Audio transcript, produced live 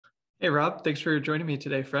Hey Rob, thanks for joining me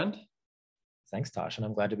today, friend. Thanks, Tasshin.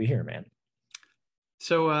 I'm glad to be here, man.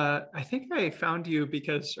 I think I found you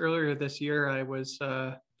because earlier this year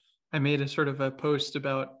I made a sort of a post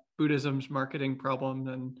about Buddhism's marketing problem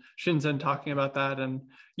and Shinzen talking about that, and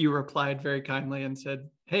you replied very kindly and said,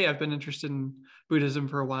 "Hey, I've been interested in Buddhism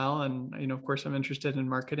for a while, and of course, I'm interested in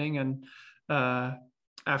marketing." And uh,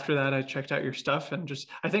 after that, I checked out your stuff, and just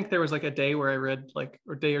I think there was like a day where I read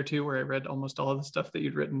or day or two where I read almost all of the stuff that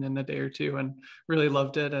you'd written in a day or two, and really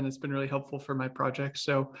loved it, and it's been really helpful for my project.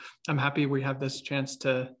 So I'm happy we have this chance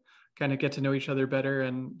to kind of get to know each other better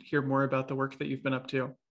and hear more about the work that you've been up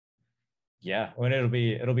to. Yeah, when it'll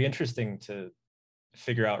be interesting to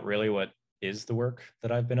figure out really what is the work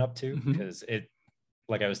that I've been up to Hmm. because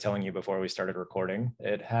like I was telling you before we started recording,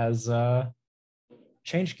 it has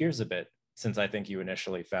changed gears a bit since I think you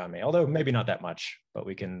initially found me. Although maybe not that much, but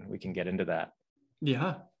we can get into that.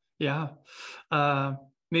 Yeah, yeah. Uh,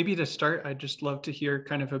 Maybe to start, I'd just love to hear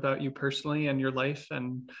kind of about you personally and your life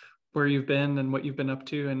and where you've been and what you've been up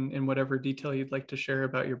to and in whatever detail you'd like to share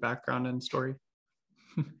about your background and story.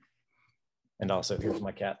 And also, here's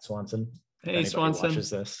my cat Swanson. If Hey, anybody watches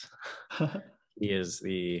Swanson. this, he is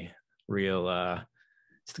the real.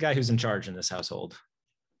 It's the guy who's in charge in this household.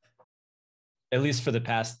 At least for the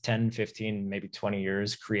past 10, 15, maybe 20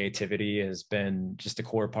 years, creativity has been just a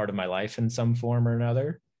core part of my life in some form or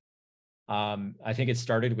another. I think it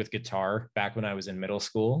started with guitar back when I was in middle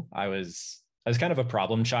school. I was kind of a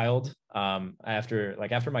problem child. After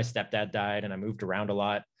my stepdad died and I moved around a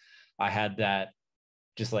lot, I had that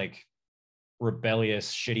just like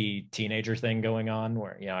rebellious, shitty teenager thing going on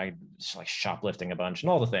where I was like shoplifting a bunch and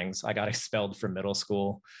all the things. I got expelled from middle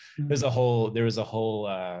school. There was a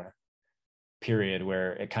whole period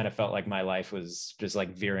where it kind of felt like my life was just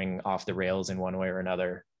like veering off the rails in one way or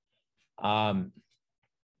another. Um,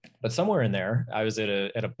 but somewhere in there, I was at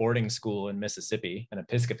a boarding school in Mississippi, an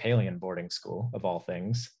Episcopalian boarding school of all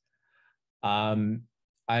things. Um,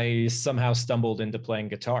 I somehow stumbled into playing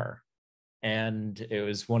guitar, and it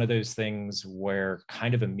was one of those things where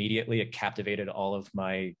kind of immediately it captivated all of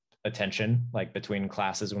my attention. Like between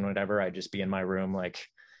classes and whatever, I'd just be in my room, like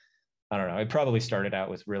I don't know. It probably started out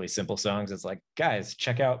with really simple songs. It's like, guys,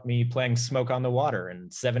 check out me playing Smoke on the Water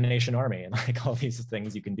and Seven Nation Army and like all these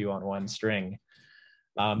things you can do on one string.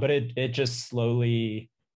 But it just slowly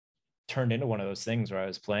turned into one of those things where I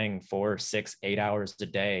was playing 4, 6, 8 hours a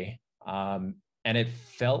day. And it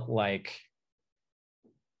felt like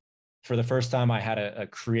for the first time I had a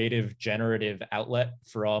creative, generative outlet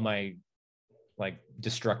for all my like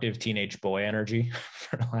destructive teenage boy energy,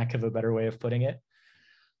 for lack of a better way of putting it.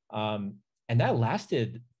 And that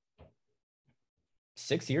lasted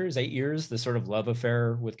 6 years, 8 years, the sort of love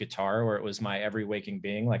affair with guitar where it was my every waking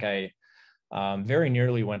being. Like I very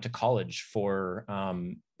nearly went to college for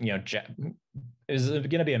it was going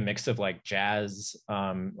to be a mix of like jazz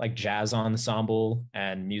ensemble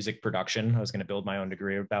and music production. I was going to build my own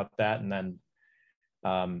degree about that, and then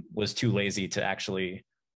was too lazy to actually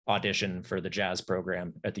audition for the jazz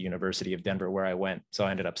program at the University of Denver where I went. So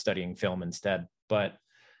I ended up studying film instead. But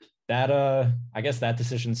that I guess that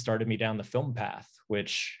decision started me down the film path,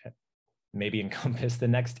 which maybe encompassed the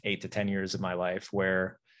next 8 to 10 years of my life,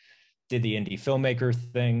 where did the indie filmmaker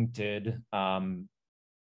thing, did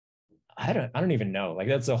I don't even know. Like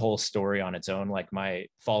that's a whole story on its own, like my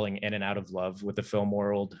falling in and out of love with the film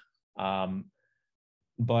world. Um,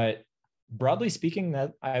 but broadly speaking,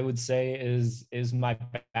 that I would say is my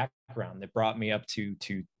background that brought me up to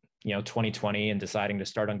 2020 and deciding to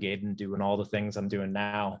start Ungated and doing all the things I'm doing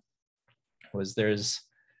now. Was there's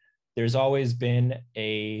always been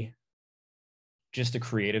a just a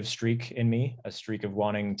creative streak in me, a streak of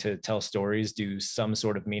wanting to tell stories, do some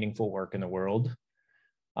sort of meaningful work in the world.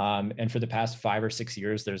 And for the past 5 or 6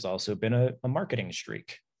 years, there's also been a marketing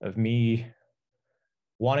streak of me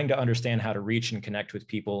wanting to understand how to reach and connect with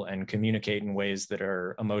people and communicate in ways that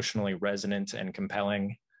are emotionally resonant and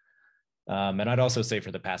compelling. And I'd also say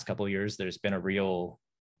for the past couple of years, there's been a real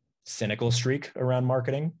cynical streak around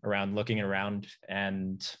marketing, around looking around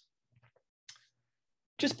and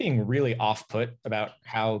just being really off put about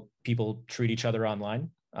how people treat each other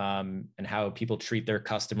online, and how people treat their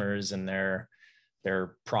customers and their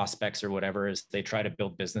prospects or whatever as they try to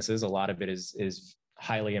build businesses. A lot of it is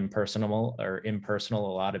highly impersonal or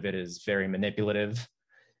impersonal. A lot of it is very manipulative.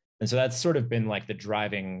 And so that's sort of been like the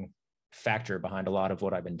driving factor behind a lot of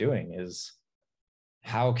what I've been doing is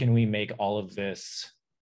how can we make all of this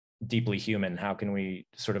deeply human? How can we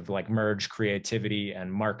sort of like merge creativity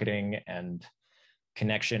and marketing and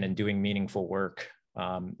connection and doing meaningful work?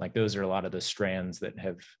 Like those are a lot of the strands that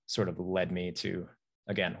have sort of led me to,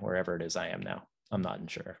 again, wherever it is I am now. I'm not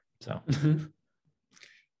sure. So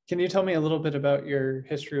Can you tell me a little bit about your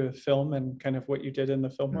history of film and kind of what you did in the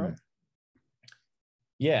film world?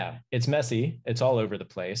 yeah, it's messy. It's all over the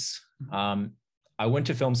place. I went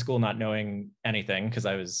to film school not knowing anything because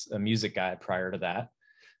I was a music guy prior to that,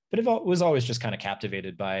 but it was always just kind of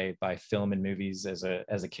captivated by film and movies as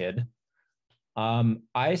a kid.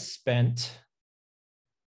 I spent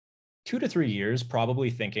 2 to 3 years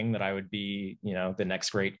probably thinking that I would be, the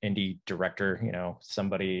next great indie director,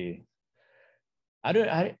 somebody.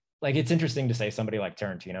 I like, it's interesting to say somebody like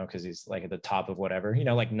Tarantino because he's like at the top of whatever,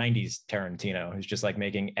 like 90s Tarantino, who's just like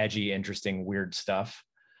making edgy, interesting, weird stuff.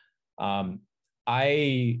 Um,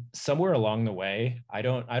 I somewhere along the way, I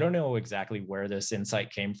don't know exactly where this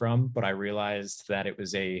insight came from, but I realized that it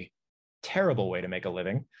was a terrible way to make a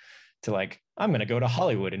living. To like, I'm going to go to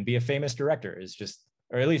Hollywood and be a famous director is just,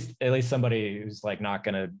 or at least somebody who's like not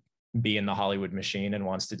going to be in the Hollywood machine and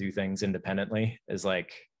wants to do things independently is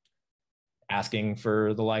like asking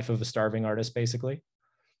for the life of a starving artist, basically.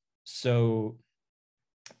 So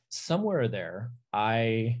somewhere there,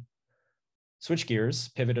 I switched gears,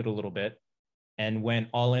 pivoted a little bit, and went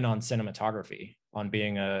all in on cinematography, on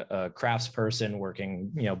being a crafts person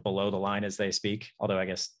working, below the line as they speak. Although I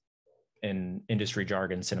guess in industry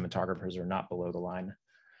jargon, cinematographers are not below the line.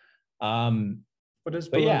 What does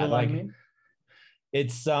But below yeah, the line like mean?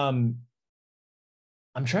 it's I'm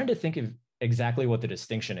trying to think of exactly what the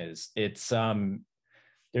distinction is. It's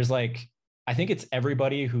there's like, I think it's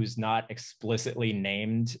everybody who's not explicitly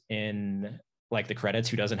named in like the credits,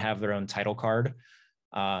 who doesn't have their own title card.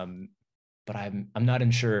 Um, but I'm not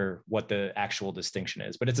sure what the actual distinction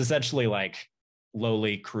is. But it's essentially like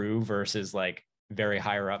lowly crew versus like very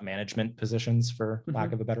higher up management positions, for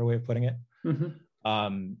lack of a better way of putting it.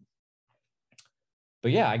 Um,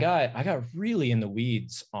 but yeah, I got really in the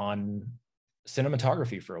weeds on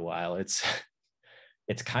cinematography for a while. It's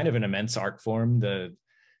kind of an immense art form.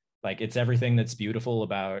 It's everything that's beautiful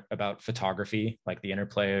about photography, like the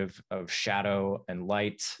interplay of shadow and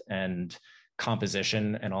light and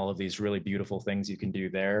composition and all of these really beautiful things you can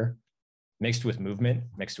do there, mixed with movement,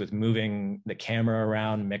 mixed with moving the camera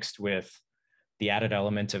around, mixed with the added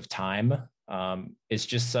element of time. It's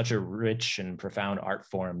just such a rich and profound art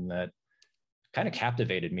form that kind of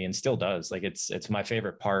captivated me and still does. Like it's my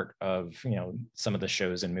favorite part of, some of the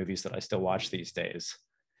shows and movies that I still watch these days.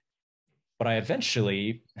 But I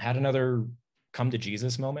eventually had another come to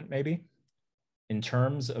Jesus moment, maybe, in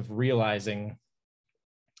terms of realizing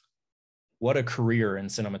what a career in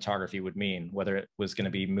cinematography would mean, whether it was going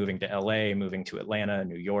to be moving to LA, moving to Atlanta,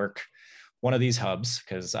 New York, one of these hubs,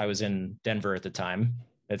 because I was in Denver at the time.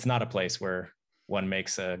 It's not a place where one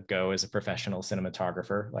makes a go as a professional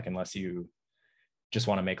cinematographer, like unless you just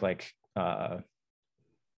want to make like, I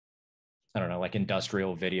don't know, like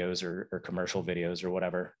industrial videos or commercial videos or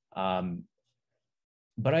whatever.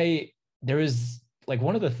 But there was like,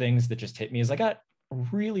 one of the things that just hit me is I got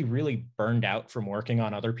really, really burned out from working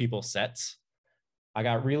on other people's sets. I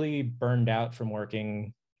got really burned out from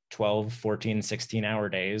working 12, 14, 16-hour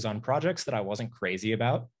days on projects that I wasn't crazy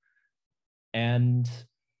about. And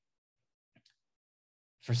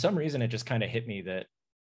for some reason, it just kind of hit me that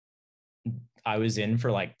I was in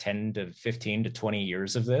for like 10 to 15 to 20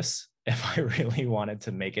 years of this if I really wanted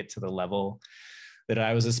to make it to the level that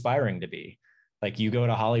I was aspiring to be. Like, you go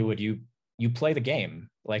to Hollywood, you play the game.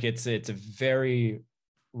 Like it's a very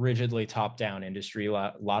rigidly top-down industry,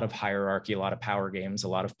 a lot of hierarchy, a lot of power games, a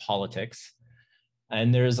lot of politics.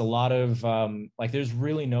 And there's a lot of there's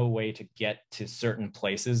really no way to get to certain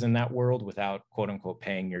places in that world without quote unquote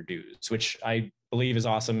paying your dues, which I believe is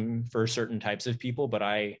awesome for certain types of people. But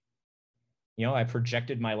I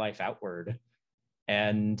projected my life outward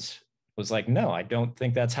and was like, no, I don't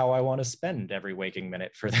think that's how I want to spend every waking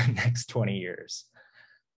minute for the next 20 years.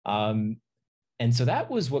 And so that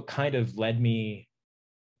was what kind of led me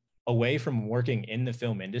away from working in the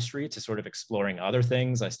film industry to sort of exploring other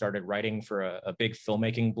things. I started writing for a big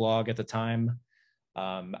filmmaking blog at the time.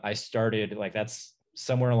 I started, like, that's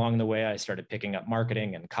somewhere along the way, I started picking up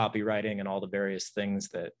marketing and copywriting and all the various things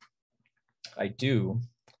that I do.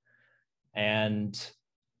 And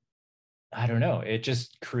I don't know, it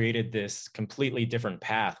just created this completely different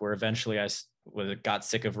path where eventually I got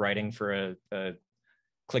sick of writing for a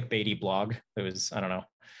clickbaity blog. It was, I don't know,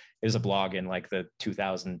 it was a blog in like the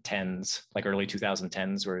 2010s, like early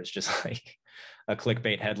 2010s, where it's just like a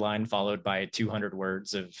clickbait headline followed by 200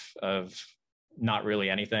 words of not really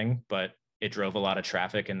anything, but it drove a lot of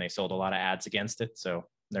traffic and they sold a lot of ads against it. So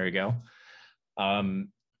there you go.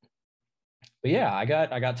 But yeah, I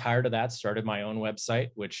got tired of that, started my own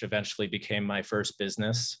website, which eventually became my first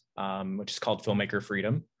business, which is called Filmmaker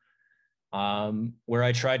Freedom. where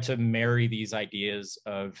I tried to marry these ideas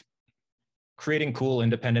of creating cool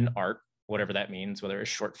independent art, whatever that means, whether it's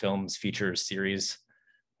short films, features, series,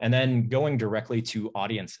 and then going directly to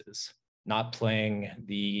audiences, not playing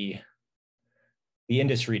the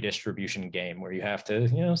industry distribution game where you have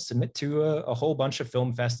to, submit to a whole bunch of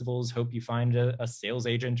film festivals, hope you find a sales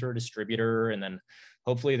agent or a distributor, and then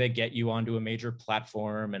hopefully they get you onto a major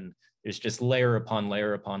platform. And there's just layer upon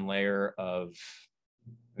layer upon layer of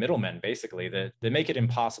middlemen, basically, that make it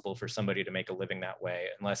impossible for somebody to make a living that way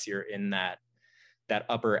unless you're in that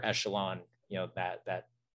upper echelon, that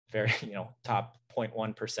very, top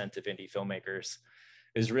 0.1% of indie filmmakers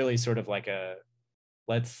is really sort of like a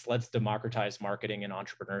let's democratize marketing and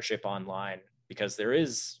entrepreneurship online, because there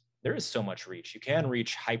is so much reach. You can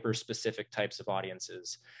reach hyper specific types of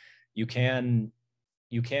audiences. You can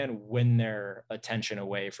win their attention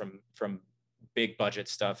away from big budget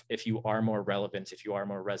stuff if you are more relevant, if you are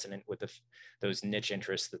more resonant with those niche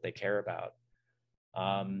interests that they care about.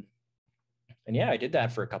 And yeah, I did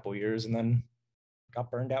that for a couple of years and then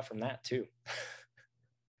got burned out from that too.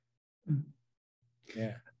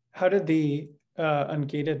 Yeah. How did the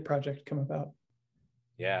Ungated project come about?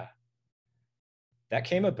 Yeah. That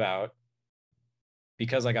came about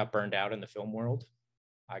because I got burned out in the film world.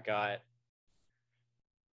 I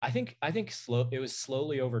think it was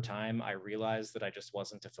slowly over time I realized that I just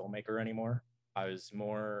wasn't a filmmaker anymore. I was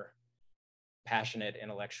more passionate,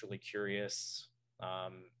 intellectually curious, I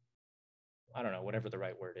don't know, whatever the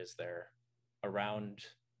right word is there, around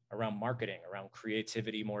marketing, around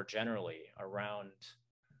creativity more generally, around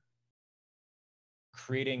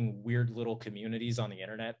creating weird little communities on the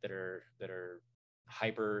internet that are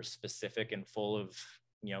hyper specific and full of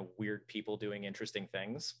weird people doing interesting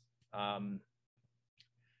things. And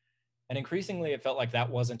increasingly, it felt like that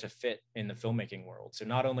wasn't a fit in the filmmaking world. So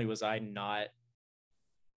not only was I not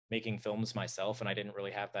making films myself and I didn't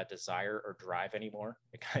really have that desire or drive anymore,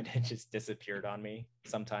 it kind of just disappeared on me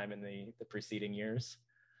sometime in the preceding years.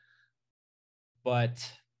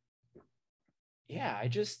 But yeah, I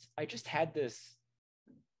just had this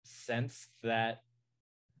sense that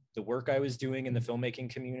the work I was doing in the filmmaking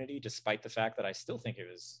community, despite the fact that I still think it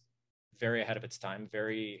was very ahead of its time,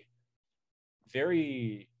 very,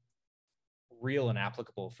 very real and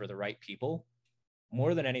applicable for the right people,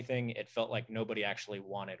 more than anything, it felt like nobody actually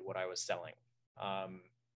wanted what I was selling.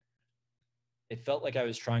 It felt like I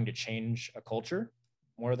was trying to change a culture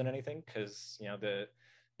more than anything, because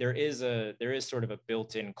there is sort of a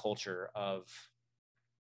built-in culture of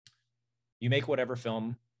you make whatever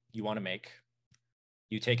film you want to make,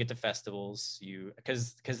 you take it to festivals,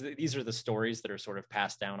 because these are the stories that are sort of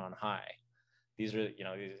passed down on high. These are,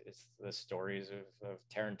 it's the stories of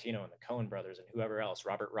Tarantino and the Coen brothers and whoever else,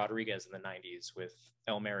 Robert Rodriguez in the 90s with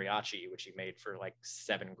El Mariachi, which he made for like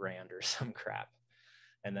 $7,000 or some crap.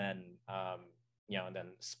 And then, and then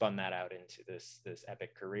spun that out into this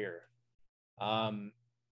epic career.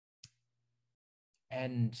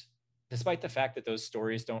 And despite the fact that those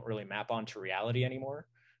stories don't really map onto reality anymore,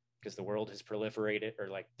 because the world has proliferated, or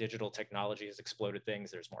like digital technology has exploded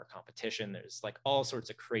things, there's more competition, there's like all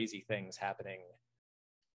sorts of crazy things happening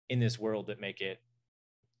in this world that make it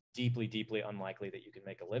deeply, deeply unlikely that you can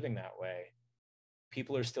make a living that way.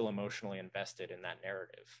 People are still emotionally invested in that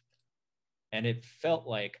narrative. And it felt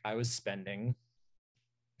like I was spending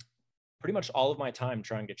pretty much all of my time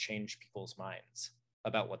trying to change people's minds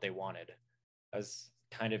about what they wanted. I was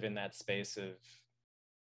kind of in that space of,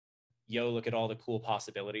 yo, look at all the cool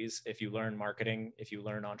possibilities. If you learn marketing, if you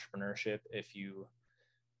learn entrepreneurship, if you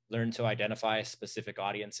learn to identify specific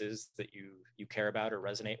audiences that you care about or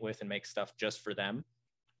resonate with and make stuff just for them,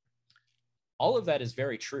 all of that is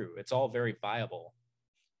very true. It's all very viable,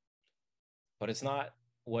 but it's not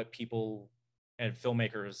what people and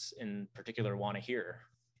filmmakers in particular want to hear.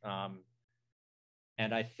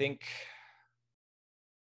 And I think,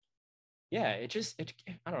 yeah, I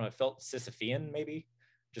don't know, it felt Sisyphean maybe,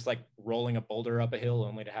 just like rolling a boulder up a hill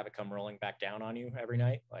only to have it come rolling back down on you every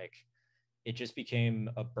night. Like, it just became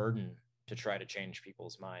a burden to try to change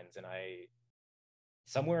people's minds. And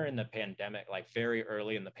somewhere in the pandemic, like very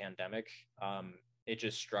early in the pandemic, it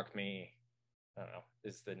just struck me, I don't know,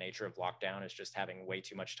 is the nature of lockdown is just having way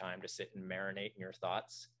too much time to sit and marinate in your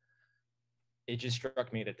thoughts. It just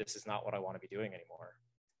struck me that this is not what I want to be doing anymore.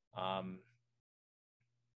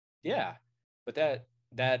 Yeah, but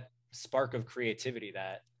that spark of creativity,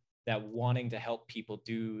 that wanting to help people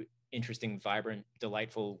do interesting, vibrant,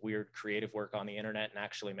 delightful, weird, creative work on the internet and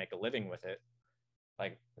actually make a living with it,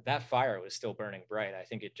 like that fire was still burning bright. I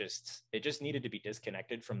think it just needed to be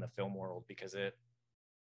disconnected from the film world, because I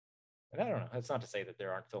don't know, that's not to say that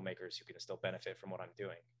there aren't filmmakers who can still benefit from what I'm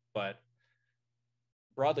doing, but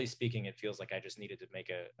broadly speaking, it feels like I just needed to make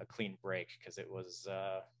a clean break because it's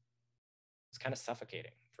kind of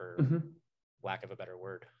suffocating, for Mhm. lack of a better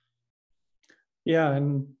word. Yeah,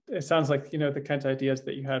 and it sounds like, the kinds of ideas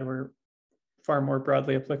that you had were far more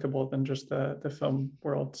broadly applicable than just the film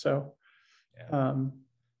world. So Yeah. um,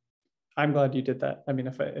 I'm glad you did that. I mean,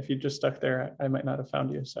 if you just stuck there, I might not have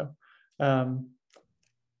found you. So um,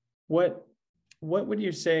 what what would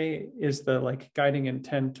you say is the like guiding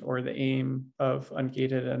intent or the aim of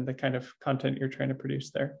Ungated and the kind of content you're trying to produce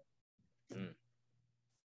there? Mm.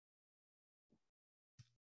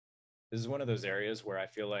 This is one of those areas where I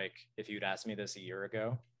feel like if you'd asked me this a year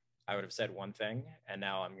ago, I would have said one thing, and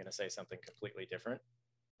now I'm going to say something completely different.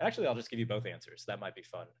 Actually, I'll just give you both answers. That might be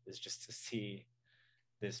fun. Is just to see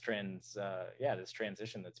this transition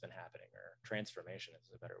that's been happening, or transformation is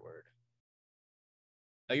a better word.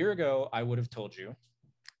 A year ago, I would have told you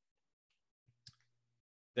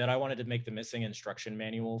that I wanted to make the missing instruction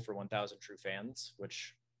manual for 1,000 True Fans,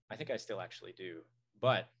 which I think I still actually do.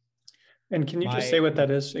 But And can you just say my what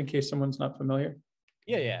that is in case someone's not familiar?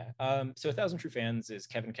 yeah. So 1,000 True Fans is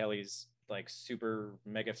Kevin Kelly's like super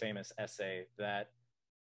mega famous essay that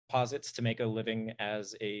posits to make a living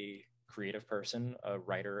as a creative person, a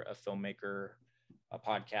writer, a filmmaker, a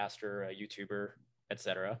podcaster, a YouTuber,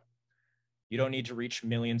 etc. You don't need to reach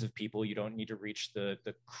millions of people. You don't need to reach the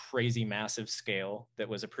crazy massive scale that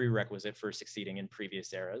was a prerequisite for succeeding in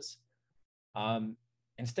previous eras. Um,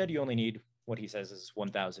 Instead, you only need what he says is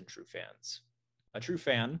 1,000 true fans. A true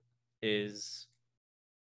fan is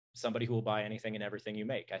somebody who will buy anything and everything you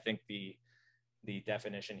make. I think the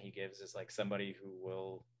definition he gives is like somebody who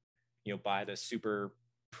will, buy the super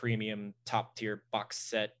premium top tier box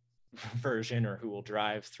set version, or who will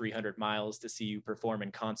drive 300 miles to see you perform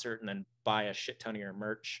in concert and then buy a shit ton of your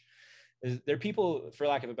merch. There are people, for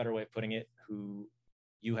lack of a better way of putting it, who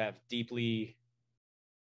you have deeply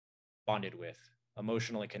bonded with,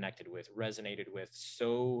 emotionally connected with, resonated with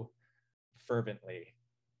so fervently.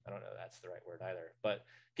 I don't know if that's the right word either, but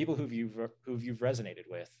people who've resonated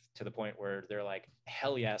with to the point where they're like,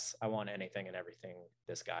 hell yes, I want anything and everything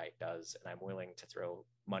this guy does, and I'm willing to throw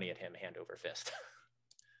money at him hand over fist.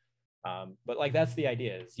 But like that's the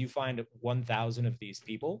idea: is you find 1,000 of these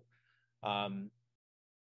people, um,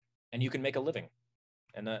 and you can make a living.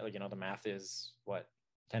 And the math is what,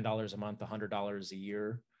 $10 a month, $100 a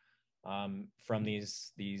year, from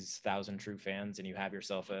these 1,000 true fans, and you have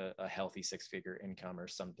yourself a healthy 6-figure income or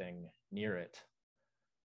something near it.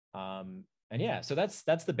 And yeah, so that's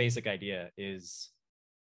the basic idea: is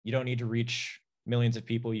you don't need to reach millions of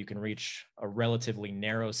people. You can reach a relatively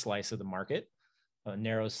narrow slice of the market, a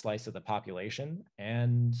narrow slice of the population,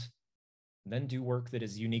 and then do work that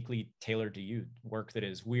is uniquely tailored to you, work that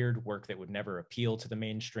is weird, work that would never appeal to the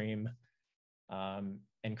mainstream,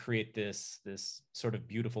 and create this sort of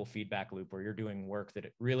beautiful feedback loop where you're doing work that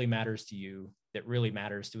it really matters to you, that really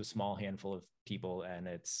matters to a small handful of people, and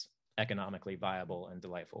it's economically viable and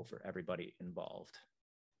delightful for everybody involved.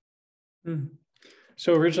 Mm.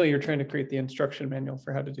 So originally you're trying to create the instruction manual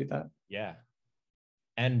for how to do that. Yeah.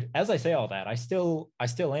 And as I say all that, I still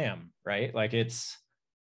am, right? Like it's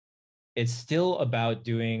still about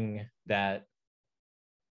doing that.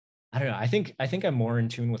 I don't know. I think I'm more in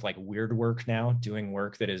tune with like weird work now, doing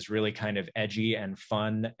work that is really kind of edgy and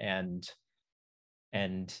fun and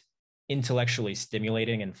intellectually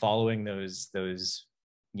stimulating, and following those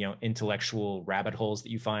intellectual rabbit holes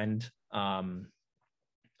that you find,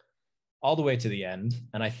 all the way to the end.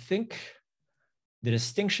 And I think the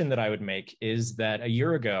distinction that I would make is that a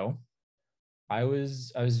year ago, I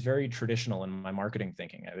was very traditional in my marketing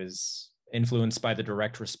thinking. I was influenced by the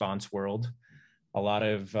direct response world. A lot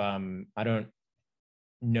of I don't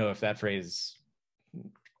know if that phrase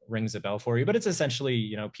rings a bell for you, but it's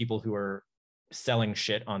essentially people who are selling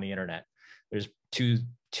shit on the internet. There's two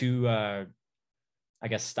I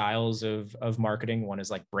guess styles of marketing. One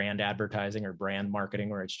is like brand advertising or brand marketing,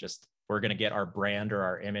 where it's just we're going to get our brand or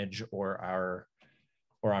our image or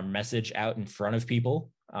our message out in front of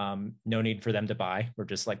people. No need for them to buy. We're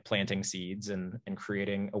just like planting seeds and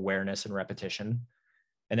creating awareness and repetition.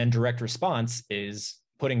 And then direct response is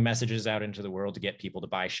putting messages out into the world to get people to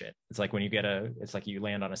buy shit. It's like when it's like you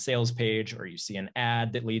land on a sales page, or you see an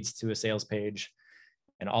ad that leads to a sales page,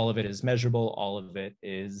 and all of it is measurable. All of it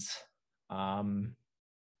is,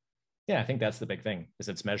 yeah, I think that's the big thing, is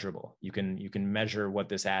it's measurable. You can measure what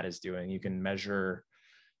this ad is doing. You can measure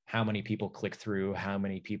how many people click through, how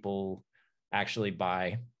many people actually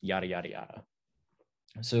buy, yada, yada, yada.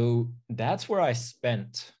 So that's where I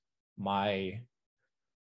spent my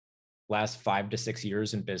last 5 to 6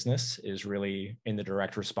 years in business, is really in the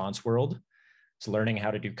direct response world. So learning how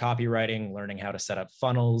to do copywriting, learning how to set up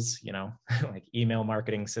funnels, like email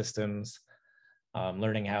marketing systems,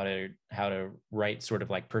 learning how to write sort of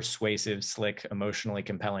like persuasive, slick, emotionally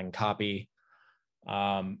compelling copy,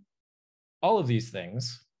 all of these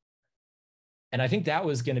things. And I think that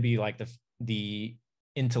was going to be like the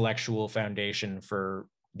intellectual foundation for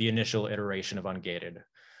the initial iteration of Ungated.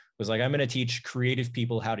 Was like, I'm going to teach creative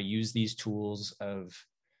people how to use these tools of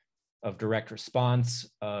direct response,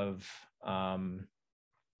 of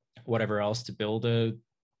whatever else, to build a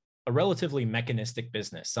relatively mechanistic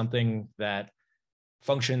business, something that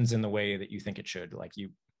functions in the way that you think it should. Like,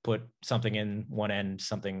 you put something in one end,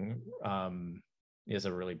 something is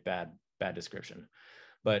a really bad description,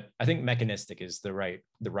 but I think mechanistic is the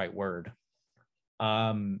right word.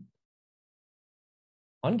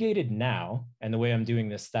 Ungated now, and the way I'm doing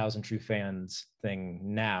this 1,000 True Fans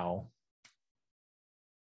thing now,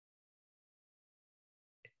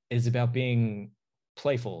 is about being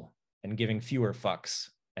playful and giving fewer fucks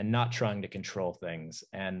and not trying to control things,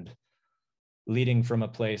 and leading from a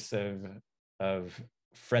place of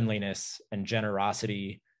friendliness and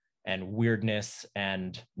generosity and weirdness,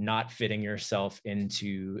 and not fitting yourself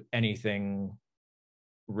into anything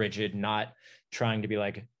rigid, not trying to be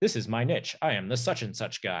like, this is my niche, I am the such and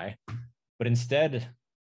such guy, but instead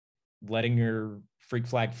letting your freak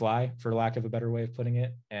flag fly, for lack of a better way of putting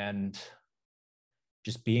it, and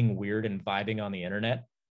just being weird and vibing on the internet,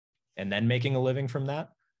 and then making a living from that.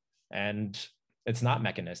 And it's not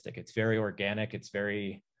mechanistic, it's very organic, it's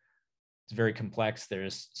very complex.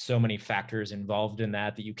 There's so many factors involved in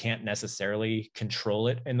that you can't necessarily control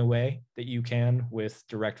it in the way that you can with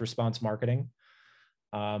direct response marketing,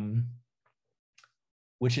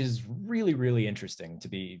 which is really, really interesting to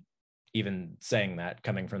be even saying that,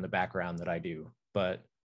 coming from the background that I do. But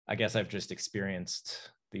I guess I've just experienced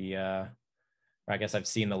I guess I've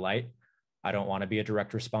seen the light. I don't want to be a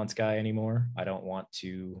direct response guy anymore. I don't want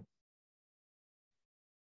to.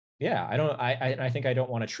 Yeah, I think I don't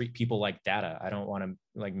want to treat people like data. I don't want to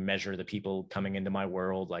like measure the people coming into my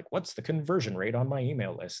world. Like, what's the conversion rate on my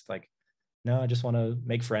email list? Like, no, I just want to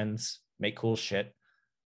make friends, make cool shit,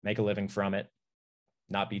 make a living from it,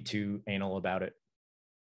 not be too anal about it.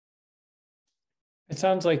 It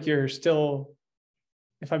sounds like you're still,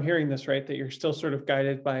 if I'm hearing this right, that you're still sort of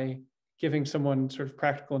guided by giving someone sort of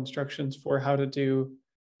practical instructions for how to do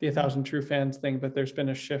the 1,000 True Fans thing, but there's been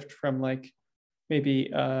a shift from like maybe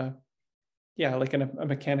like a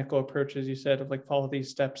mechanical approach, as you said, of like follow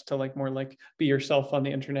these steps, to like more like be yourself on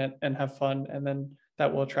the internet and have fun, and then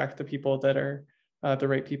that will attract the people that are the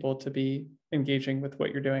right people to be engaging with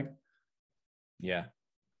what you're doing. Yeah,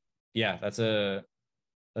 that's a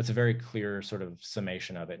very clear sort of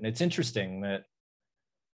summation of it. And it's interesting that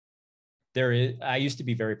I used to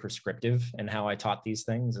be very prescriptive in how I taught these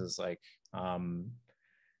things. Is like, I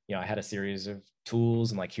had a series of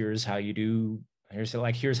tools, and like, here's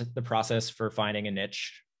the process for finding a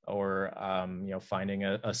niche, or finding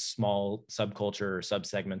a small subculture or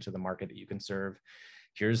subsegment of the market that you can serve.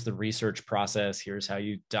 Here's the research process. Here's how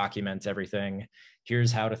you document everything.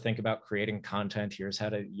 Here's how to think about creating content. Here's how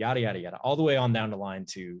to yada, yada, yada, all the way on down the line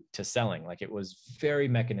to selling. Like, it was very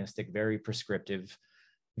mechanistic, very prescriptive,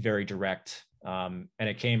 very direct. And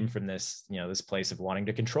it came from this place of wanting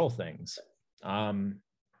to control things.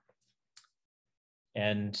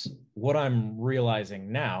 And what I'm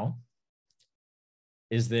realizing now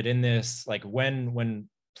is that in this, like, when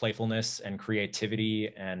playfulness and creativity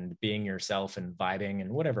and being yourself and vibing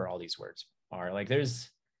and whatever all these words are, like, there's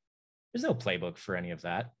no playbook for any of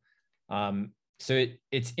that. So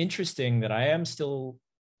it's interesting that I am still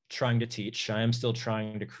trying to teach. I am still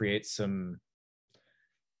trying to create some,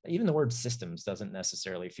 even the word systems doesn't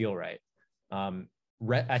necessarily feel right.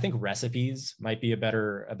 I think recipes might be a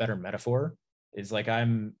better metaphor. Is like, I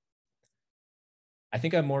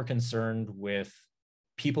think I'm more concerned with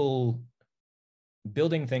people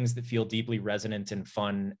building things that feel deeply resonant and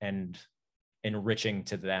fun and enriching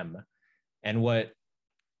to them. And what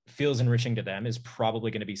feels enriching to them is probably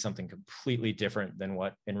going to be something completely different than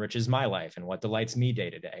what enriches my life and what delights me day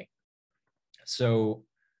to day. So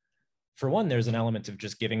for one, there's an element of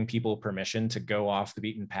just giving people permission to go off the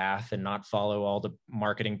beaten path and not follow all the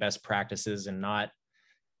marketing best practices, and not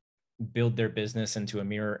build their business into a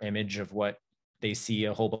mirror image of what they see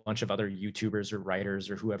a whole bunch of other YouTubers or writers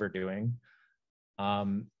or whoever doing.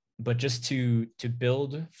 But just to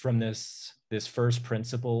build from this first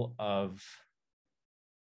principle of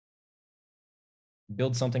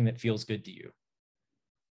build something that feels good to you.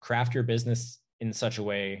 Craft your business in such a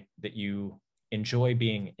way that you enjoy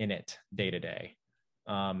being in it day to day.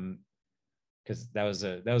 Because that was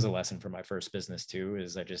a lesson for my first business too,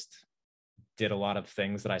 is I just did a lot of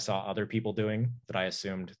things that I saw other people doing that I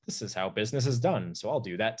assumed this is how business is done, so I'll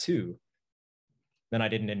do that too. Then I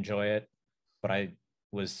didn't enjoy it, but I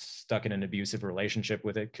was stuck in an abusive relationship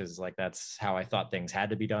with it because like that's how I thought things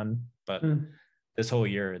had to be done. But this whole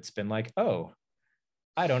year it's been like, oh,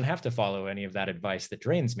 I don't have to follow any of that advice that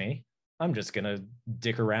drains me. I'm just going to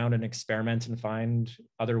dick around and experiment and find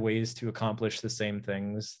other ways to accomplish the same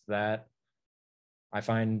things that I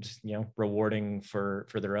find, rewarding for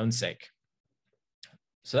their own sake.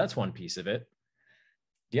 So that's one piece of it.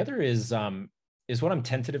 The other is what I'm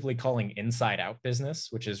tentatively calling inside out business,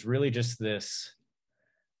 which is really just this,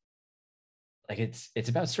 like it's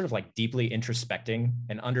about sort of like deeply introspecting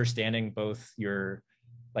and understanding both your,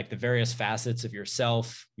 like the various facets of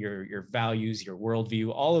yourself, your values, your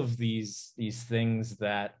worldview, all of these things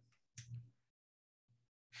that,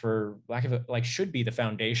 for lack of like, should be the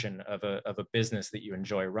foundation of a business that you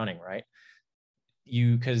enjoy running, right?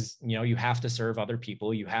 Because you have to serve other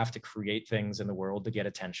people, you have to create things in the world to get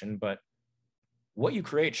attention, but what you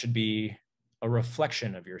create should be a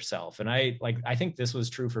reflection of yourself. And I think this was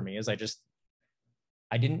true for me, is I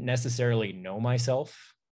didn't necessarily know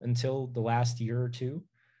myself until the last year or two.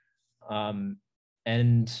 And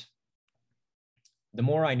the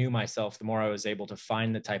more I knew myself, the more I was able to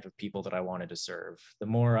find the type of people that I wanted to serve. The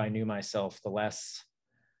more I knew myself, the less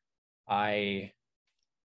I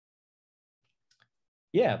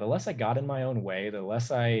got in my own way, the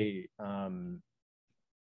less I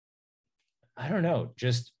don't know,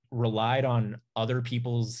 just relied on other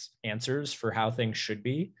people's answers for how things should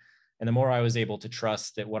be. And the more I was able to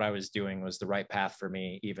trust that what I was doing was the right path for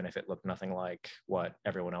me, even if it looked nothing like what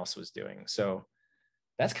everyone else was doing. So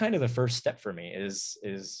that's kind of the first step for me,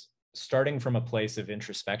 is starting from a place of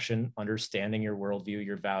introspection, understanding your worldview,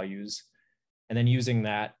 your values, and then using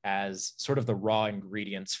that as sort of the raw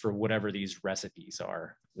ingredients for whatever these recipes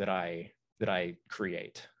are that I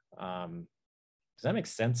create. Does that make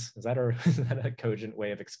sense? Is that a cogent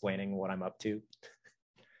way of explaining what I'm up to?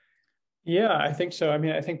 Yeah, I think so. I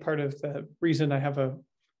mean, I think part of the reason I have a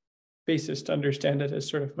basis to understand it is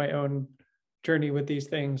sort of my own journey with these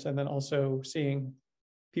things, and then also seeing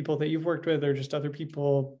people that you've worked with or just other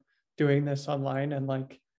people doing this online, and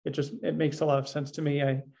like it makes a lot of sense to me.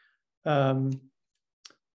 I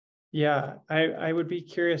would be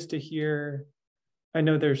curious to hear. I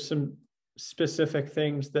know there's some specific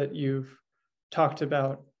things that you've talked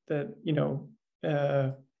about that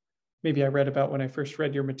maybe I read about when I first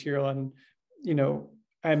read your material, and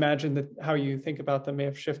I imagine that how you think about them may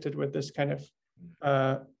have shifted with this kind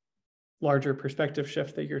of larger perspective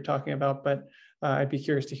shift that you're talking about. But I'd be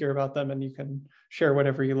curious to hear about them, and you can share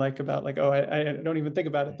whatever you like about, like, oh, I don't even think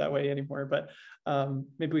about it that way anymore. But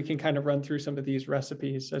maybe we can kind of run through some of these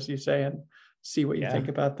recipes, as you say, and see what you think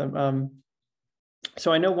about them.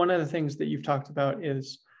 So I know one of the things that you've talked about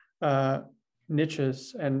is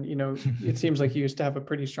niches, and it seems like you used to have a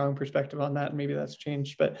pretty strong perspective on that, and maybe that's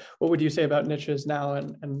changed. But what would you say about niches now,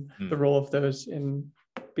 and the role of those in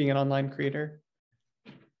being an online creator?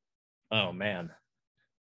 Oh man,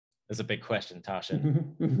 that's a big question,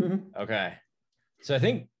 Tasshin. Okay, so I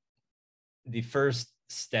think the first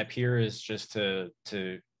step here is just to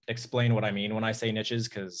explain what I mean when I say niches,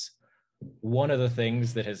 because one of the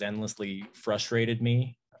things that has endlessly frustrated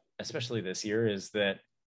me, especially this year, is that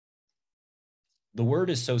the word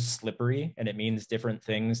is so slippery and it means different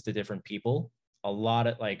things to different people. A lot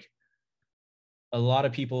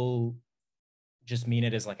of people just mean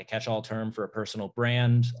it as like a catch-all term for a personal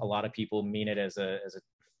brand. A lot of people mean it as a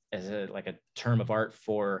like a term of art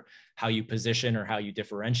for how you position or how you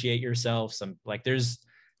differentiate yourself.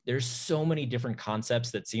 There's so many different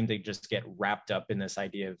concepts that seem to just get wrapped up in this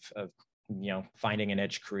idea of finding a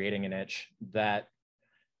niche, creating a niche, that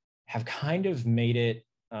have kind of made it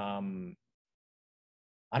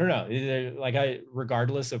I don't know,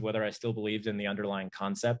 regardless of whether I still believed in the underlying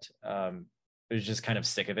concept, I was just kind of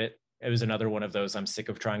sick of it. It was another one of those, I'm sick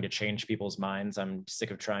of trying to change people's minds. I'm sick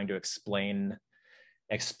of trying to explain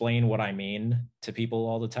what I mean to people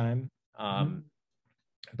all the time.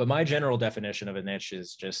 But my general definition of a niche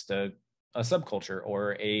is just a subculture,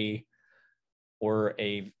 or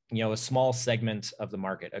a small segment of the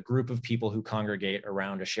market, a group of people who congregate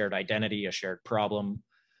around a shared identity, a shared problem,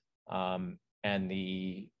 and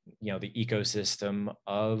the ecosystem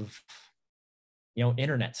of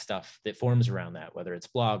internet stuff that forms around that, whether it's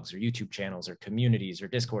blogs or YouTube channels or communities or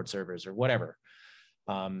Discord servers or whatever.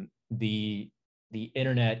 The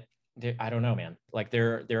internet, I don't know, man. Like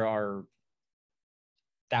there are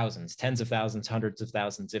thousands, tens of thousands, hundreds of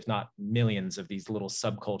thousands, if not millions of these little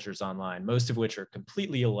subcultures online, most of which are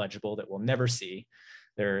completely illegible, that we'll never see.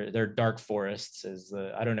 They're dark forests,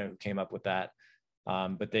 I don't know who came up with that.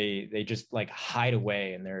 But they just like hide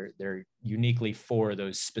away, and they're uniquely for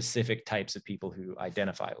those specific types of people who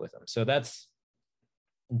identify with them. So that's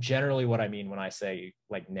generally what I mean when I say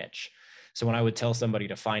like niche. So when I would tell somebody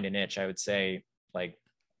to find a niche, I would say like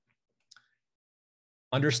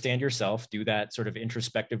understand yourself, do that sort of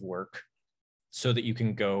introspective work so that you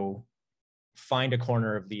can go find a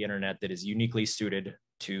corner of the internet that is uniquely suited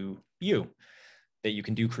to you, that you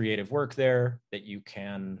can do creative work there, that you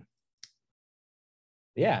can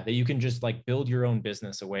that you can just like build your own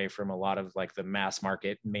business away from a lot of like the mass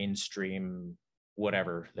market mainstream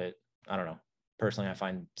whatever that, I don't know, personally I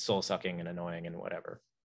find soul sucking and annoying and whatever.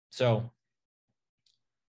 So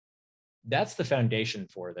that's the foundation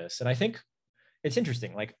for this. And I think it's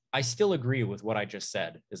interesting, like I still agree with what I just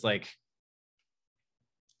said, is like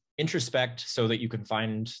introspect so that you can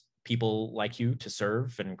find people like you to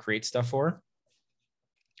serve and create stuff for.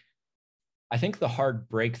 I think the hard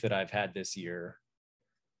break that I've had this year,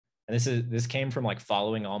 and this came from like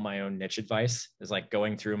following all my own niche advice, is like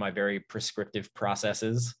going through my very prescriptive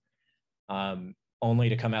processes, only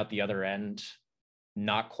to come out the other end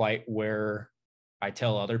not quite where I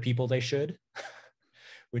tell other people they should,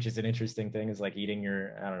 which is an interesting thing, is like eating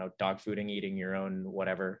your, I don't know, dog fooding, eating your own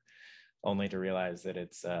whatever, only to realize that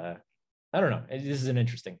it's, I don't know, this is an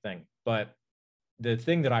interesting thing. But the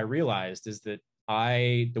thing that I realized is that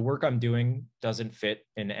the work I'm doing doesn't fit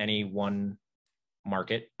in any one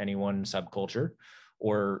market, any one subculture,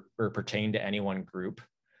 or pertain to any one group.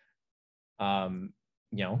 You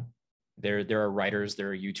know, there are writers,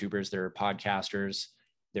 there are YouTubers, there are podcasters,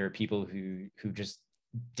 there are people who just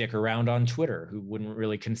dick around on Twitter, who wouldn't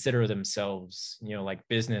really consider themselves, you know, like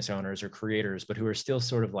business owners or creators, but who are still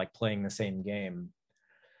sort of like playing the same game.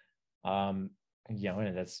 You know,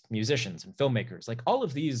 and that's musicians and filmmakers. Like all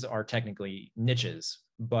of these are technically niches,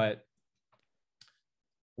 but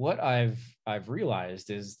what I've realized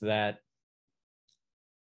is that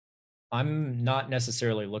I'm not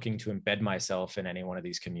necessarily looking to embed myself in any one of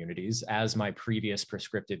these communities, as my previous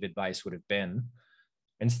prescriptive advice would have been.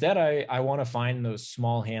 Instead, I want to find those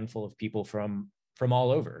small handful of people from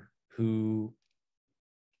all over who,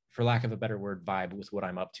 for lack of a better word, vibe with what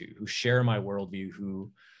I'm up to, who share my worldview,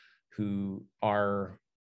 who are,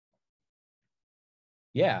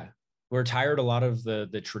 yeah, we're tired a lot of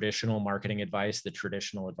the traditional marketing advice, the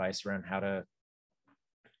traditional advice around how to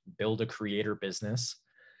build a creator business,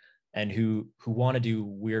 and who want to do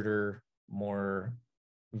weirder, more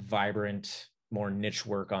vibrant, more niche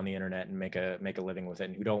work on the internet and make a living with it,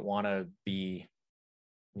 and who don't want to be,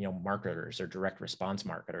 you know, marketers or direct response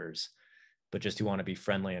marketers, but just who want to be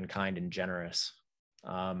friendly and kind and generous.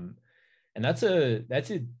 And that's a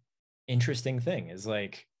interesting thing, is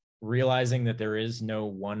like realizing that there is no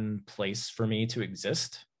one place for me to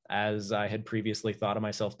exist as I had previously thought of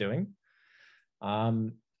myself doing.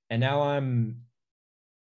 And now I'm,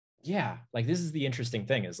 like this is the interesting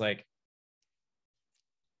thing, is like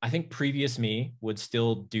I think previous me would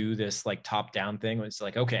still do this like top down thing. It's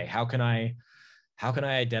like, okay, how can I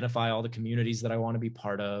identify all the communities that I want to be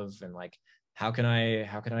part of, and like how can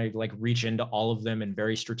I like reach into all of them in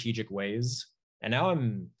very strategic ways. And now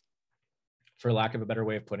I'm, for lack of a better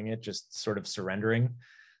way of putting it, just sort of surrendering,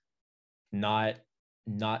 not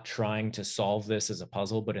trying to solve this as a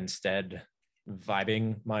puzzle, but instead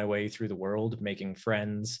vibing my way through the world, making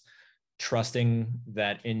friends, trusting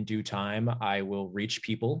that in due time I will reach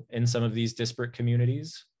people in some of these disparate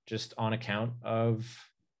communities, just on account of,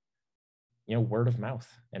 you know, word of mouth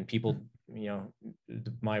and people, you know,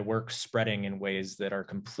 my work spreading in ways that are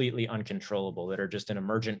completely uncontrollable, that are just an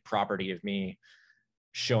emergent property of me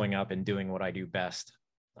showing up and doing what I do best.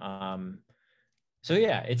 So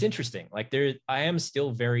yeah, it's interesting. Like I am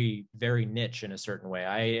still very, very niche in a certain way.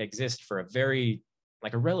 I exist for a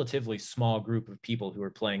relatively small group of people who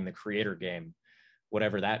are playing the creator game,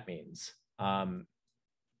 whatever that means. But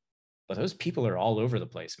those people are all over the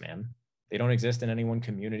place, man. They don't exist in any one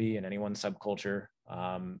community, in any one subculture.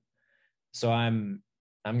 So I'm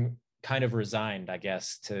kind of resigned, I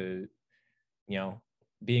guess, to, you know,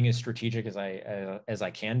 being as strategic as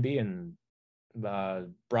I can be, and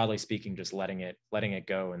broadly speaking, just letting it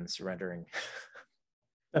go and surrendering.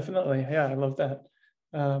 Definitely. Yeah, I love that.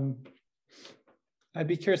 I'd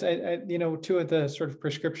be curious, you know, two of the sort of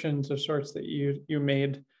prescriptions of sorts that you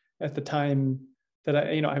made at the time that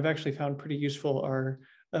I've actually found pretty useful are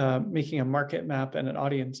making a market map and an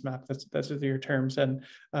audience map. That's your terms. And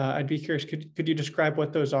I'd be curious, could you describe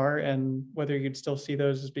what those are and whether you'd still see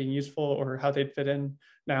those as being useful or how they'd fit in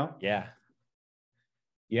now?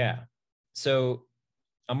 Yeah. So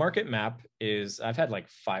a market map is, I've had like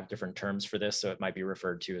 5 different terms for this, so it might be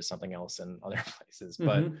referred to as something else in other places.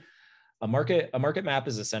 But Mm-hmm. a market map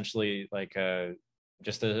is essentially like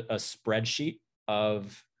just a spreadsheet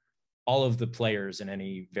of all of the players in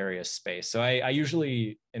any various space. So I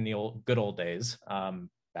usually, in the good old days,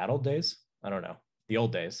 bad old days, I don't know, the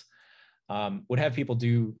old days, would have people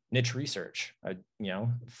do niche research.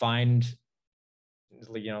 Find,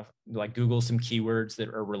 like Google some keywords that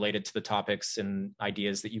are related to the topics and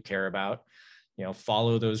ideas that you care about.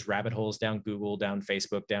 Follow those rabbit holes down Google, down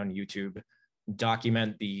Facebook, down YouTube.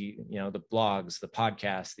 Document the blogs, the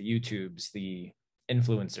podcasts, the YouTubes, the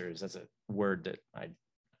influencers. That's a word that I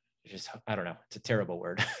don't know. It's a terrible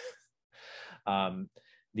word.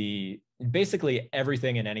 The basically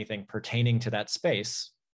everything and anything pertaining to that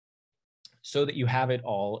space, so that you have it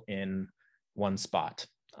all in one spot.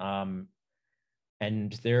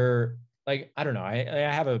 And they're like, I don't know. I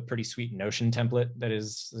have a pretty sweet Notion template that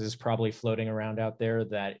is probably floating around out there.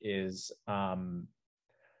 That is,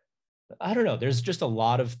 I don't know. There's just a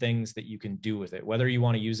lot of things that you can do with it. Whether you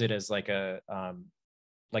want to use it as like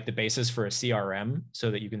like the basis for a CRM,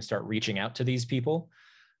 so that you can start reaching out to these people.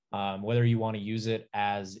 Whether you want to use it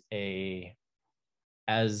as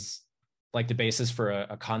like the basis for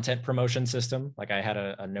a content promotion system. Like I had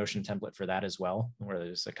a Notion template for that as well, where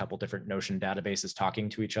there's a couple different Notion databases talking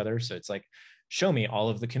to each other. So it's like, show me all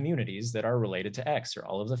of the communities that are related to X, or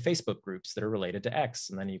all of the Facebook groups that are related to X.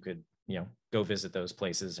 And then you could, go visit those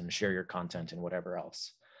places and share your content and whatever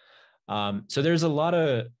else. So there's a lot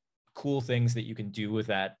of cool things that you can do with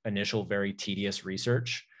that initial, very tedious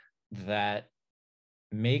research that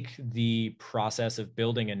make the process of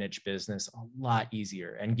building a niche business a lot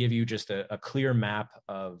easier, and give you just a clear map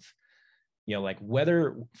of, like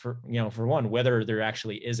whether for one, whether there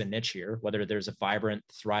actually is a niche here, whether there's a vibrant,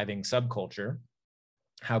 thriving subculture,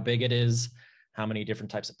 how big it is, how many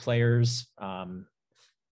different types of players,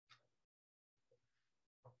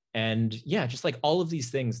 and yeah, just like all of these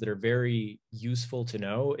things that are very useful to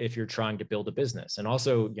know if you're trying to build a business. And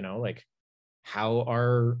also, like, how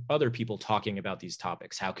are other people talking about these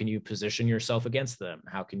topics? How can you position yourself against them?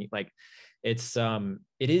 How can you, like, it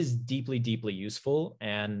is deeply, deeply useful.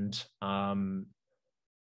 And I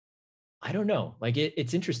don't know, like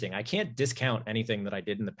it's interesting. I can't discount anything that I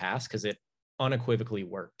did in the past, because it unequivocally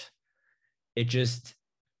worked. It just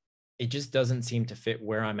doesn't seem to fit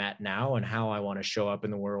where I'm at now, and how I want to show up in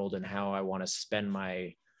the world, and how I want to spend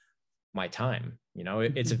my time.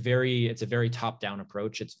 It's a very top down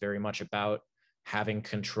approach. It's very much about having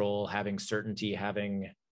control, having certainty, having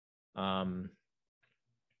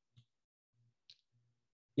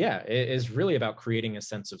it is really about creating a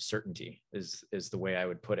sense of certainty, is the way I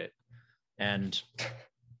would put it. And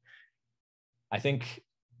I think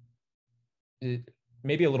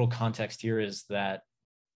maybe a little context here is that,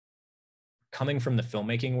 coming from the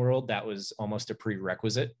filmmaking world, that was almost a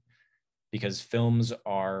prerequisite, because films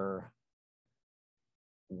are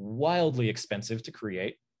wildly expensive to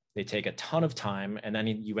create. They take a ton of time, and then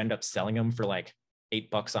you end up selling them for like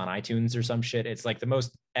 $8 on iTunes or some shit. It's like the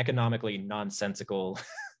most economically nonsensical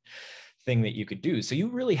thing that you could do. So you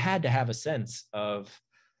really had to have a sense of,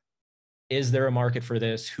 is there a market for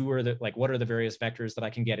this? What are the various vectors that I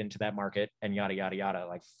can get into that market, and yada, yada, yada.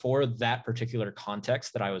 Like, for that particular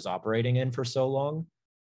context that I was operating in for so long,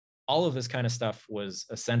 all of this kind of stuff was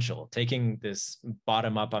essential. Taking this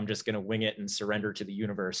bottom up, I'm just going to wing it and surrender to the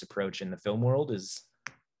universe approach in the film world is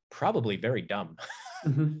probably very dumb.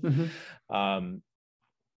 Mm-hmm. Mm-hmm.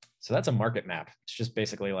 So that's a market map. It's just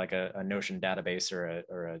basically like a Notion database, or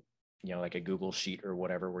a like a Google sheet or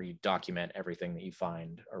whatever, where you document everything that you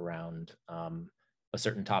find around a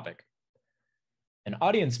certain topic. An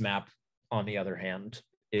audience map, on the other hand,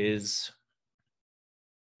 is,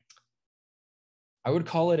 I would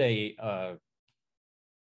call it a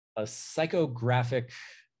psychographic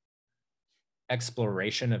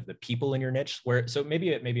exploration of the people in your niche. So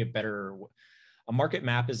maybe a market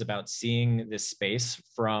map is about seeing this space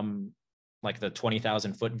from like the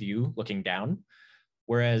 20,000 foot view looking down,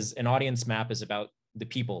 whereas an audience map is about the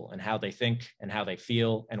people, and how they think, and how they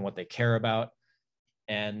feel, and what they care about.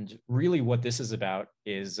 And really what this is about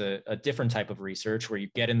is a different type of research, where you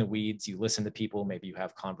get in the weeds, you listen to people, maybe you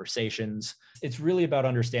have conversations. It's really about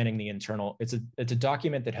understanding the internal. It's a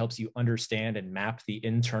document that helps you understand and map the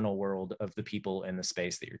internal world of the people in the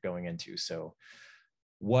space that you're going into. So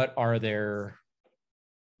what are their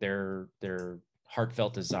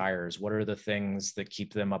heartfelt desires? What are the things that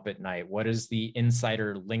keep them up at night? What is the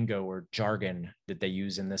insider lingo or jargon that they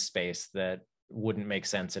use in this space that wouldn't make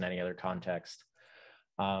sense in any other context?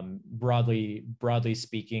 Broadly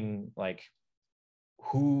speaking, like,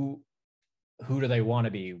 who who do they want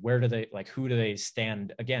to be? Where do they like, who do they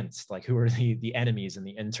stand against? Like, who are the enemies and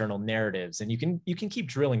the internal narratives? And you can keep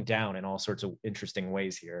drilling down in all sorts of interesting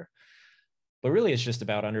ways here. But really it's just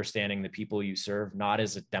about understanding the people you serve, not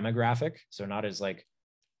as a demographic. So not as like,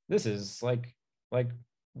 this is like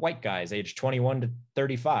white guys age 21 to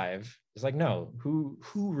 35. It's like, no, who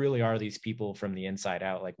really are these people from the inside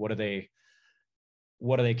out? Like, what do they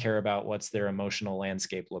care about? What's their emotional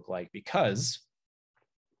landscape look like? Because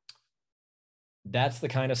that's the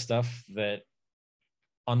kind of stuff that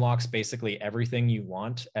unlocks basically everything you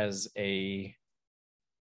want as an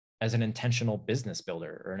intentional business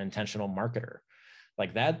builder or an intentional marketer.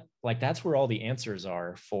 Like that's where all the answers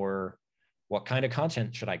are for what kind of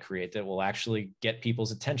content should I create that will actually get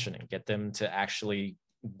people's attention and get them to actually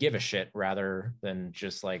give a shit rather than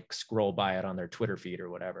just like scroll by it on their Twitter feed or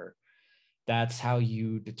whatever. That's how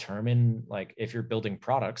you determine, like, if you're building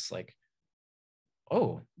products, like,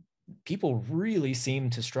 oh, people really seem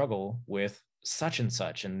to struggle with such and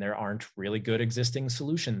such, and there aren't really good existing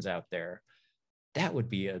solutions out there. That would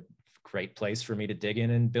be a great place for me to dig in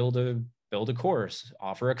and build a course,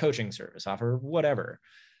 offer a coaching service, offer whatever.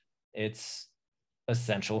 It's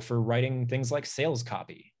essential for writing things like sales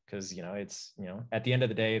copy, because it's at the end of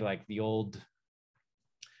the day, like, the old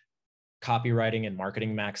copywriting and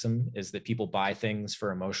marketing maxim is that people buy things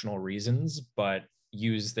for emotional reasons, but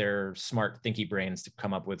use their smart thinky brains to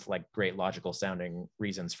come up with like great logical sounding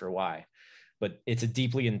reasons for why. But it's a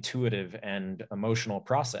deeply intuitive and emotional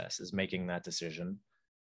process, is making that decision.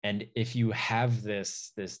 And if you have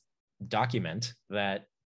this document that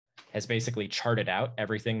has basically charted out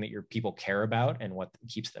everything that your people care about and what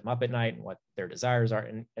keeps them up at night and what their desires are,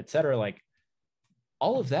 and et cetera, like,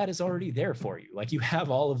 all of that is already there for you. Like, you have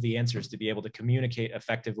all of the answers to be able to communicate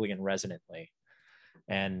effectively and resonantly.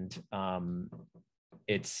 And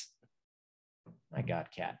it's, my God,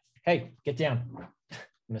 cat. Hey, get down. I'm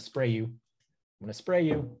gonna spray you.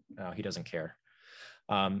 Oh, he doesn't care.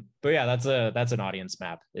 But yeah, that's an audience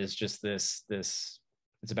map. Is just this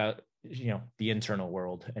it's about the internal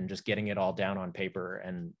world and just getting it all down on paper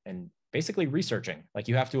and basically researching. Like,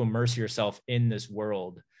 you have to immerse yourself in this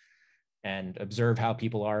world and observe how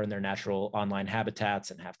people are in their natural online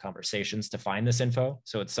habitats and have conversations to find this info.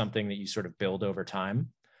 So it's something that you sort of build over time.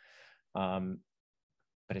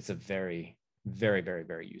 But it's a very, very, very,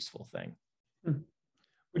 very useful thing.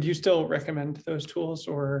 Would you still recommend those tools,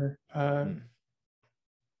 or?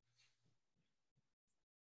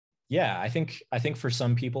 Yeah, I think for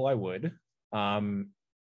some people I would. And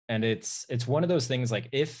it's one of those things, like,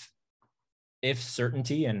 if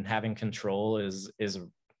certainty and having control is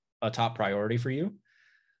a top priority for you,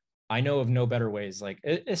 I know of no better ways, like,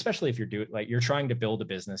 especially if you're trying to build a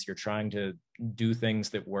business, you're trying to do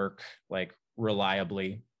things that work, like,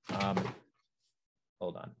 reliably.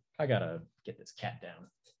 Hold on, I gotta get this cat down.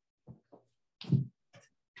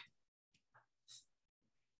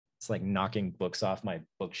 It's like knocking books off my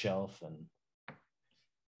bookshelf and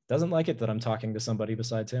doesn't like it that I'm talking to somebody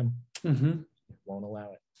besides him. Mm-hmm. Won't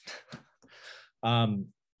allow it.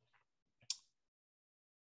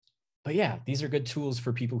 But yeah, these are good tools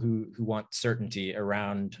for people who want certainty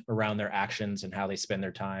around their actions and how they spend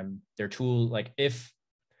their time. They're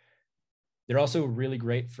they're also really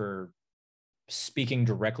great for speaking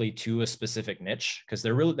directly to a specific niche, because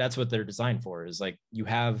that's what they're designed for, is like, you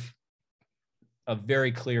have a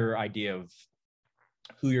very clear idea of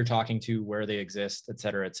who you're talking to, where they exist, et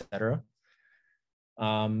cetera, et cetera.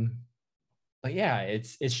 But yeah,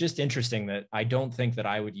 it's just interesting that I don't think that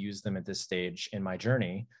I would use them at this stage in my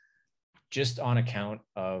journey, just on account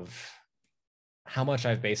of how much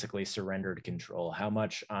I've basically surrendered control, how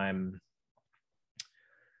much I'm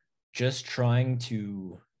just trying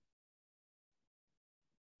to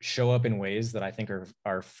show up in ways that I think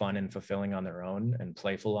are fun and fulfilling on their own and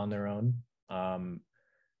playful on their own.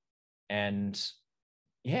 And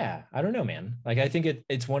yeah, I don't know, man. Like, I think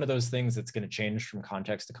it's one of those things that's going to change from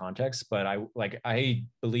context to context, but I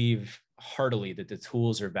believe heartily that the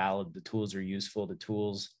tools are valid, the tools are useful, the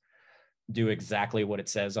tools do exactly what it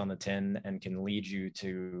says on the tin and can lead you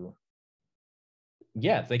to,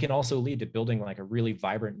 yeah, they can also lead to building like a really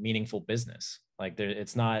vibrant, meaningful business. Like,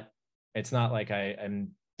 it's not like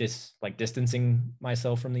I'm distancing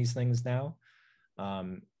myself from these things now.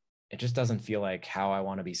 It just doesn't feel like how I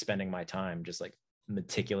want to be spending my time, just like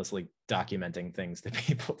meticulously documenting things that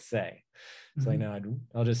people say. It's like, no,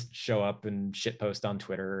 I'll just show up and shit post on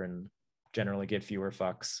Twitter and generally give fewer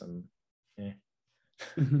fucks. And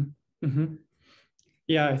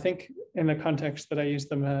Yeah, I think in the context that I use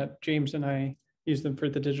them, James and I use them for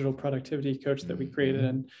the digital productivity coach that we created. Mm-hmm.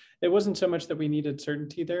 And it wasn't so much that we needed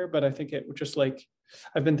certainty there, but I think it just like,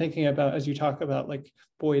 I've been thinking about, as you talk about like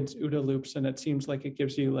Boyd's OODA loops, and it seems like it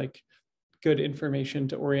gives you like good information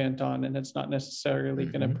to orient on, and it's not necessarily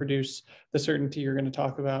going to Mm-hmm. produce the certainty you're going to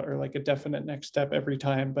talk about or like a definite next step every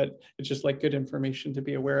time, but it's just like good information to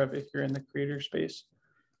be aware of if you're in the creator space.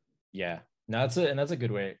 Yeah, no, that's a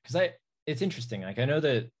good way, because it's interesting. Like I know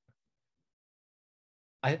that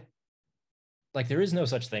I like there is no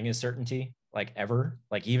such thing as certainty, like ever.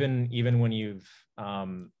 Like even when you've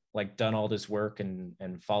like done all this work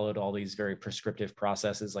and followed all these very prescriptive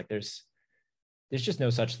processes, like there's just no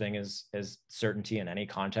such thing as certainty in any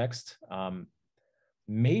context.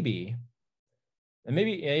 Maybe and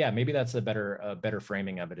maybe yeah, maybe that's a better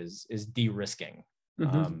framing of it is de-risking.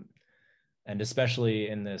 Mm-hmm. Um, and especially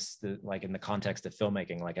in like in the context of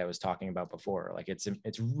filmmaking, like I was talking about before, like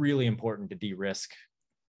it's really important to de-risk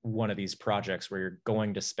one of these projects where you're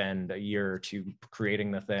going to spend a year or two creating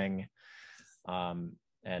the thing.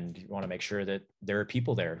 And you want to make sure that there are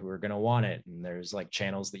people there who are going to want it, and there's like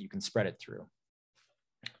channels that you can spread it through.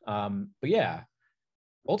 But yeah,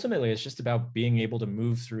 ultimately it's just about being able to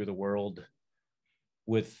move through the world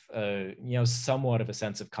with somewhat of a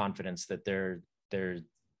sense of confidence that they're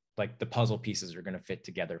like the puzzle pieces are going to fit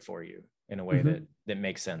together for you in a way Mm-hmm. that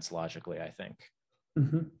makes sense logically, I think.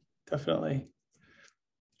 Mm-hmm. Definitely.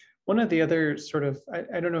 One of the other sort of,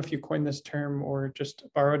 I don't know if you coined this term or just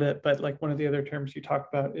borrowed it, but like one of the other terms you talk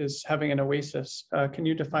about is having an oasis. Can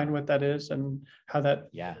you define what that is and how that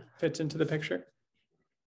Yeah, fits into the picture?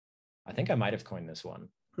 I think I might have coined this one.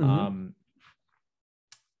 Mm-hmm.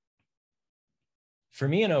 For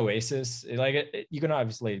me, an oasis, like you can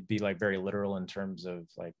obviously be like very literal in terms of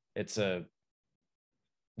like it's a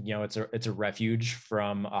refuge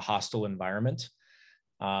from a hostile environment.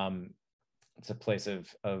 um it's a place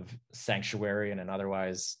of sanctuary in an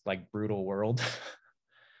otherwise like brutal world.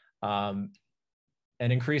 um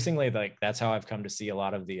and increasingly, like that's how I've come to see a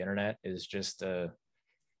lot of the internet, is just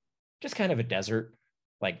kind of a desert,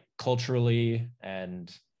 like culturally,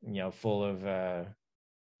 and full of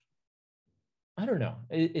I don't know.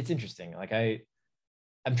 It's interesting. Like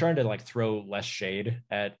I'm trying to like throw less shade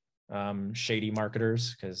at shady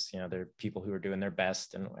marketers, because they're people who are doing their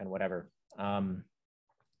best and whatever.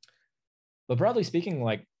 But broadly speaking,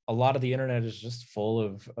 like a lot of the internet is just full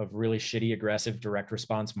of really shitty, aggressive direct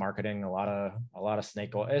response marketing. A lot of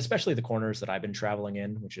snake oil, especially the corners that I've been traveling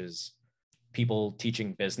in, which is people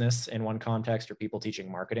teaching business in one context or people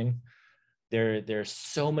teaching marketing. There's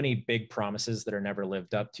so many big promises that are never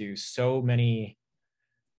lived up to, so many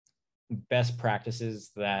best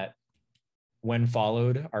practices that when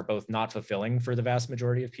followed are both not fulfilling for the vast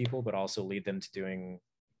majority of people, but also lead them to doing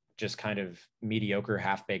just kind of mediocre,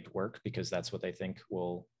 half-baked work because that's what they think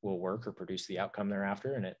will work or produce the outcome they're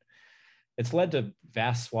after. And it's led to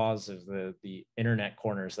vast swaths of the internet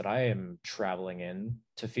corners that I am traveling in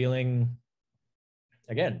to feeling,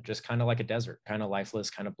 again, just kind of like a desert, kind of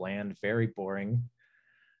lifeless, kind of bland, very boring.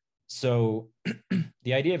 So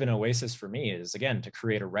the idea of an oasis for me is, again, to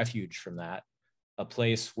create a refuge from that, a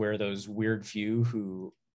place where those weird few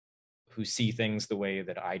who see things the way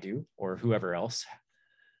that I do, or whoever else,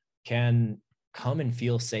 can come and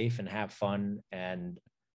feel safe and have fun and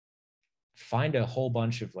find a whole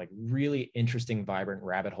bunch of like really interesting, vibrant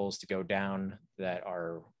rabbit holes to go down that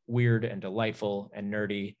are weird and delightful and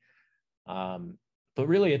nerdy. But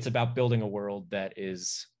really, it's about building a world that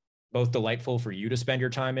is both delightful for you to spend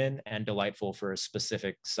your time in and delightful for a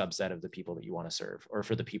specific subset of the people that you want to serve, or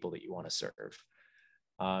for the people that you want to serve.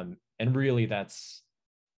 And really, that's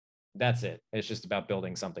it. It's just about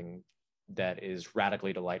building something that is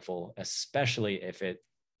radically delightful, especially if it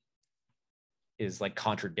is like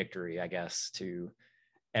contradictory, I guess, to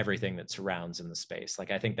everything that surrounds in the space. Like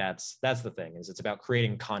I think that's the thing, is it's about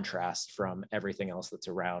creating contrast from everything else that's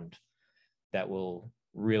around that will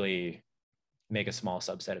really make a small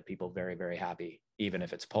subset of people very, very happy, even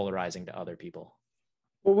if it's polarizing to other people.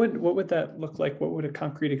 What would that look like? What would a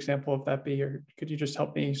concrete example of that be? Or could you just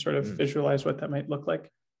help me sort of Mm. visualize what that might look like?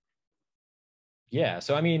 Yeah.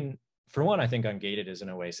 So, I mean, for one, I think Ungated is an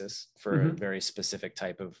oasis for a Mm-hmm. very specific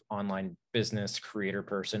type of online business creator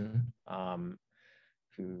person,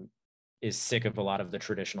 who is sick of a lot of the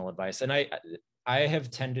traditional advice. And I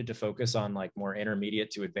have tended to focus on like more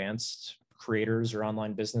intermediate to advanced creators or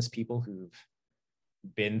online business people who've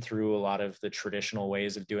been through a lot of the traditional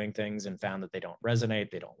ways of doing things and found that they don't resonate,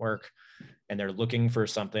 they don't work, and they're looking for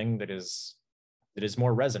something that is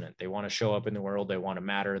more resonant. They want to show up in the world, they want to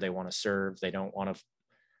matter, they want to serve, they don't want to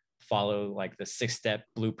follow like the 6-step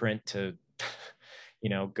blueprint to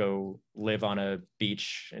go live on a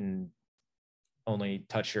beach and only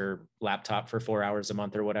touch your laptop for 4 hours a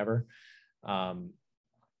month or whatever.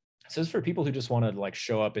 So it's for people who just want to like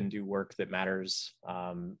show up and do work that matters,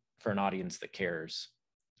 for an audience that cares.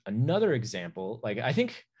 Another example, like I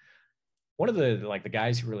think one of the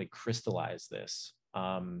guys who really crystallized this,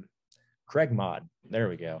 Craig Mod. There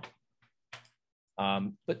we go.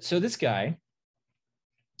 But so this guy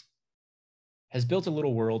has built a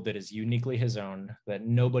little world that is uniquely his own, that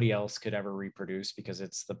nobody else could ever reproduce because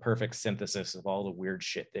it's the perfect synthesis of all the weird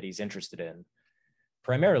shit that he's interested in.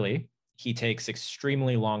 Primarily, he takes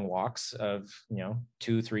extremely long walks of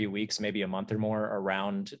 2-3 weeks, maybe a month or more,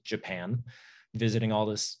 around Japan, visiting all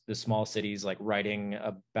the small cities, like writing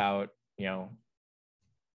about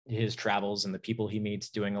his travels and the people he meets,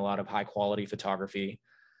 doing a lot of high quality photography.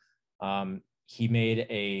 He made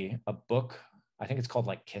a book, I think it's called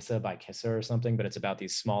like Kissa by Kissa or something, but it's about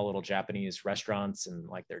these small little Japanese restaurants and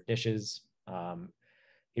like their dishes.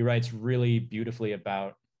 He writes really beautifully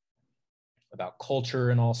about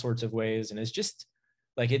culture in all sorts of ways, and it's just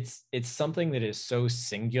like it's something that is so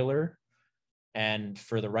singular, and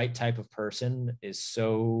for the right type of person is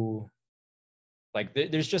so like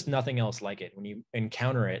there's just nothing else like it when you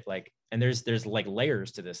encounter it. Like, and there's like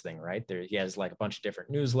layers to this thing, right? There he has like a bunch of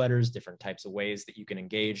different newsletters, different types of ways that you can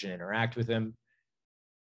engage and interact with him,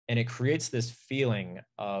 and it creates this feeling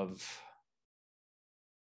of,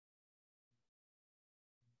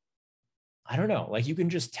 I don't know, like you can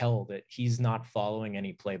just tell that he's not following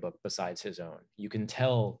any playbook besides his own. You can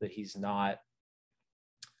tell that he's not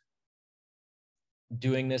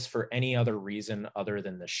doing this for any other reason other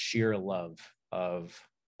than the sheer love of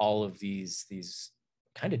all of these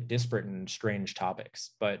kind of disparate and strange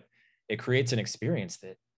topics. But it creates an experience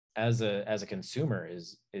that as a consumer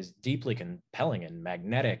is deeply compelling and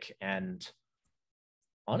magnetic, and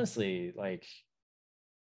honestly, like,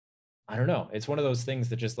 I don't know, it's one of those things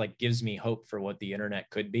that just like gives me hope for what the internet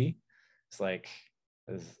could be. It's like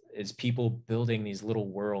is people building these little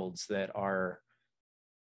worlds that are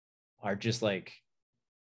just like,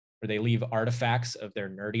 where they leave artifacts of their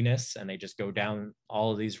nerdiness and they just go down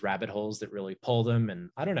all of these rabbit holes that really pull them.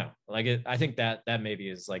 And I don't know, like I think that maybe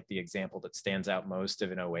is like the example that stands out most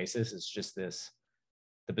of an Oasis. Is just the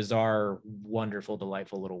bizarre, wonderful,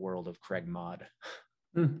 delightful little world of Craig Mod.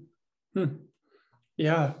 Mm-hmm.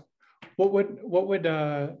 Yeah. What would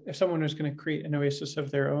if someone was going to create an Oasis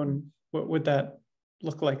of their own, what would that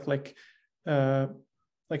look like? Like a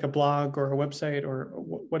blog or a website, or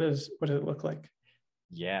what does it look like?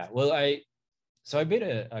 Yeah, well, I made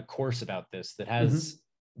a course about this that has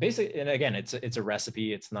basically, and again, it's a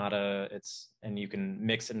recipe. It's not and you can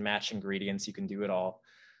mix and match ingredients. You can do it all.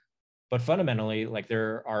 But fundamentally, like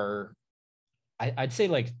there are, I'd say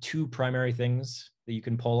like two primary things that you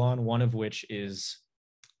can pull on. One of which is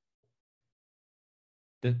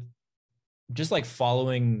the just like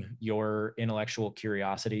following your intellectual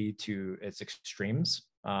curiosity to its extremes,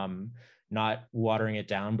 not watering it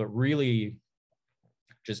down, but really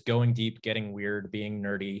just going deep, getting weird, being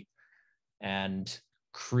nerdy, and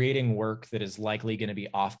creating work that is likely going to be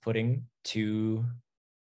off-putting to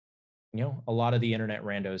a lot of the internet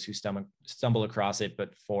randos who stumble across it.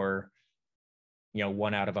 But for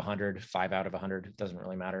 1 out of 100, 5 out of 100, it doesn't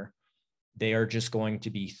really matter, they are just going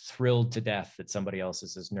to be thrilled to death that somebody else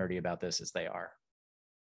is as nerdy about this as they are.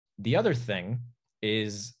 The other thing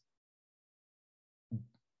is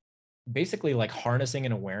basically like harnessing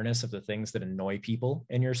an awareness of the things that annoy people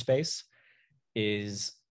in your space,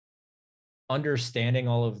 is understanding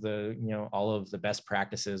all of the best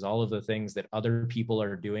practices, all of the things that other people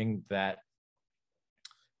are doing that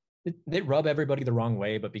they rub everybody the wrong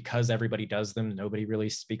way, but because everybody does them, nobody really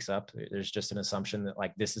speaks up. There's just an assumption that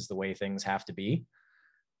like this is the way things have to be,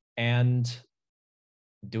 and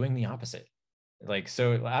doing the opposite. Like,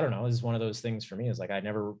 so I don't know, this is one of those things for me, is like I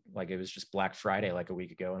never, like, it was just Black Friday like a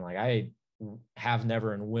week ago, and like I have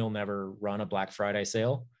never and will never run a Black Friday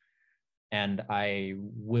sale, and I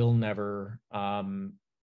will never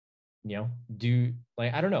do,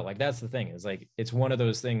 like, I don't know, like that's the thing, is like it's one of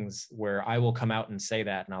those things where I will come out and say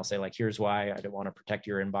that, and I'll say like, here's why. I don't want to protect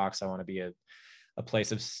your inbox. I want to be a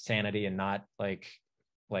place of sanity, and not like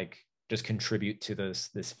just contribute to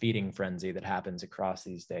this feeding frenzy that happens across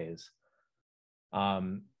these days.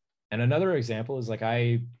 And another example is like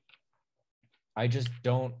I just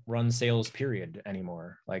don't run sales period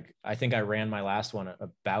anymore. Like I think I ran my last one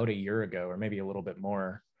about a year ago, or maybe a little bit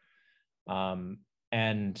more.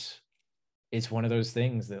 And it's one of those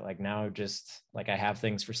things that like now, just like I have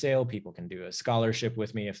things for sale. People can do a scholarship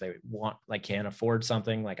with me if they want, like can't afford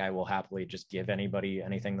something. Like I will happily just give anybody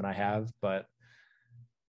anything that I have. But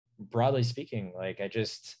broadly speaking, like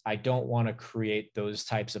I don't want to create those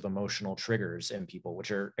types of emotional triggers in people,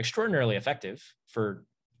 which are extraordinarily effective for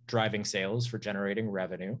driving sales, for generating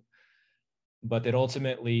revenue, but that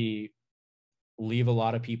ultimately leave a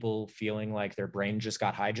lot of people feeling like their brain just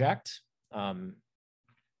got hijacked.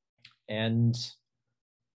 And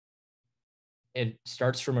it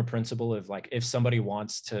starts from a principle of like, if somebody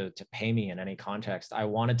wants to pay me in any context, I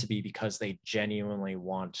want it to be because they genuinely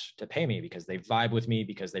want to pay me, because they vibe with me,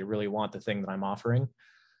 because they really want the thing that I'm offering,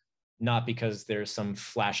 not because there's some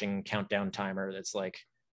flashing countdown timer that's like,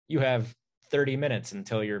 you have 30 minutes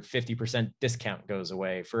until your 50% discount goes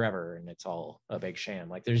away forever and it's all a big sham.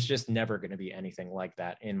 Like, there's just never going to be anything like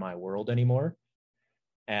that in my world anymore.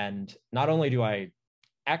 And not only do I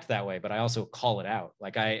act that way, but I also call it out.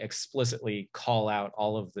 Like, I explicitly call out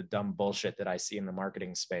all of the dumb bullshit that I see in the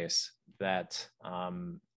marketing space that I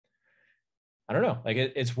don't know, like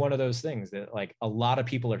it's one of those things that like a lot of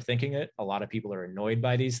people are thinking it, a lot of people are annoyed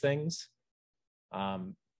by these things.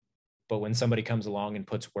 But when somebody comes along and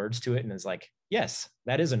puts words to it and is like, yes,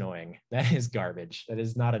 that is annoying, that is garbage, that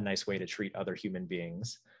is not a nice way to treat other human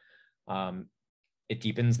beings, it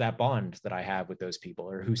deepens that bond that I have with those people,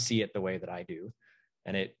 or who see it the way that I do.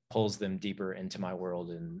 And it pulls them deeper into my world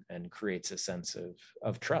and creates a sense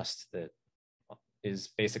of trust that is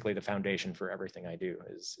basically the foundation for everything I do,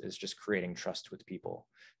 is just creating trust with people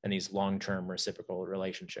and these long-term reciprocal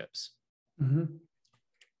relationships. Mm-hmm.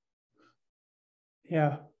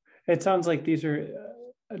 Yeah. It sounds like these are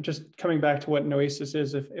just coming back to what an Oasis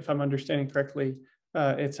is, if I'm understanding correctly.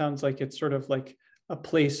 It sounds like it's sort of like a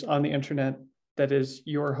place on the internet that is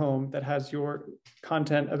your home, that has your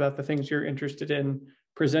content about the things you're interested in,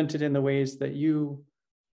 presented in the ways that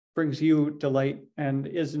brings you delight, and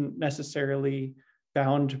isn't necessarily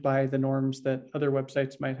bound by the norms that other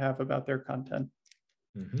websites might have about their content.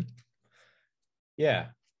 Mm-hmm. Yeah.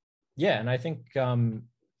 Yeah. And I think,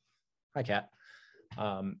 hi, Kat.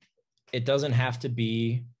 It doesn't have to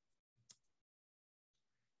be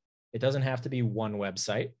one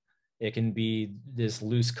website. It can be this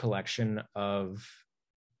loose collection of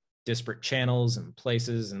disparate channels and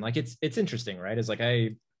places. And like, it's interesting, right? It's like, I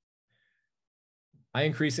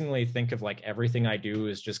increasingly think of like everything I do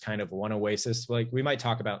is just kind of one Oasis. Like, we might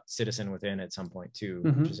talk about Citizen Within at some point too,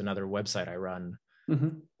 Mm-hmm. which is another website I run.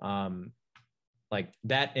 Mm-hmm. Like,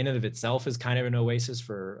 that in and of itself is kind of an oasis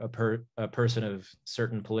for a person of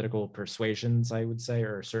certain political persuasions, I would say,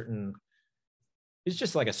 or it's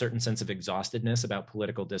just like a certain sense of exhaustedness about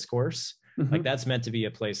political discourse. Mm-hmm. Like, that's meant to be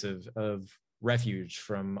a place of refuge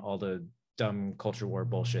from all the dumb culture war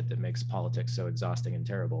bullshit that makes politics so exhausting and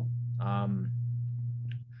terrible.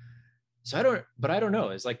 So I don't know.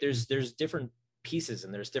 It's like there's different pieces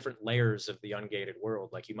and there's different layers of the ungated world.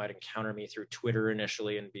 Like, you might encounter me through Twitter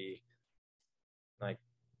initially and be like,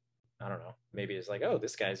 I don't know, maybe it's like, oh,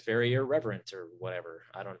 this guy's very irreverent or whatever.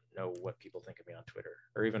 I don't know what people think of me on Twitter,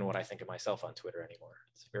 or even what I think of myself on Twitter anymore.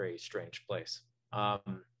 It's a very strange place.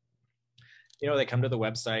 They come to the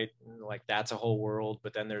website, like, that's a whole world,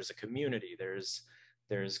 but then there's a community, there's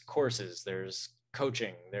courses, there's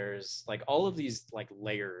coaching, there's like all of these like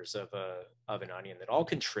layers of an onion that all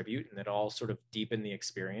contribute and that all sort of deepen the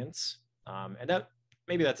experience. And that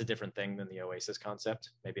maybe that's a different thing than the Oasis concept.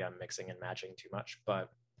 Maybe I'm mixing and matching too much, but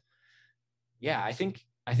yeah, I think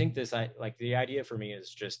this, like, the idea for me is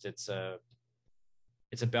just it's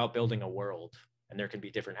about building a world, and there can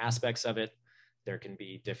be different aspects of it. There can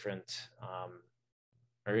be different,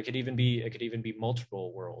 or it could even be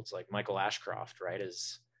multiple worlds. Like Michael Ashcroft, right?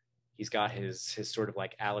 He's got his sort of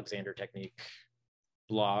like Alexander Technique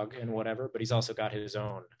blog and whatever, but he's also got his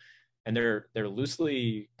own, and they're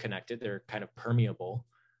loosely connected. They're kind of permeable,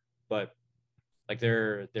 but like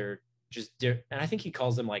they're just and I think he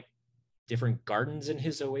calls them like different gardens in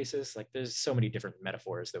his oasis. Like, there's so many different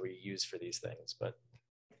metaphors that we use for these things, but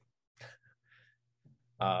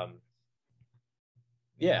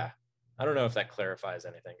yeah, I don't know if that clarifies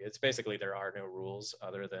anything. It's basically, there are no rules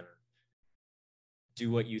other than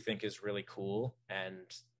do what you think is really cool and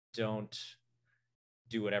don't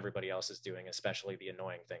do what everybody else is doing, especially the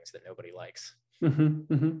annoying things that nobody likes.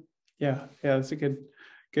 Mm-hmm. Mm-hmm. Yeah, that's a good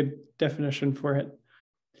definition for it.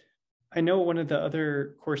 I know one of the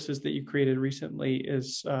other courses that you created recently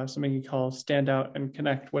is something you call Stand Out and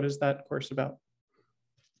Connect. What is that course about?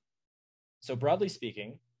 So broadly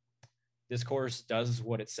speaking, this course does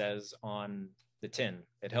what it says on the tin.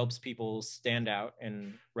 It helps people stand out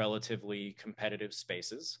in relatively competitive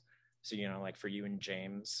spaces. So, like for you and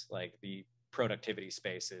James, like the productivity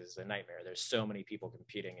space is a nightmare. There's so many people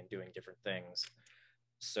competing and doing different things.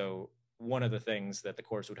 So one of the things that the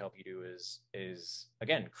course would help you do is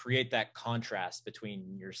again, create that contrast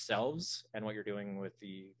between yourselves and what you're doing with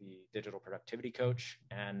the digital productivity coach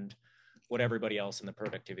and what everybody else in the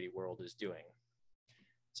productivity world is doing.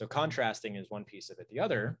 So contrasting is one piece of it. The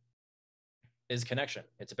other is connection.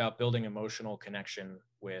 It's about building emotional connection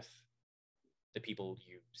with the people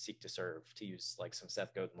you seek to serve, to use like some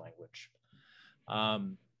Seth Godin language.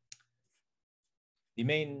 The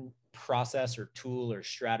main process or tool or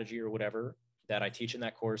strategy or whatever that I teach in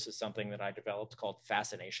that course is something that I developed called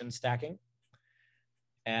fascination stacking.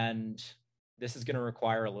 And this is going to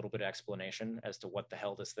require a little bit of explanation as to what the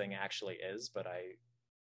hell this thing actually is, but I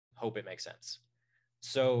hope it makes sense.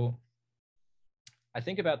 So I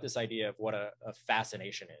think about this idea of what a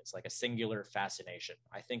fascination is, like a singular fascination.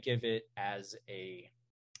 I think of it as a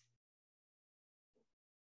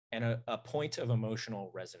point of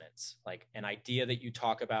emotional resonance, like an idea that you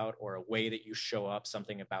talk about or a way that you show up,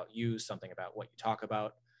 something about you, something about what you talk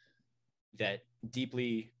about that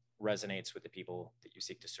deeply resonates with the people that you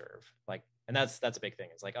seek to serve. Like, and that's a big thing.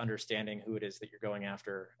 It's like understanding who it is that you're going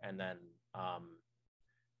after, and then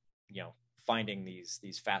finding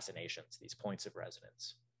these fascinations, these points of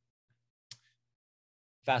resonance.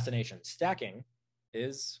 Fascination stacking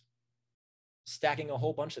is stacking a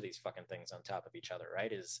whole bunch of these fucking things on top of each other,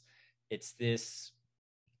 right? It's this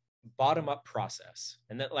bottom up process.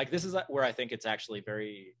 And that, like, this is where I think it's actually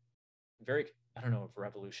very, very, I don't know if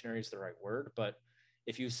revolutionary is the right word, but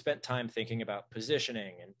if you spent time thinking about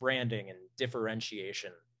positioning and branding and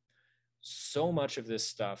differentiation, so much of this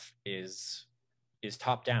stuff is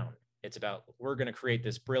top down. It's about, we're going to create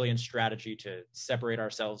this brilliant strategy to separate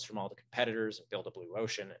ourselves from all the competitors and build a blue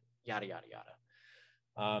ocean, and yada, yada,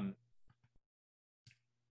 yada.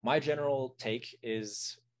 My general take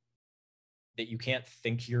is that you can't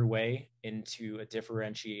think your way into a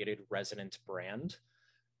differentiated, resonant brand,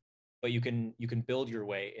 but you can build your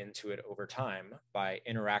way into it over time by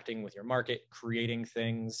interacting with your market, creating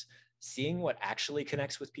things, seeing what actually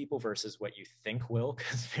connects with people versus what you think will,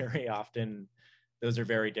 because very often those are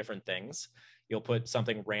very different things. You'll put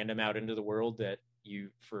something random out into the world that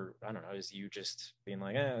is you just being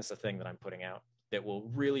like, it's a thing that I'm putting out that will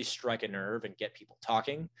really strike a nerve and get people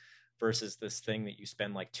talking, versus this thing that you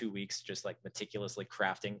spend like 2 weeks just like meticulously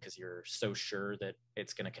crafting because you're so sure that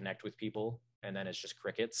it's going to connect with people, and then it's just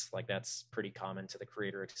crickets. Like, that's pretty common to the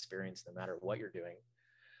creator experience no matter what you're doing.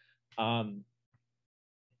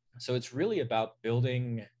 So it's really about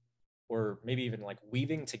building, or maybe even like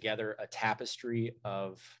weaving together a tapestry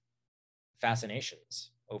of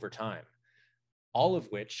fascinations over time, all of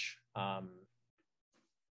which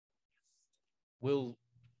will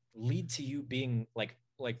lead to you being like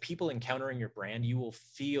people encountering your brand, you will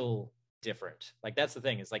feel different. Like, that's the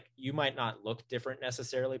thing, is like, you might not look different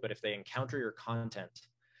necessarily, but if they encounter your content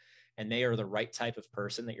and they are the right type of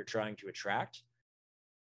person that you're trying to attract,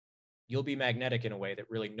 you'll be magnetic in a way that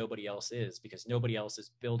really nobody else is, because nobody else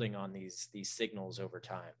is building on these signals over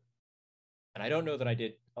time. And I don't know that I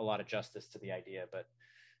did a lot of justice to the idea, but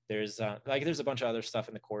there's a bunch of other stuff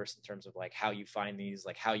in the course in terms of like how you find these,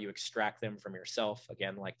 like how you extract them from yourself.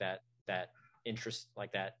 Again, like that interest,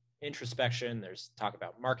 like that introspection. There's talk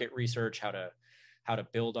about market research, how to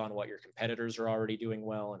build on what your competitors are already doing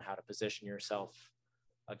well, and how to position yourself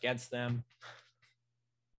against them.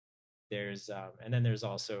 There's and then there's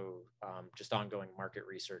also just ongoing market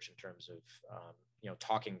research in terms of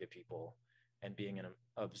talking to people and being an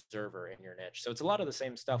observer in your niche. So it's a lot of the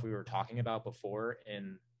same stuff we were talking about before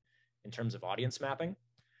in terms of audience mapping,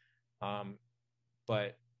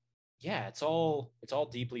 but yeah, it's all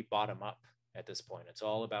deeply bottom up at this point. It's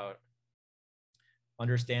all about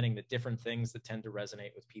understanding the different things that tend to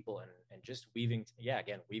resonate with people, and just weaving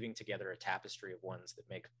together a tapestry of ones that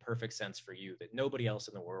make perfect sense for you, that nobody else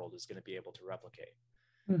in the world is going to be able to replicate.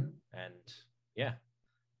 And yeah,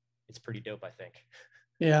 it's pretty dope, I think.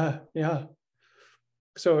 Yeah.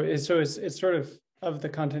 So it's sort of the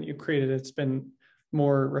content you created, it's been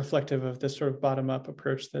more reflective of this sort of bottom up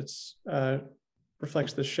approach that's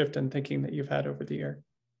reflects the shift in thinking that you've had over the year.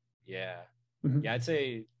 Yeah. Yeah, I'd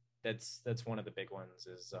say that's one of the big ones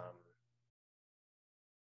is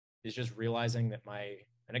just realizing that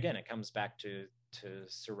and again, it comes back to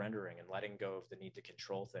surrendering and letting go of the need to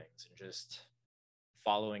control things, and just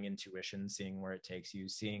following intuition, seeing where it takes you,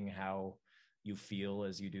 seeing how you feel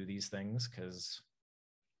as you do these things. Because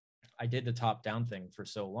I did the top down thing for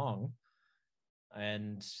so long,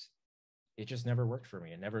 and it just never worked for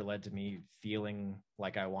me. It never led to me feeling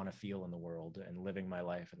like I want to feel in the world and living my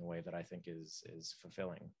life in the way that I think is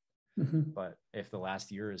fulfilling. But if the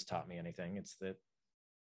last year has taught me anything, it's that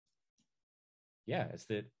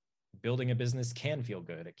building a business can feel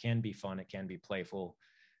good. It can be fun. It can be playful.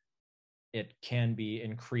 It can be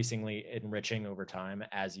increasingly enriching over time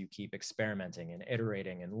as you keep experimenting and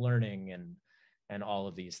iterating and learning and all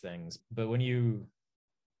of these things. But when you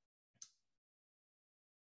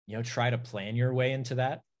try to plan your way into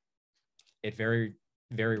that, it very,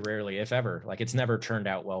 very rarely, if ever, like it's never turned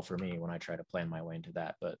out well for me when I try to plan my way into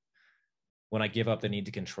that. But when I give up the need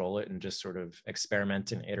to control it and just sort of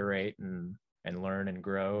experiment and iterate and learn and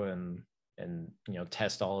grow and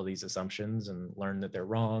test all of these assumptions and learn that they're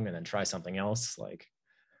wrong and then try something else, like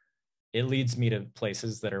it leads me to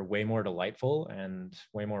places that are way more delightful and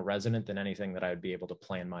way more resonant than anything that I would be able to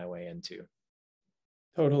plan my way into.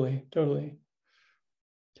 Totally, totally.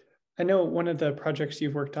 I know one of the projects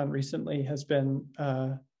you've worked on recently has been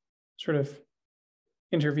sort of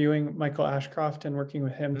interviewing Michael Ashcroft and working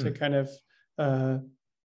with him to kind of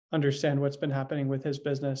understand what's been happening with his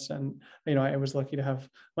business. And, I was lucky to have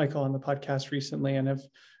Michael on the podcast recently and have,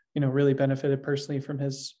 really benefited personally from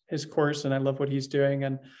his course. And I love what he's doing.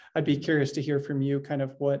 And I'd be curious to hear from you kind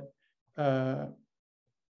of what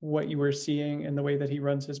you were seeing in the way that he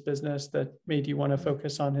runs his business that made you want to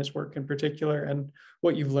focus on his work in particular, and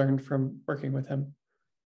what you've learned from working with him.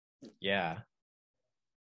 Yeah.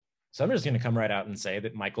 So I'm just going to come right out and say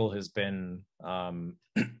that Michael has been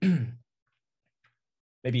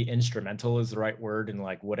maybe instrumental is the right word in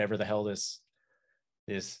like whatever the hell this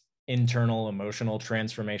internal emotional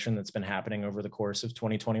transformation that's been happening over the course of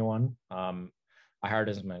 2021. I hired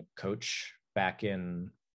as my coach back in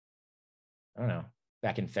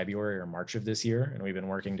February or March of this year, and we've been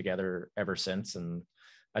working together ever since. And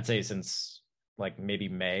I'd say since like maybe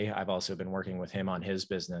May, I've also been working with him on his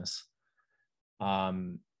business.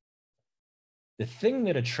 The thing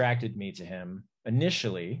that attracted me to him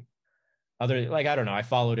initially, I don't know, I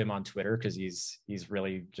followed him on Twitter because he's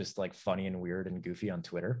really just like funny and weird and goofy on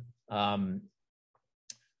Twitter,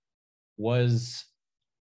 was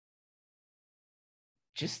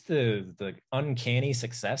just the uncanny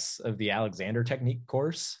success of the Alexander Technique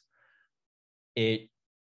course. It,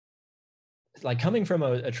 like, coming from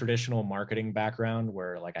a traditional marketing background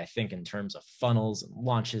where, like, I think in terms of funnels and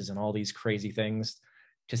launches and all these crazy things,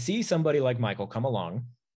 to see somebody like Michael come along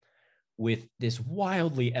with this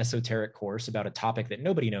wildly esoteric course about a topic that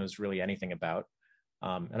nobody knows really anything about.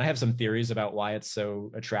 And I have some theories about why it's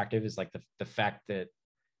so attractive, is like the fact that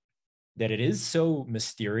it is so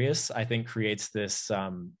mysterious, I think creates this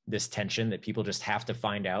tension that people just have to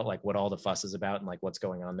find out like what all the fuss is about and like what's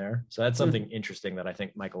going on there. So that's something interesting that I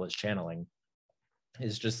think Michael is channeling,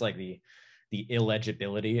 is just like the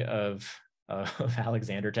illegibility of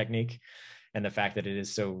Alexander Technique, and the fact that it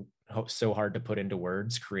is so hard to put into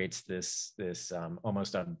words creates this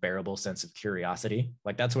almost unbearable sense of curiosity.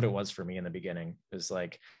 Like that's what it was for me in the beginning. It was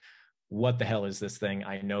like, what the hell is this thing?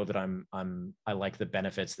 I know that I like the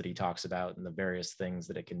benefits that he talks about and the various things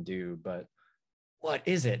that it can do, but what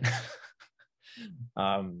is it?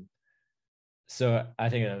 So I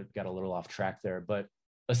think I got a little off track there, but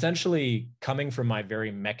essentially coming from my very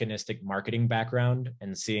mechanistic marketing background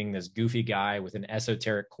and seeing this goofy guy with an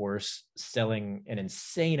esoteric course selling an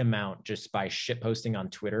insane amount just by shitposting on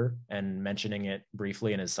Twitter and mentioning it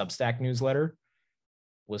briefly in his Substack newsletter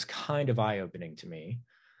was kind of eye-opening to me.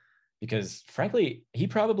 Because frankly, he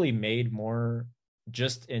probably made more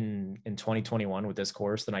just in 2021 with this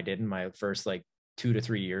course than I did in my first like 2 to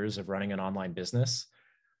 3 years of running an online business,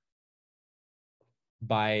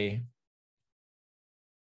 by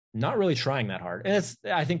not really trying that hard. And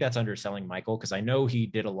I think that's underselling Michael, because I know he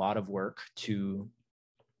did a lot of work to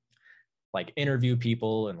like interview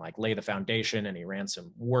people and like lay the foundation, and he ran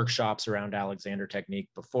some workshops around Alexander Technique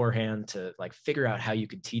beforehand to like figure out how you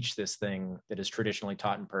could teach this thing that is traditionally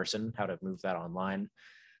taught in person, how to move that online.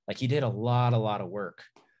 Like he did a lot of work,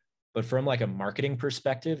 but from like a marketing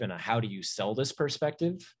perspective and a how do you sell this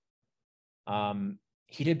perspective,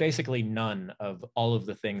 he did basically none of all of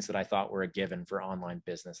the things that I thought were a given for online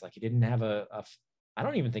business. Like he didn't have I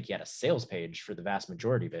don't even think he had a sales page for the vast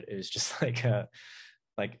majority of it. It was just like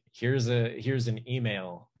here's an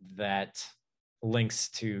email that links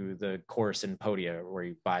to the course in Podia where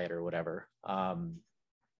you buy it or whatever. And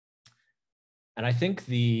I think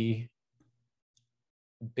the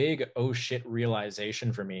big oh shit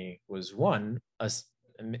realization for me was, one, I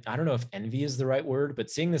don't know if envy is the right word,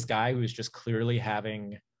 but seeing this guy who was just clearly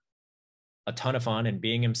having a ton of fun and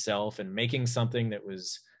being himself and making something that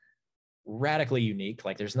was radically unique,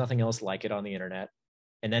 like there's nothing else like it on the internet,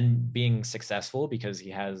 and then being successful because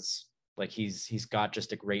he's got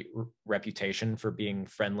just a great reputation for being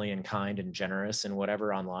friendly and kind and generous and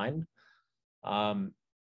whatever online.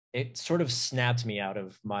 It sort of snapped me out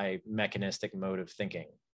of my mechanistic mode of thinking.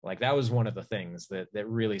 Like that was one of the things that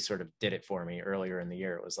really sort of did it for me earlier in the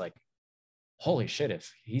year. It was like, holy shit,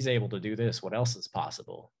 if he's able to do this, what else is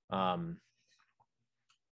possible?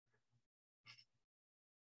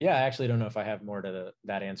 Yeah, I actually don't know if I have more to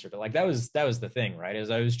that answer, but like that was the thing, right? Is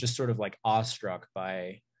I was just sort of like awestruck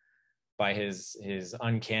by his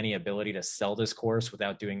uncanny ability to sell this course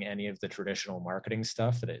without doing any of the traditional marketing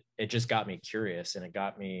stuff. That it just got me curious, and it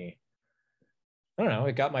got me, I don't know,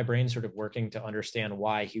 it got my brain sort of working to understand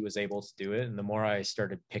why he was able to do it. And the more I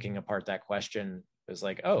started picking apart that question, it was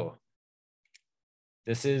like, oh,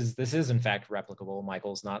 this is in fact replicable.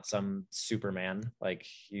 Michael's not some Superman. Like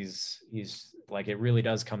he's like, it really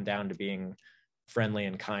does come down to being friendly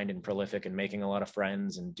and kind and prolific and making a lot of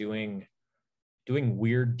friends and doing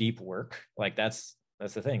weird deep work. Like that's the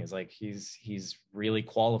thing, is like he's really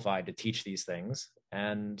qualified to teach these things.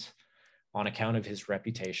 And on account of his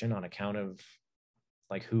reputation, on account of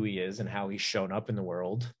like who he is and how he's shown up in the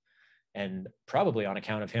world, and probably on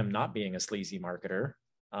account of him not being a sleazy marketer,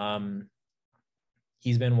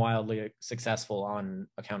 he's been wildly successful on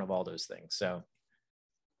account of all those things. So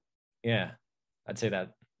yeah, I'd say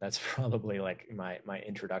that that's probably like my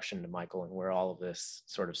introduction to Michael and where all of this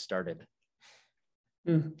sort of started.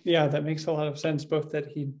 Yeah, that makes a lot of sense, both that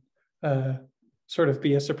he'd sort of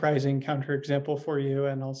be a surprising counterexample for you,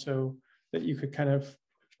 and also that you could kind of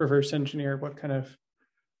reverse engineer what kind of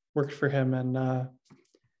worked for him. And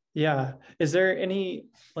yeah, is there any,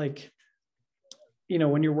 like,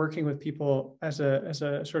 when you're working with people as a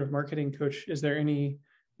sort of marketing coach, is there any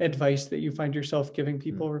advice that you find yourself giving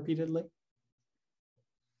people repeatedly?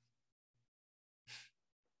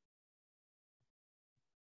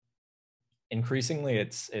 Increasingly,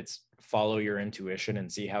 it's follow your intuition and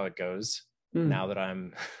see how it goes. Now that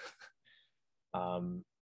I'm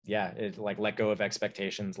yeah, like let go of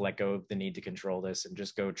expectations, let go of the need to control this, and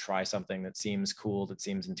just go try something that seems cool, that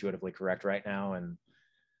seems intuitively correct right now. And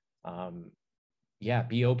yeah,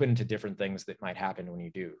 be open to different things that might happen when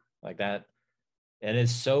you do like that. And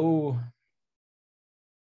it's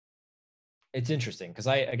interesting because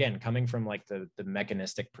I, again, coming from like the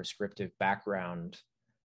mechanistic prescriptive background,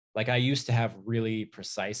 like I used to have really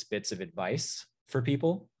precise bits of advice for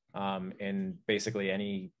people in basically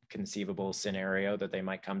any conceivable scenario that they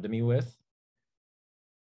might come to me with.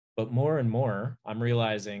 But more and more, I'm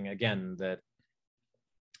realizing again that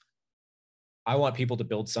I want people to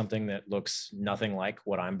build something that looks nothing like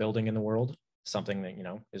what I'm building in the world, something that,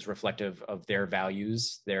 is reflective of their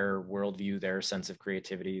values, their worldview, their sense of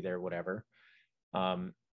creativity, their whatever.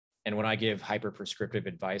 And when I give hyper prescriptive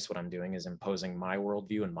advice, what I'm doing is imposing my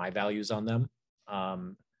worldview and my values on them.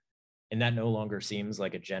 And that no longer seems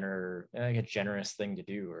like a generous thing to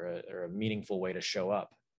do, or a meaningful way to show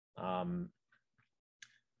up.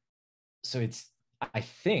 So I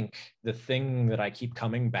think the thing that I keep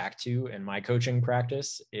coming back to in my coaching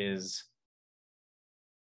practice is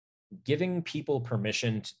giving people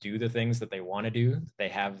permission to do the things that they want to do. They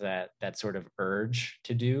have that sort of urge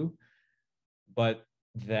to do, but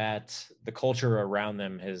that the culture around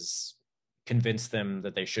them has convinced them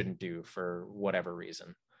that they shouldn't do for whatever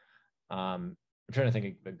reason. I'm trying to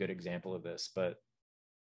think of a good example of this, but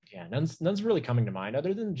yeah, none's really coming to mind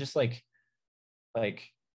other than just like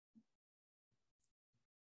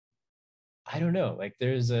I don't know. Like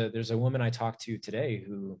there's a woman I talked to today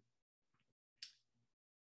who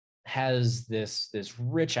has this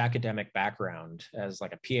rich academic background as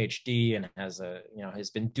like a PhD, and has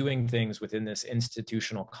been doing things within this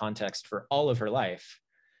institutional context for all of her life,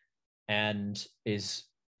 and is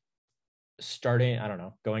starting, I don't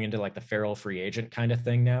know, going into like the feral free agent kind of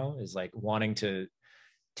thing now, is like wanting to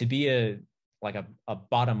be a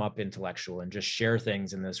bottom up intellectual and just share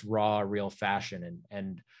things in this raw, real fashion,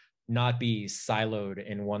 and not be siloed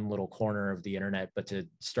in one little corner of the internet, but to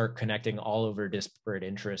start connecting all over disparate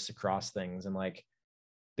interests across things. And like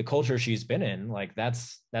the culture she's been in, like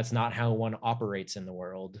that's not how one operates in the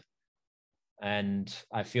world. And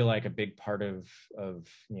I feel like a big part of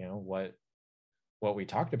what we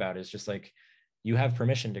talked about is just like, you have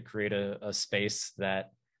permission to create a space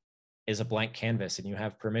that is a blank canvas, and you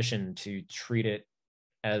have permission to treat it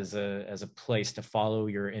as a place to follow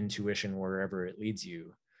your intuition wherever it leads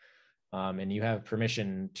you. And you have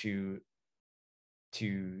permission to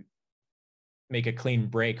make a clean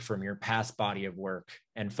break from your past body of work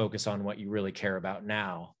and focus on what you really care about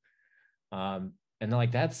now. And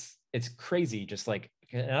like it's crazy, just like,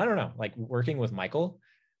 and I don't know, like working with Michael,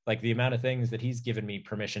 like the amount of things that he's given me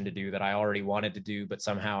permission to do that I already wanted to do, but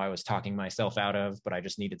somehow I was talking myself out of, but I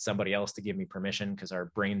just needed somebody else to give me permission because our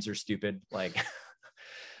brains are stupid. Like,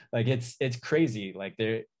 like it's crazy. Like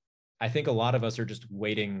I think a lot of us are just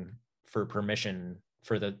waiting for permission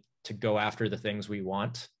to go after the things we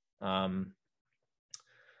want. And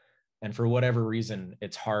for whatever reason,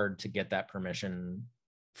 it's hard to get that permission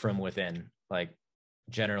from within. Like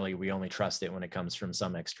generally we only trust it when it comes from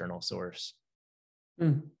some external source.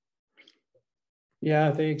 Mm.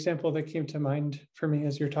 Yeah, the example that came to mind for me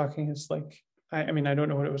as you're talking is like, I mean, I don't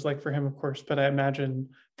know what it was like for him, of course, but I imagine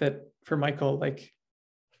that for Michael, like,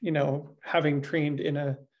 having trained in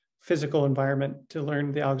a physical environment to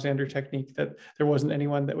learn the Alexander technique, that there wasn't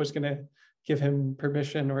anyone that was going to give him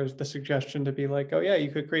permission or the suggestion to be like, oh yeah, you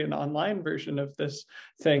could create an online version of this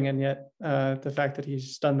thing. And yet the fact that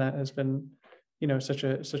he's done that has been, such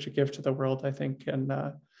a gift to the world, I think. And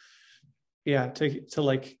yeah, to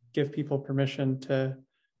like give people permission to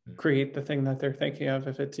create the thing that they're thinking of,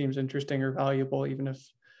 if it seems interesting or valuable, even if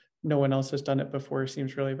no one else has done it before,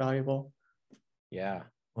 seems really valuable. Yeah.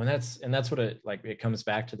 Well, that's what it comes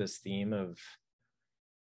back to this theme of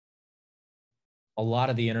a lot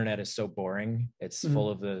of the internet is so boring. It's full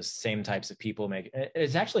of the same types of people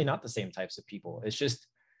it's actually not the same types of people. It's just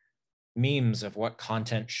memes of what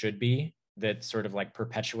content should be that sort of like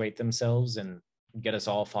perpetuate themselves and get us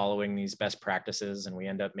all following these best practices. And we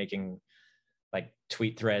end up making like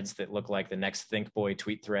tweet threads that look like the next Think Boy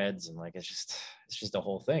tweet threads. And like, it's just a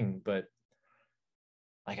whole thing. But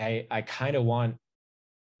like, I kind of want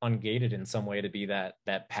Ungated in some way to be that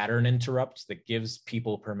pattern interrupt that gives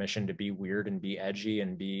people permission to be weird and be edgy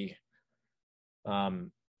and be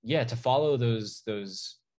to follow those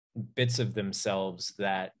bits of themselves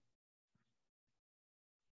that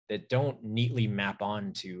don't neatly map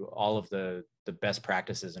on to all of the best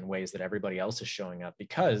practices and ways that everybody else is showing up,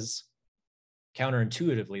 because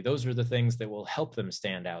counterintuitively those are the things that will help them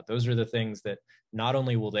stand out. Those are the things that not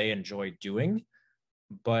only will they enjoy doing,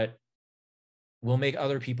 but will make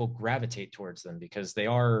other people gravitate towards them, because they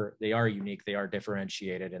are unique, they are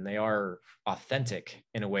differentiated, and they are authentic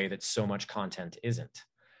in a way that so much content isn't.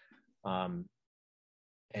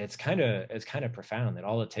 It's kind of profound that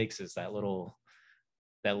all it takes is that little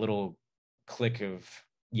click of,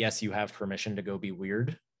 yes, you have permission to go be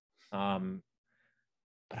weird.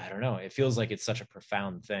 But I don't know, it feels like it's such a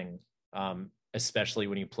profound thing, especially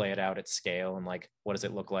when you play it out at scale. And like, what does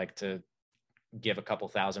it look like to give a couple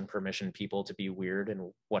thousand permission people to be weird,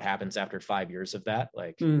 and what happens after 5 years of that?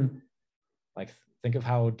 Like think of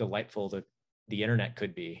how delightful the internet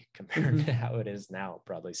could be compared to how it is now,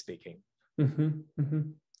 broadly speaking.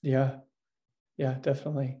 Yeah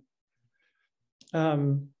definitely.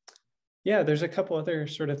 Yeah, there's a couple other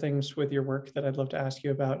sort of things with your work that I'd love to ask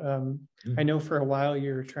you about. I know for a while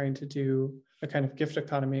you were trying to do a kind of gift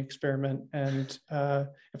economy experiment, and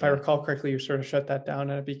if I recall correctly, you sort of shut that down.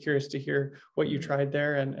 And I'd be curious to hear what you tried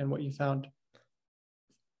there and what you found.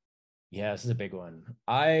 Yeah, this is a big one.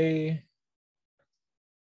 This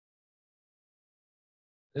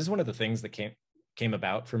is one of the things that came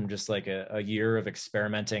about from just like a year of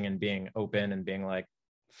experimenting and being open and being like,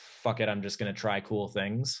 fuck it, I'm just going to try cool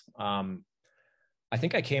things. I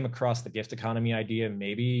think I came across the gift economy idea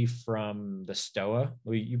maybe from the Stoa.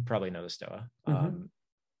 Well, you probably know the Stoa.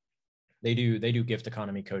 They do gift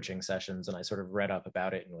economy coaching sessions, and I sort of read up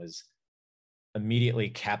about it and was immediately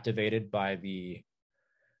captivated by the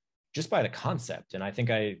concept. And I think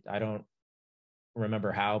I don't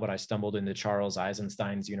remember how, but I stumbled into Charles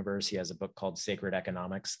Eisenstein's universe. He has a book called Sacred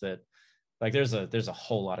Economics that, like, there's a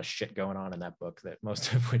whole lot of shit going on in that book, that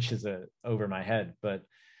most of which is over my head. But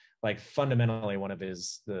like, fundamentally, one of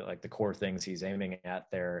the core things he's aiming at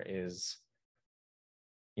there is,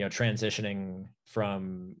 transitioning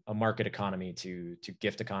from a market economy to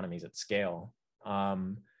gift economies at scale.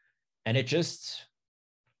 And it just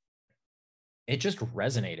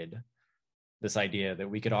resonated, this idea that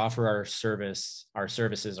we could offer our services,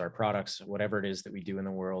 our products, whatever it is that we do in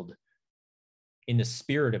the world, in the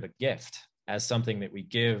spirit of a gift, as something that we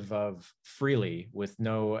give of freely with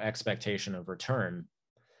no expectation of return,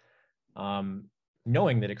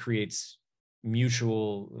 knowing that it creates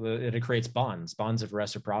bonds of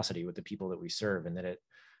reciprocity with the people that we serve, and that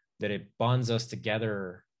it bonds us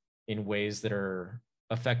together in ways that are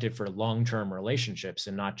effective for long-term relationships,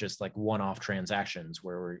 and not just like one-off transactions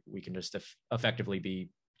where we can just effectively be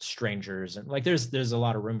strangers. And like, there's a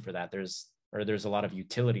lot of room for that. There's a lot of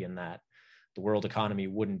utility in that. The world economy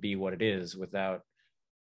wouldn't be what it is without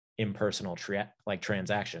impersonal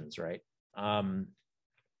transactions, right?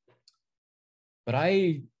 But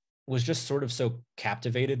I was just sort of so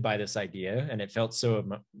captivated by this idea, and it felt so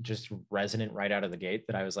just resonant right out of the gate,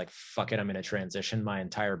 that I was like, fuck it, I'm going to transition my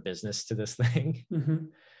entire business to this thing.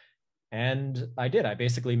 And I did. I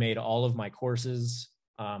basically made all of my courses,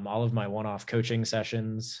 all of my one-off coaching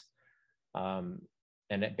sessions,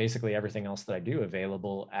 and basically everything else that I do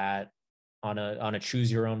available on a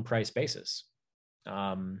choose your own price basis.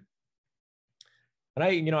 And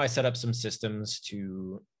I set up some systems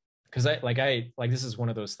to, because this is one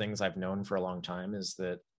of those things I've known for a long time, is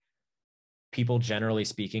that people, generally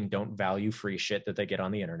speaking, don't value free shit that they get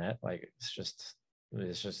on the internet. Like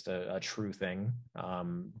it's just a true thing,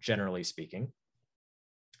 generally speaking.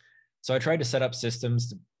 So I tried to set up systems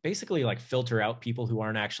to basically like filter out people who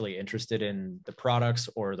aren't actually interested in the products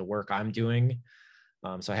or the work I'm doing.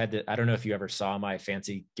 So I don't know if you ever saw my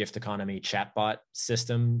fancy gift economy chatbot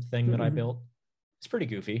system thing that I built. It's pretty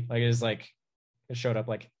goofy. It showed up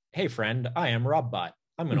like, hey friend, I am RobBot.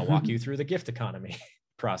 I'm going to walk you through the gift economy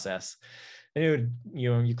process. And it would,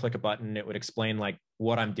 you click a button, it would explain like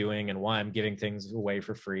what I'm doing and why I'm giving things away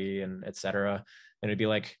for free and etc. And it'd be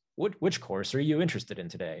like, which course are you interested in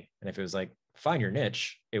today? And if it was like, find your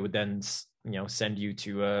niche, it would then, send you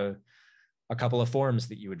to a couple of forms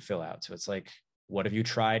that you would fill out. So it's like, what have you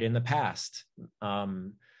tried in the past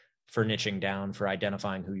for niching down, for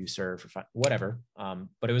identifying who you serve, for whatever.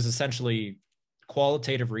 But it was essentially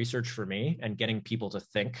qualitative research for me and getting people to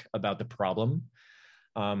think about the problem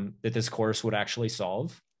that this course would actually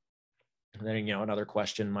solve. And then, another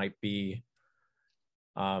question might be,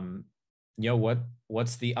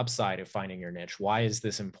 what's the upside of finding your niche? Why is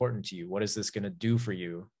this important to you? What is this going to do for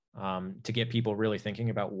you? To get people really thinking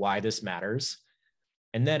about why this matters.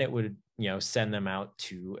 And then it would, send them out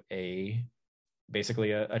to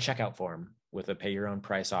basically a checkout form with a pay your own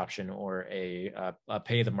price option or a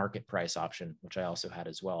pay the market price option, which I also had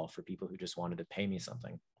as well for people who just wanted to pay me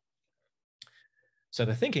something. So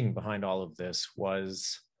the thinking behind all of this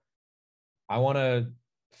was, I want to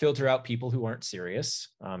filter out people who aren't serious,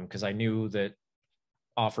 because I knew that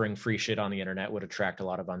offering free shit on the internet would attract a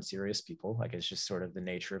lot of unserious people. Like it's just sort of the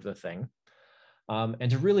nature of the thing.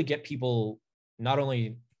 And to really get people not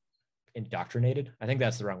only indoctrinated, I think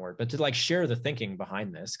that's the wrong word, but to like share the thinking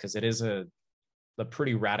behind this, because it is a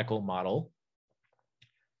pretty radical model.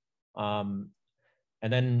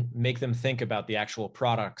 And then make them think about the actual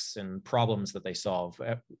products and problems that they solve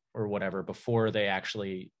or whatever before they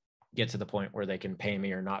actually get to the point where they can pay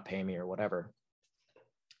me or not pay me or whatever.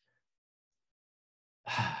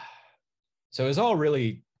 So it was all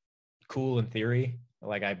really cool in theory.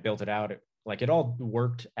 Like I built it out, like it all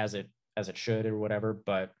worked as it should or whatever,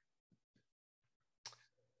 but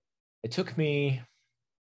it took me,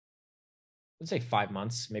 let's say 5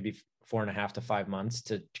 months, maybe 4.5 to 5 months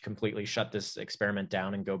to completely shut this experiment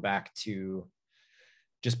down and go back to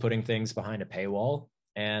just putting things behind a paywall.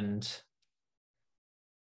 And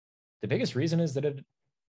the biggest reason is that it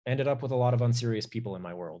ended up with a lot of unserious people in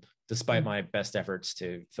my world, despite my best efforts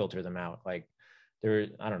to filter them out. Like there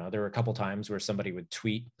were a couple times where somebody would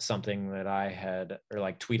tweet something that I had, or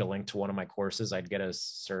like tweet a link to one of my courses. I'd get a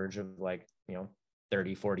surge of like,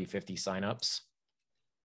 30, 40, 50 signups.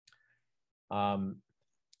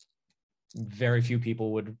 Very few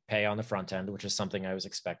people would pay on the front end, which is something I was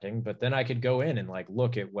expecting. But then I could go in and like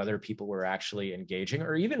look at whether people were actually engaging,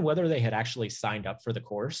 or even whether they had actually signed up for the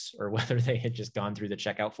course, or whether they had just gone through the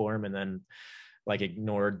checkout form and then like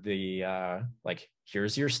ignored the like,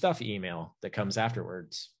 here's your stuff email that comes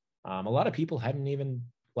afterwards. A lot of people hadn't even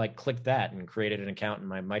like clicked that and created an account in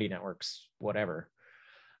my Mighty Networks, whatever.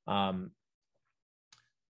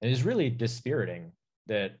 It is really dispiriting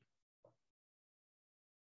that,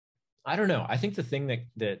 I don't know. I think the thing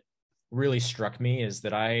that really struck me is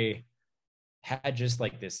that I had just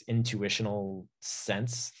like this intuitional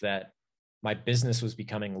sense that my business was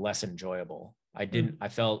becoming less enjoyable. I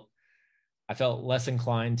felt less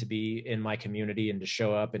inclined to be in my community and to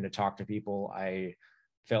show up and to talk to people. I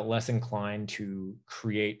felt less inclined to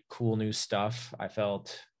create cool new stuff. I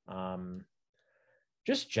felt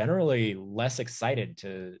just generally less excited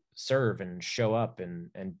to serve and show up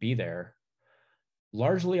and be there,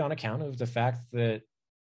 largely on account of the fact that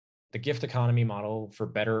the gift economy model, for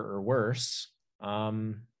better or worse,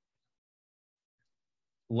 let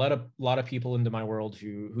a lot of people into my world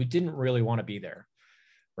who didn't really want to be there,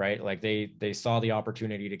 right? Like they saw the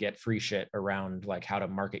opportunity to get free shit around like how to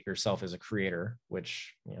market yourself as a creator,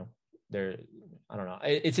 which, I don't know.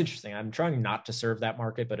 It's interesting. I'm trying not to serve that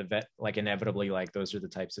market, but like inevitably, like those are the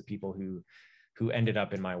types of people who ended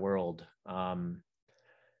up in my world. And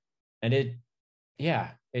it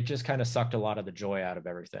just kind of sucked a lot of the joy out of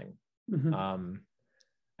everything. And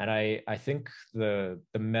I think the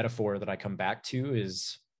metaphor that I come back to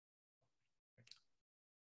is,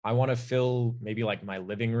 I want to fill maybe like my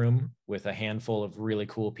living room with a handful of really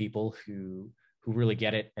cool people who really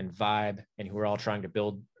get it and vibe, and who are all trying to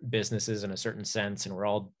build businesses in a certain sense. And we're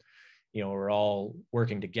all, we're all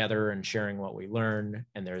working together and sharing what we learn.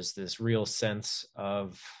 And there's this real sense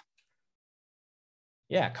of,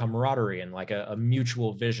 camaraderie and like a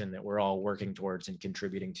mutual vision that we're all working towards and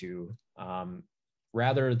contributing to,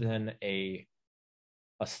 rather than a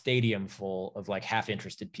stadium full of like half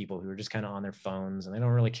interested people who are just kind of on their phones and they don't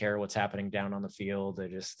really care what's happening down on the field. They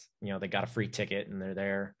just, they got a free ticket and they're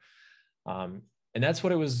there. And that's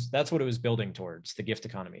what it was building towards, the gift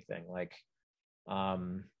economy thing. Like,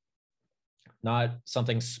 not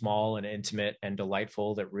something small and intimate and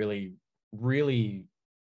delightful that really, really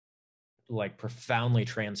like profoundly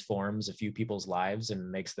transforms a few people's lives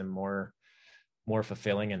and makes them more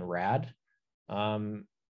fulfilling and rad.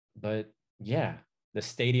 But yeah, the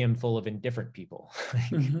stadium full of indifferent people.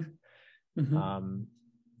 Mm-hmm. Mm-hmm.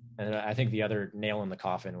 And I think the other nail in the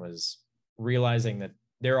coffin was realizing that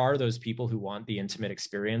there are those people who want the intimate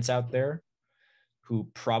experience out there who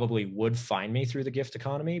probably would find me through the gift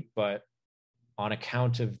economy, but on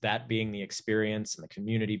account of that being the experience and the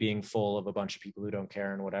community being full of a bunch of people who don't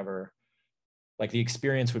care and whatever, like the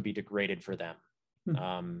experience would be degraded for them.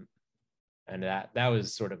 Mm-hmm. And that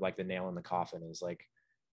was sort of like the nail in the coffin, is like,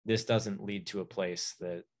 this doesn't lead to a place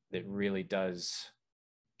that really does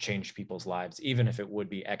change people's lives, even if it would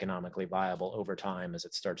be economically viable over time as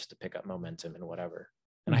it starts to pick up momentum and whatever.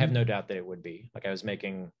 And mm-hmm. I have no doubt that it would be. Like, I was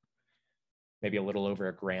making maybe a little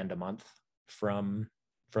over $1,000 a month from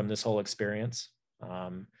this whole experience,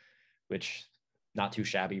 which not too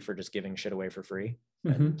shabby for just giving shit away for free.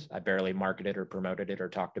 Mm-hmm. And I barely marketed or promoted it or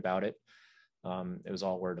talked about it. It was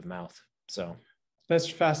all word of mouth. So that's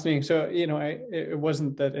fascinating. So, it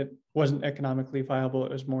wasn't that it wasn't economically viable.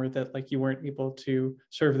 It was more that like you weren't able to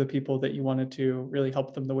serve the people that you wanted to, really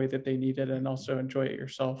help them the way that they needed, and also enjoy it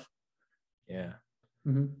yourself. Yeah.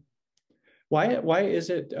 Mm-hmm. Why is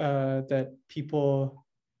it that people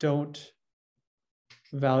don't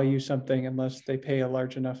value something unless they pay a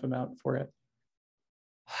large enough amount for it?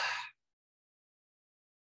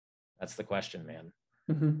 That's the question, man.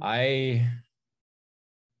 Mm-hmm. I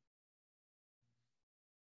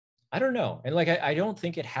don't know. And like, I don't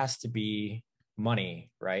think it has to be money,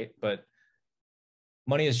 right? But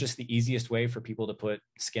money is just the easiest way for people to put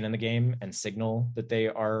skin in the game and signal that they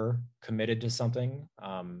are committed to something.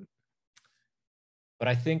 But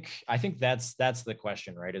I think that's the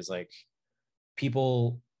question, right? Is like,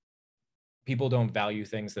 people don't value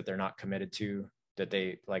things that they're not committed to, that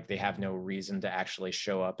they have no reason to actually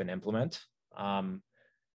show up and implement. And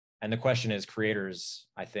the question is, creators,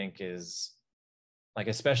 I think, is like,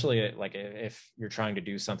 especially like if you're trying to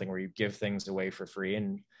do something where you give things away for free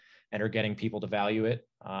and are getting people to value it,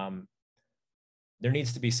 there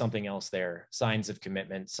needs to be something else there, signs of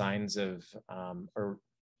commitment, signs of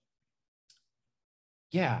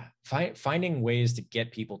finding ways to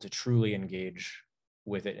get people to truly engage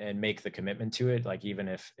with it and make the commitment to it, like even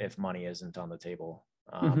if money isn't on the table.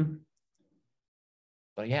 Mm-hmm.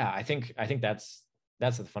 But yeah, I think that's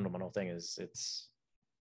the fundamental thing, is it's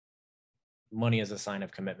money is a sign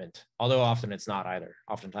of commitment, although often it's not either.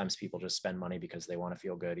 Oftentimes people just spend money because they want to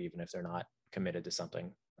feel good, even if they're not committed to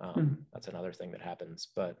something. That's another thing that happens.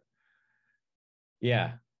 But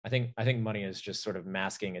yeah, I think money is just sort of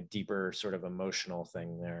masking a deeper sort of emotional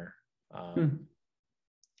thing there.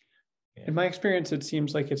 Yeah. In my experience, it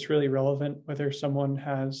seems like it's really relevant whether someone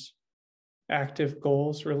has active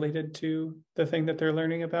goals related to the thing that they're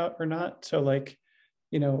learning about or not. So like,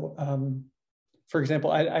 for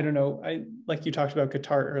example, I don't know, I like you talked about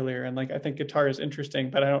guitar earlier, and like I think guitar is interesting,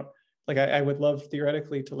 but I don't like, I would love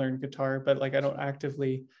theoretically to learn guitar, but like I don't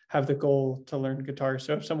actively have the goal to learn guitar.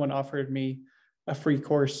 So if someone offered me a free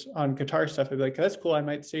course on guitar stuff, I'd be like, that's cool, I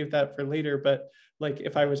might save that for later. But like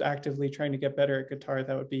if I was actively trying to get better at guitar,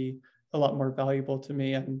 that would be a lot more valuable to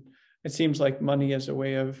me. And it seems like money is a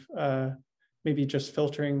way of maybe just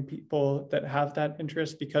filtering people that have that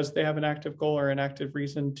interest because they have an active goal or an active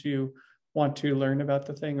reason to want to learn about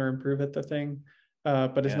the thing or improve at the thing.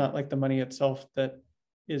 But it's not like the money itself that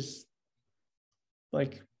is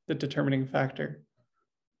like the determining factor.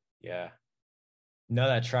 Yeah. No,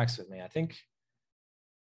 that tracks with me. I think,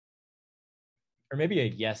 or maybe a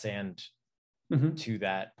yes and to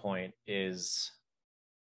that point is,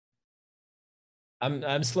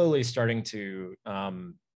 I'm slowly starting to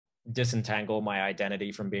disentangle my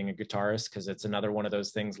identity from being a guitarist, because it's another one of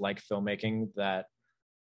those things like filmmaking that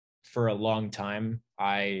for a long time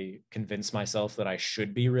I convinced myself that I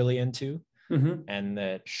should be really into, and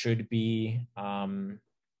that should be I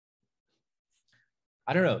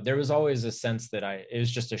don't know, there was always a sense that it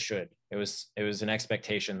was just a should. It was an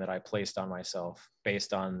expectation that I placed on myself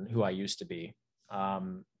based on who I used to be.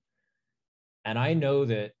 And I know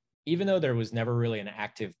that even though there was never really an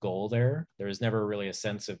active goal there was never really a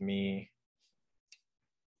sense of me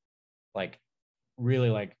like really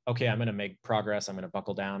like, okay, I'm going to make progress. I'm going to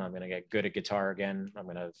buckle down. I'm going to get good at guitar again. I'm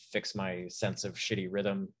going to fix my sense of shitty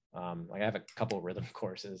rhythm. Like I have a couple of rhythm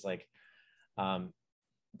courses. Like um,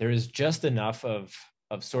 there is just enough of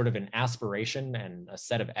sort of an aspiration and a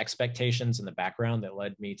set of expectations in the background that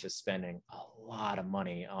led me to spending a lot of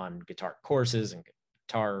money on guitar courses and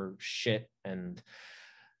guitar shit. And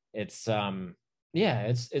it's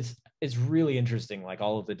yeah, it's really interesting, like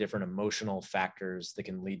all of the different emotional factors that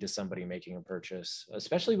can lead to somebody making a purchase,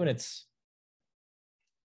 especially when it's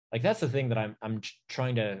like, that's the thing that I'm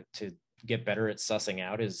trying to get better at sussing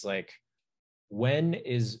out, is like, when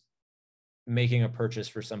is making a purchase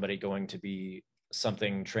for somebody going to be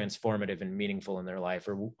something transformative and meaningful in their life,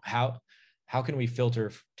 or how can we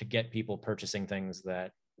filter to get people purchasing things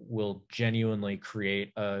that will genuinely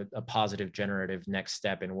create a positive generative next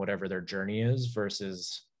step in whatever their journey is,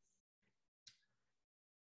 versus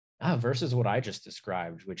what I just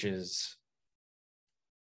described, which is,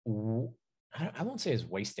 I won't say is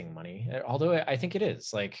wasting money, although I think it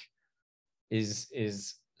is, like,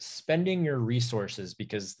 is spending your resources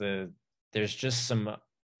because there's just some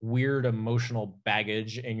weird emotional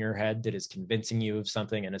baggage in your head that is convincing you of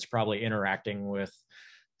something, and it's probably interacting with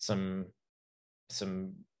some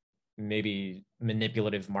maybe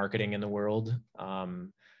manipulative marketing in the world,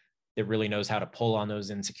 that really knows how to pull on those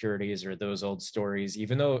insecurities or those old stories,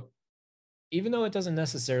 even though it doesn't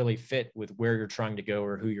necessarily fit with where you're trying to go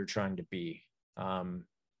or who you're trying to be. And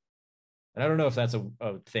I don't know if that's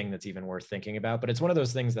a thing that's even worth thinking about, but it's one of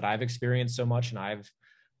those things that I've experienced so much, and I've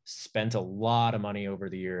spent a lot of money over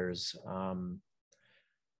the years,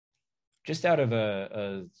 just out of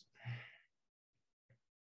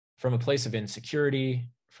from a place of insecurity,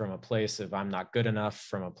 from a place of I'm not good enough,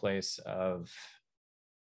 from a place of,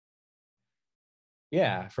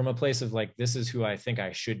 yeah, from a place of like, this is who I think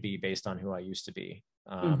I should be based on who I used to be.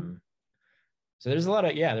 Mm-hmm. So there's a lot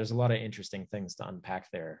of interesting things to unpack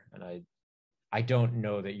there. And I don't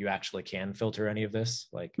know that you actually can filter any of this.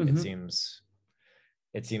 Like Mm-hmm.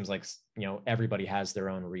 it seems like, everybody has their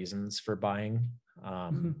own reasons for buying,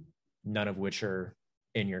 Mm-hmm. none of which are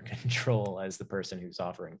in your control as the person who's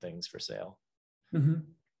offering things for sale. Mm-hmm.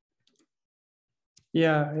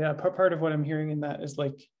 Yeah, yeah. Part of what I'm hearing in that is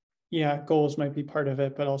like, yeah, goals might be part of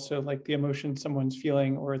it, but also like the emotion someone's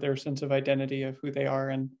feeling or their sense of identity of who they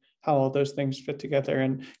are and how all those things fit together.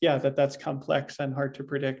 And yeah, that's complex and hard to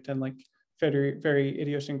predict and like very, very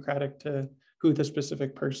idiosyncratic to who the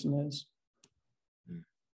specific person is.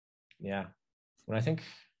 Yeah. When I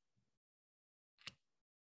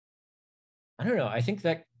don't know, I think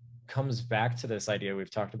that comes back to this idea we've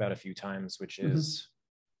talked about a few times, which Mm-hmm. is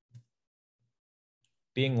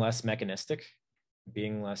being less mechanistic,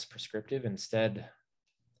 being less prescriptive. Instead,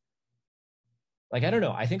 like, I don't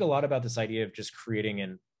know, I think a lot about this idea of just creating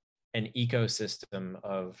an ecosystem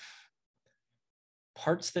of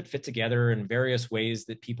parts that fit together in various ways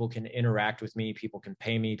that people can interact with me, people can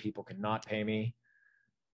pay me, people can not pay me.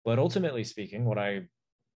 But ultimately speaking, what I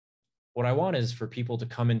want is for people to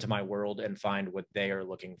come into my world and find what they are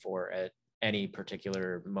looking for at any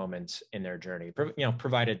particular moment in their journey,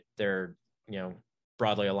 provided they're,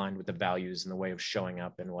 broadly aligned with the values and the way of showing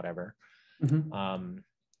up and whatever. Mm-hmm.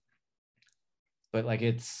 But like,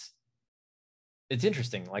 it's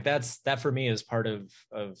interesting. Like that for me is part of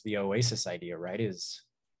the Oasis idea, right? Is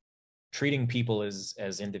treating people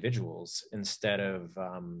as individuals instead of,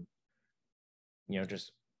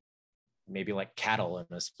 just maybe like cattle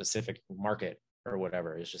in a specific market or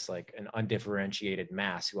whatever. It's just like an undifferentiated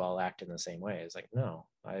mass who all act in the same way. It's like, no,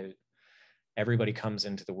 everybody comes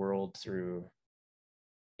into the world through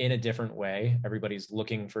in a different way. Everybody's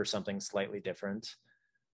looking for something slightly different.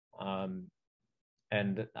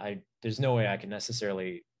 And there's no way I can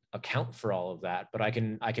necessarily account for all of that, but I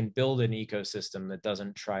can build an ecosystem that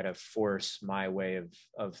doesn't try to force my way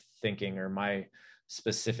of thinking or my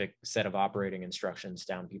specific set of operating instructions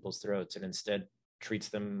down people's throats, and instead treats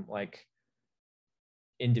them like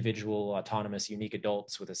individual, autonomous, unique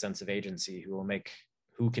adults with a sense of agency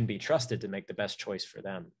who can be trusted to make the best choice for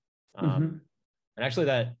them. Mm-hmm. And actually,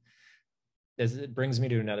 it brings me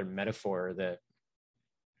to another metaphor that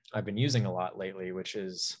I've been using a lot lately, which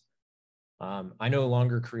is, I no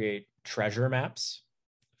longer create treasure maps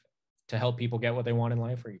to help people get what they want in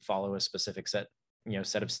life, where you follow a specific set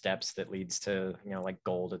of steps that leads to, like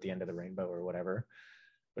gold at the end of the rainbow or whatever.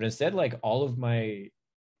 But instead, like all of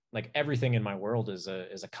everything in my world is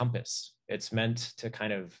a compass. It's meant to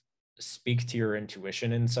kind of speak to your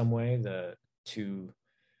intuition in some way, to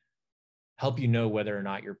help you know whether or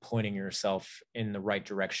not you're pointing yourself in the right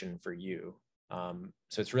direction for you.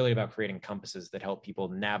 So it's really about creating compasses that help people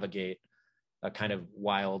navigate a kind of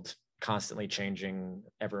wild, constantly changing,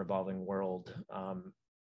 ever evolving world,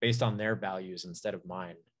 based on their values instead of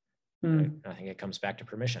mine. Right? I think it comes back to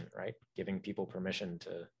permission, right? Giving people permission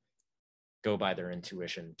to go by their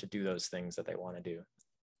intuition, to do those things that they want to do.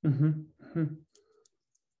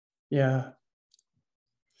 Yeah.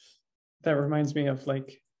 That reminds me of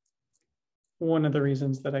like one of the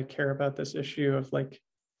reasons that I care about this issue of like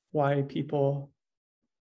why people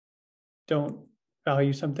don't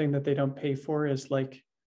value something that they don't pay for is like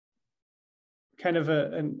kind of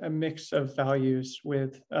a mix of values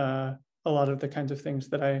with a lot of the kinds of things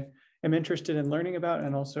that I am interested in learning about,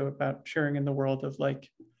 and also about sharing in the world of like,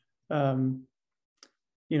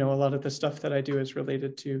 you know, a lot of the stuff that I do is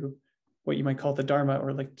related to what you might call the Dharma,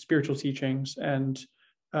 or like spiritual teachings. And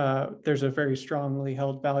there's a very strongly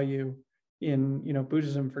held value in, you know,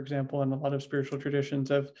 Buddhism, for example, and a lot of spiritual traditions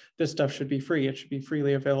of this stuff should be free. It should be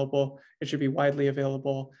freely available. It should be widely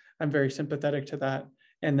available. I'm very sympathetic to that.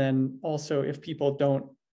 And then also, if people don't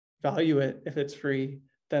value it, if it's free,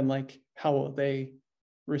 then like, how will they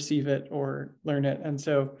receive it or learn it? And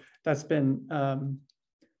so that's been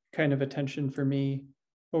kind of a tension for me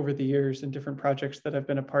over the years in different projects that I've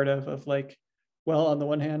been a part of like, well, on the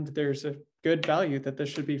one hand, there's a good value that this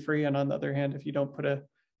should be free. And on the other hand, if you don't put a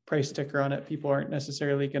price sticker on it, people aren't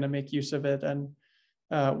necessarily going to make use of it. And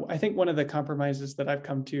I think one of the compromises that I've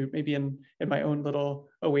come to, maybe in my own little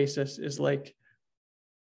oasis, is like,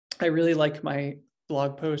 I really like my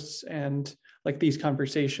blog posts and like these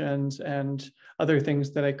conversations and other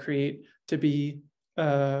things that I create to be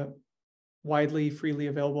widely, freely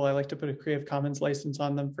available. I like to put a Creative Commons license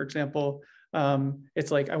on them, for example.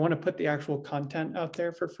 It's like, I want to put the actual content out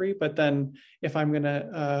there for free, but then if I'm going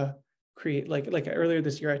to create, like earlier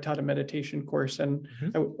this year, I taught a meditation course, and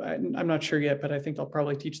I'm not sure yet, but I think I'll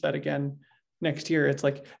probably teach that again next year. It's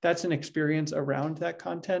like, that's an experience around that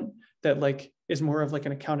content that like is more of like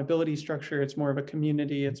an accountability structure. It's more of a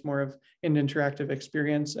community. It's more of an interactive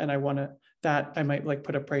experience. And I want to, that I might like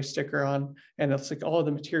put a price sticker on, and it's like all of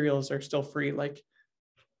the materials are still free. Like,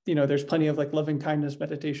 you know, there's plenty of like loving kindness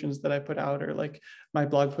meditations that I put out, or like my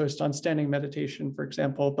blog post on standing meditation, for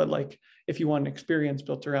example. But like, if you want an experience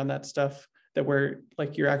built around that stuff, that where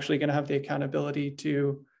like you're actually going to have the accountability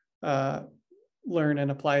to learn and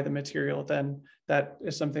apply the material, then that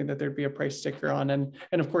is something that there'd be a price sticker on. And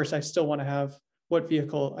of course, I still want to have, what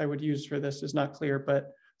vehicle I would use for this is not clear, but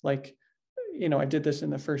like, you know, I did this in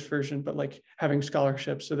the first version, but like having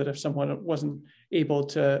scholarships so that if someone wasn't able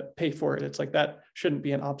to pay for it, it's like, that shouldn't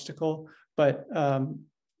be an obstacle. But,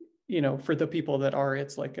 you know, for the people that are,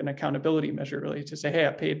 it's like an accountability measure really to say, hey,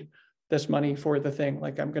 I paid this money for the thing,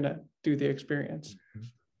 like I'm going to do the experience.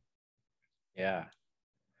 Yeah.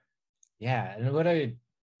 Yeah. And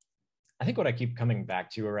I think what I keep coming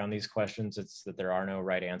back to around these questions, it's that there are no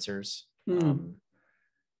right answers. And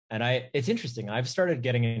it's interesting. I've started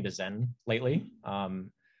getting into Zen lately.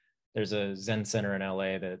 There's a Zen center in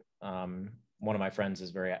LA that one of my friends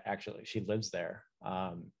is she lives there.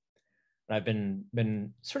 And I've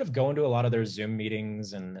been sort of going to a lot of their Zoom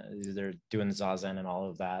meetings, and they're doing Zazen and all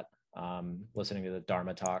of that, listening to the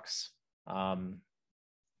Dharma talks. But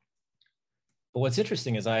what's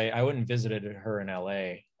interesting is I went and visited her in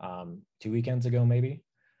LA 2 weekends ago, maybe.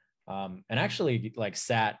 And actually like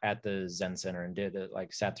sat at the Zen center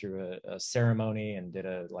and sat through a ceremony and did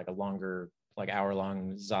a longer, like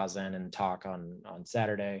hour-long Zazen and talk on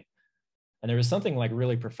Saturday. And there was something like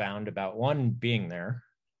really profound about, one, being there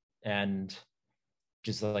and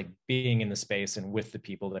just like being in the space and with the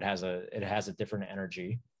people that it has a different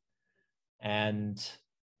energy. And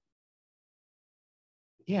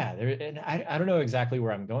yeah, and I don't know exactly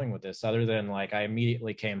where I'm going with this, other than like I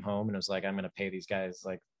immediately came home and was like, I'm going to pay these guys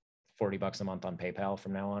like $40 a month on PayPal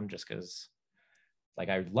from now on, just because like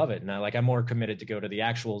I love it. And I'm more committed to go to the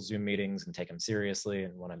actual Zoom meetings and take them seriously.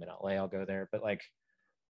 And when I'm in LA, I'll go there. But like,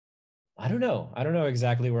 I don't know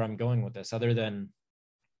exactly where I'm going with this, other than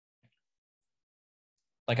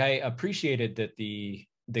like I appreciated that the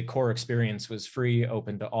core experience was free,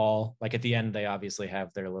 open to all. Like at the end, they obviously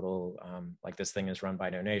have their little like, this thing is run by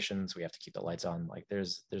donations, we have to keep the lights on, like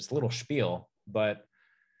there's a little spiel. But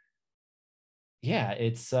yeah,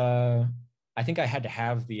 it's I think I had to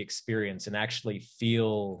have the experience and actually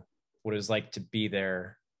feel what it was like to be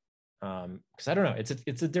there, because I don't know,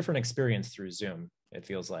 it's a different experience through Zoom, it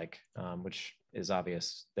feels like, which is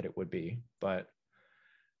obvious that it would be. But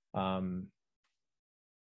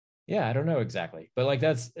yeah, I don't know exactly, but like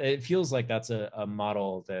it feels like that's a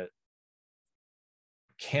model that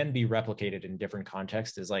can be replicated in different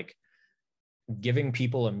contexts, is like giving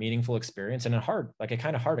people a meaningful experience and a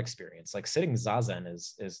kind of hard experience. Like sitting zazen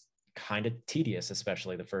is kind of tedious,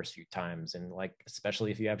 especially the first few times, and like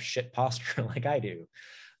especially if you have shit posture like I do.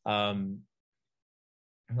 um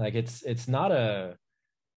like it's not a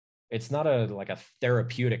like a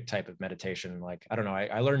therapeutic type of meditation. Like I don't know,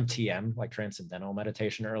 I learned TM, like transcendental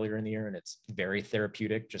meditation, earlier in the year, and it's very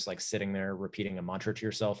therapeutic, just like sitting there repeating a mantra to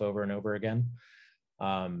yourself over and over again.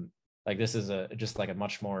 Like this is a just like a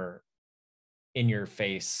much more in your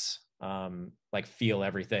face, like feel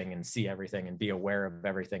everything and see everything and be aware of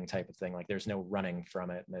everything type of thing. Like there's no running from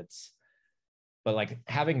it. And it's, but like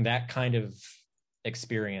having that kind of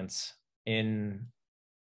experience in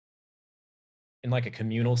like a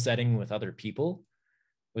communal setting with other people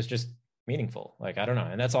was just meaningful. Like I don't know,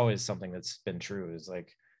 and that's always something that's been true, is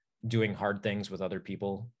like doing hard things with other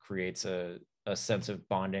people creates a sense of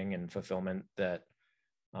bonding and fulfillment that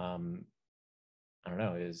um I don't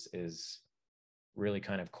know, is really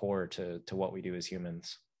kind of core to what we do as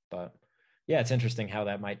humans. But yeah, it's interesting how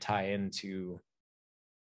that might tie into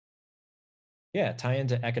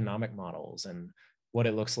economic models and what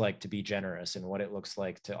it looks like to be generous and what it looks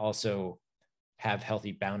like to also have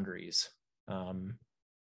healthy boundaries. um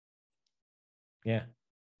yeah,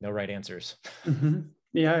 no right answers. Mm-hmm.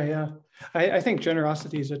 Yeah, yeah. I think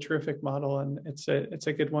generosity is a terrific model, and it's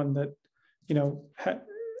a good one that, you know,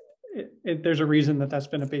 there's a reason that that's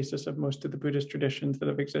been a basis of most of the Buddhist traditions that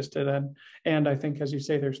have existed, and I think, as you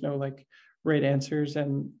say, there's no like right answers,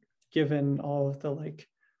 and given all of the like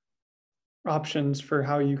options for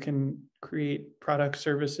how you can create products,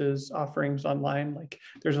 services, offerings online, like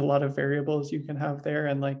there's a lot of variables you can have there,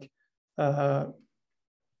 and like uh,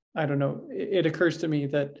 I don't know, it occurs to me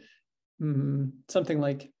that something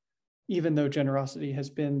like, even though generosity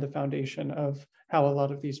has been the foundation of how a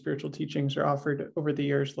lot of these spiritual teachings are offered over the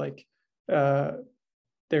years, like uh,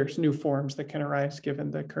 there's new forms that can arise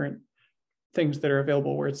given the current things that are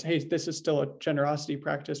available, where it's, hey, this is still a generosity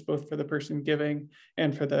practice both for the person giving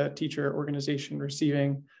and for the teacher organization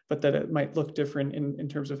receiving, but that it might look different in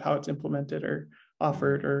terms of how it's implemented or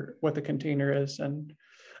offered or what the container is. And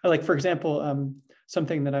like, for example,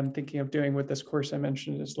 something that I'm thinking of doing with this course I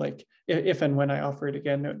mentioned is like, if and when I offer it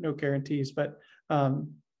again, no guarantees, but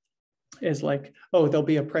is like, oh, there'll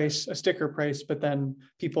be a sticker price, but then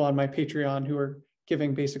people on my Patreon who are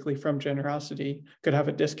giving basically from generosity could have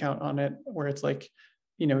a discount on it, where it's like,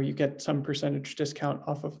 you get some percentage discount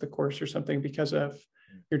off of the course or something because of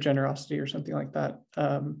your generosity or something like that.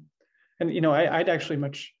 And I'd actually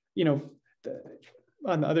much,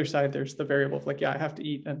 on the other side, there's the variable of like, yeah, I have to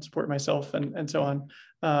eat and support myself and so on.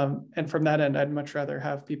 And from that end, I'd much rather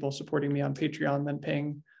have people supporting me on Patreon than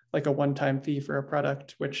paying like a one-time fee for a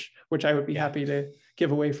product, which I would be happy to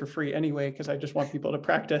give away for free anyway, because I just want people to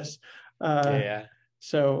practice. Yeah.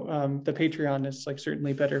 So the Patreon is like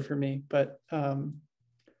certainly better for me, but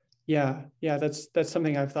yeah, that's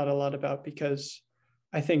something I've thought a lot about, because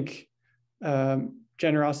I think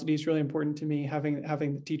generosity is really important to me. Having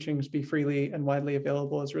the teachings be freely and widely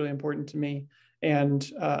available is really important to me,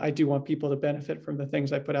 and I do want people to benefit from the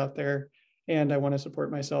things I put out there, and I want to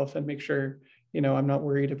support myself and make sure I'm not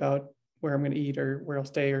worried about where I'm going to eat or where I'll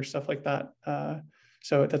stay or stuff like that.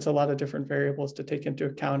 So that's a lot of different variables to take into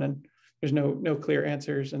account, and there's no clear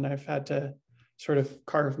answers, and I've had to sort of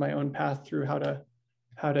carve my own path through how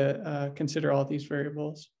to consider all these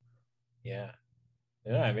variables. Yeah.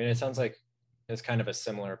 Yeah, I mean, it sounds like it's kind of a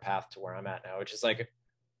similar path to where I'm at now, which is like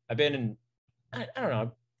I've been in, I don't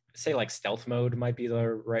know, say like stealth mode might be the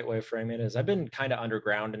right way of framing it. Is I've been kind of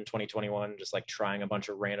underground in 2021, just like trying a bunch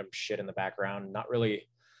of random shit in the background, not really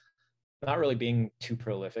being too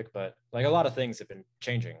prolific, but like a lot of things have been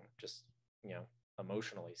changing, just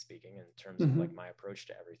emotionally speaking, in terms of like my approach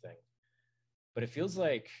to everything. But it feels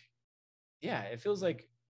like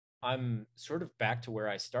I'm sort of back to where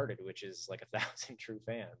I started, which is like 1,000 true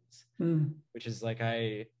fans, which is like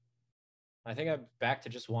I think I'm back to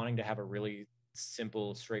just wanting to have a really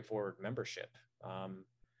simple, straightforward membership.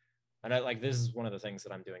 And I like, this is one of the things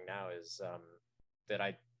that I'm doing now is that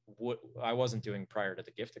I wasn't doing prior to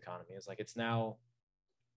the gift economy, is like it's now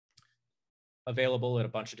available at a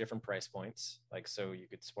bunch of different price points. Like, so you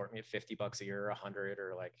could support me at $50 a year, 100,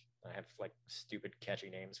 or like I have like stupid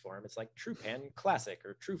catchy names for them. It's like True Fan Classic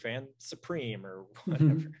or True Fan Supreme or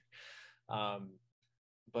whatever.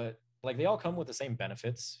 But like they all come with the same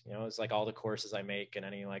benefits. It's like all the courses I make and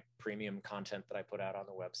any like premium content that I put out on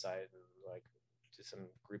the website, and like do some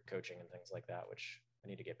group coaching and things like that, which I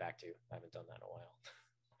need to get back to. I haven't done that in a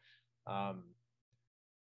while.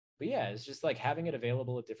 But yeah, it's just like having it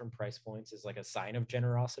available at different price points is like a sign of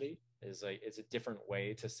generosity. It's a different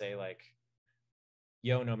way to say like,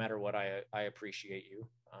 yo, no matter what, I appreciate you.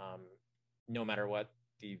 No matter what,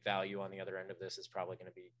 the value on the other end of this is probably going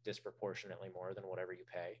to be disproportionately more than whatever you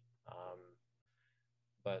pay.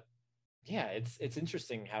 But yeah, it's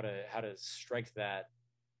interesting how to strike that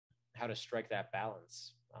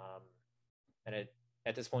balance. And it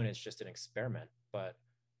at this point it's just an experiment. But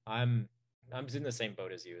I'm I'm in the same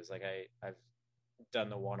boat as you. Is like I've done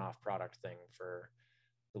the one-off product thing for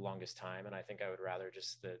the longest time, and I think I would rather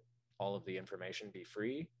just that all of the information be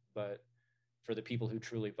free. But for the people who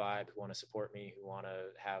truly vibe, who want to support me, who want to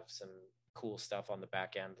have some cool stuff on the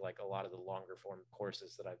back end, like a lot of the longer form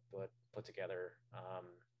courses that I've put together,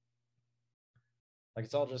 like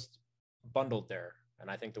it's all just bundled there. And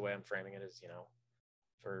I think the way I'm framing it is,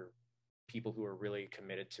 for people who are really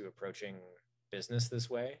committed to approaching business this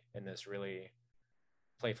way, in this really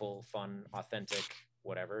playful, fun, authentic,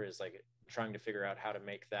 whatever, is like trying to figure out how to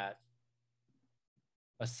make that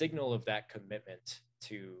a signal of that commitment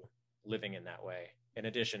to living in that way, in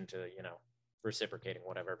addition to, reciprocating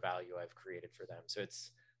whatever value I've created for them. So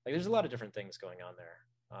it's like there's a lot of different things going on there.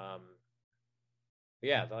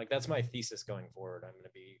 Yeah, like that's my thesis going forward. I'm going to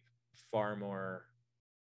be far more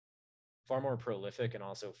prolific, and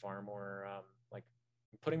also far more like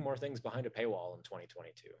putting more things behind a paywall in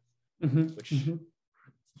 2022, which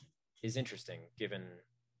is interesting given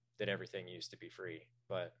that everything used to be free.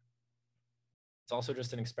 But it's also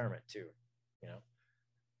just an experiment too,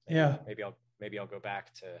 maybe I'll go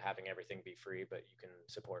back to having everything be free, but you can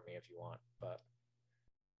support me if you want. But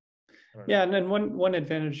yeah, and then one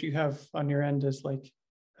advantage you have on your end is like,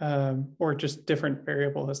 or just different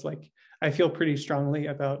variable is like, I feel pretty strongly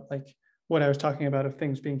about like what I was talking about of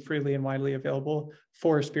things being freely and widely available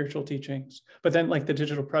for spiritual teachings. But then like the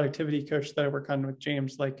digital productivity coach that I work on with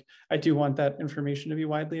James, like I do want that information to be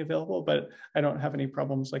widely available, but I don't have any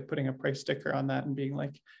problems like putting a price sticker on that and being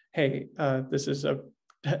like, hey, this is a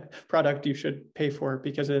product you should pay for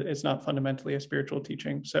because it's not fundamentally a spiritual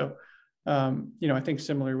teaching. So, I think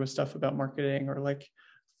similar with stuff about marketing or like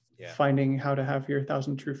finding how to have your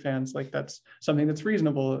 1,000 true fans, like that's something that's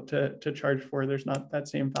reasonable to charge for. There's not that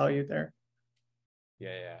same value there.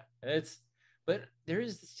 Yeah. But there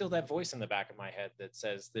is still that voice in the back of my head that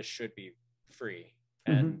says this should be free.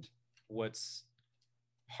 And what's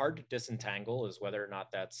hard to disentangle is whether or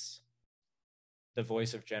not that's the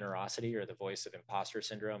voice of generosity or the voice of imposter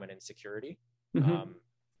syndrome and insecurity. And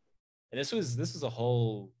this was a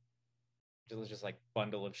whole just like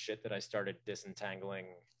bundle of shit that I started disentangling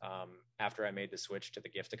after I made the switch to the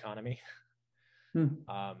gift economy.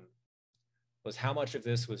 Was how much of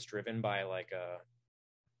this was driven by like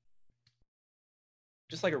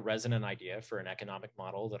just like a resonant idea for an economic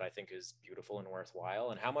model that I think is beautiful and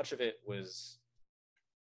worthwhile, and how much of it was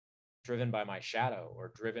driven by my shadow,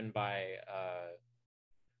 or driven by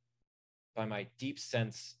my deep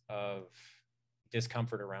sense of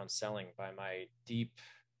discomfort around selling, by my deep,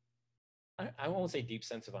 I won't say deep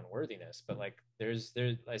sense of unworthiness, but like there's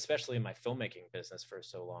especially in my filmmaking business for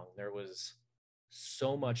so long, there was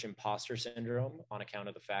so much imposter syndrome on account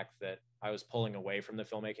of the fact that I was pulling away from the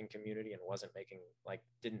filmmaking community and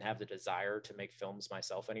didn't have the desire to make films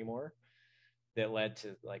myself anymore, that led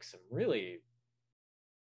to like some really,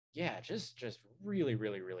 just really,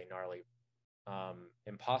 really, really gnarly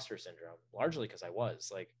imposter syndrome, largely because I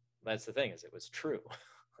was like, that's the thing, is it was true.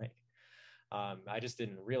 Like, I just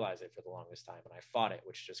didn't realize it for the longest time, and I fought it,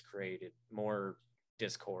 which just created more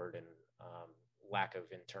discord and lack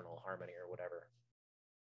of internal harmony or whatever.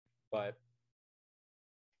 But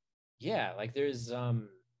yeah, like there's I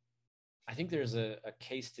think there's a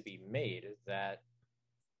case to be made that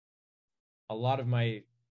a lot of my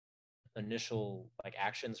initial like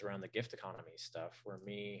actions around the gift economy stuff were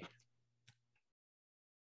me,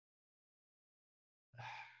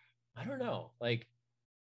 I don't know, like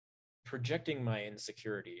projecting my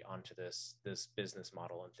insecurity onto this business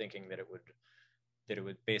model and thinking that it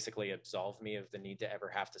would basically absolve me of the need to ever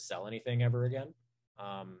have to sell anything ever again.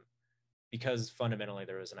 Because fundamentally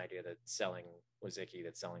there was an idea that selling was icky,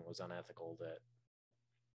 that selling was unethical,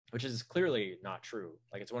 which is clearly not true.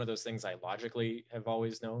 Like it's one of those things I logically have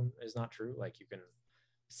always known is not true. Like you can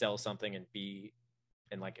sell something and be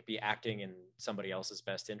acting in somebody else's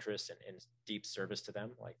best interest and in deep service to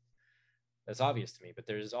them. Like that's obvious to me, but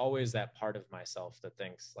there's always that part of myself that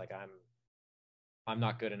thinks like I'm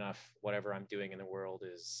not good enough. Whatever I'm doing in the world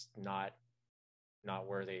is not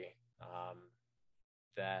worthy.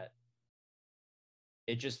 That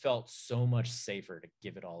it just felt so much safer to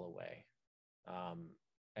give it all away,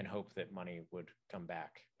 and hope that money would come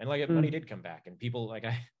back. And like money did come back, and people like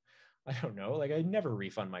I don't know, like I never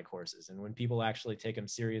refund my courses. And when people actually take them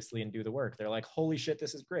seriously and do the work, they're like, holy shit,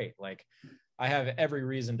 this is great. Like I have every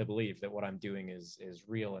reason to believe that what I'm doing is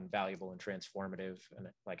real and valuable and transformative. And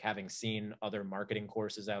like having seen other marketing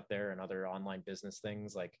courses out there and other online business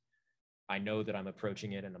things, like I know that I'm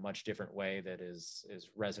approaching it in a much different way that is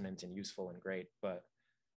resonant and useful and great. But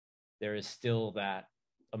there is still that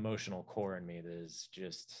emotional core in me that is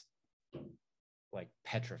just like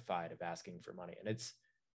petrified of asking for money. And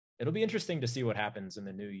it'll be interesting to see what happens in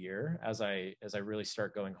the new year as I really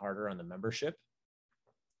start going harder on the membership.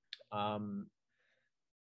 Because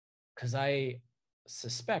I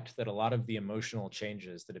suspect that a lot of the emotional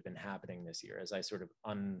changes that have been happening this year, as I sort of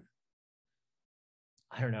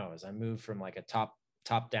I don't know, as I move from like a top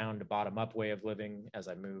down to bottom up way of living, as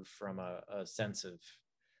I move from a sense of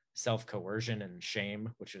self coercion and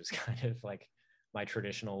shame, which is kind of like my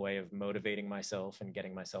traditional way of motivating myself and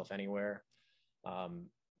getting myself anywhere,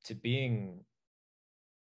 to being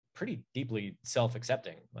pretty deeply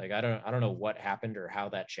self-accepting. Like I don't know what happened or how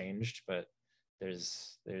that changed, but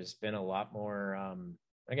there's been a lot more.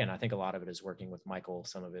 Again, I think a lot of it is working with Michael.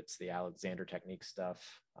 Some of it's the Alexander technique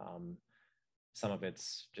stuff. Some of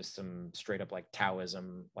it's just some straight up like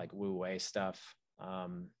Taoism, like Wu Wei stuff. I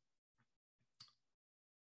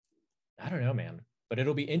don't know, man. But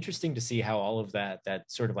it'll be interesting to see how all of that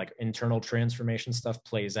sort of like internal transformation stuff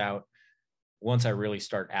plays out once I really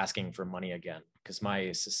start asking for money again. Because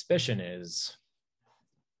my suspicion is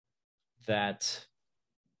that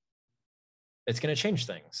it's going to change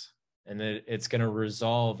things and that it's going to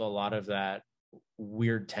resolve a lot of that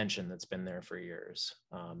weird tension that's been there for years.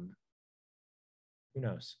 Who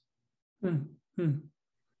knows? Hmm.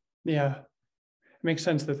 Yeah, it makes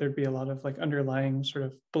sense that there'd be a lot of like underlying sort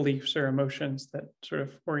of beliefs or emotions that sort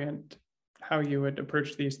of orient how you would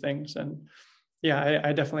approach these things. And yeah,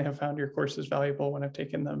 I definitely have found your courses valuable when I've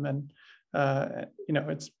taken them, and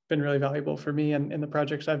it's been really valuable for me and in the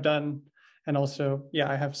projects I've done. And also, yeah,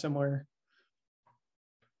 I have similar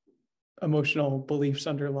emotional beliefs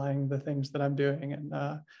underlying the things that I'm doing, and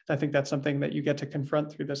I think that's something that you get to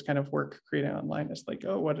confront through this kind of work creating online. It's like,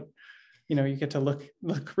 oh, what you get to look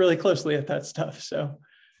really closely at that stuff. So,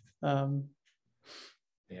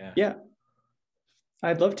 yeah,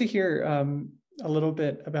 I'd love to hear a little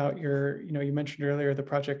bit about your, you mentioned earlier the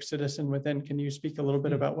project Citizen Within. Can you speak a little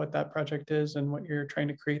bit about what that project is and what you're trying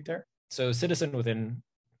to create there? So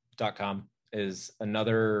citizenwithin.com is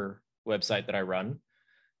another website that I run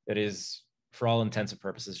that is, for all intents and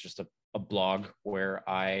purposes, just a blog where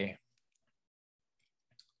I,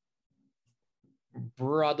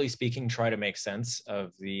 broadly speaking, try to make sense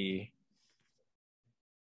of the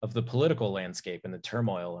political landscape and the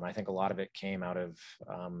turmoil. And I think a lot of it came out of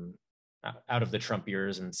the Trump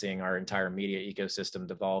years and seeing our entire media ecosystem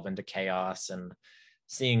devolve into chaos and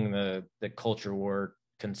seeing the culture war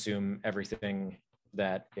consume everything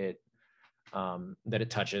that it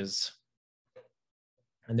touches.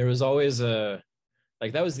 And there was always that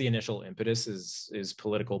was the initial impetus is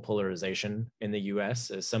political polarization in the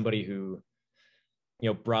US. As somebody who,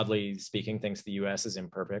 broadly speaking, thinks the US is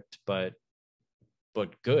imperfect, but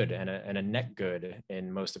good and a net good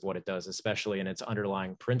in most of what it does, especially in its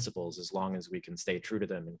underlying principles, as long as we can stay true to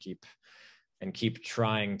them and keep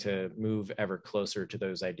trying to move ever closer to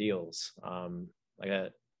those ideals.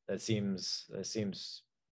 That seems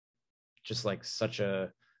just like such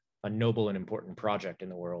a noble and important project in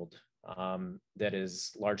the world, that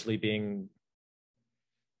is largely being,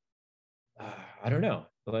 I don't know,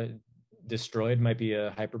 destroyed might be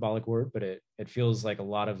a hyperbolic word, but it feels like a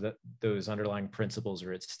lot of those underlying principles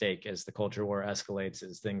are at stake as the culture war escalates,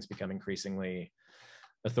 as things become increasingly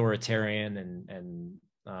authoritarian and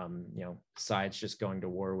sides just going to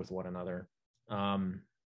war with one another.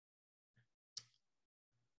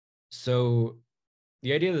 So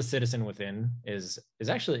the idea of the citizen within is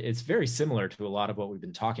actually, it's very similar to a lot of what we've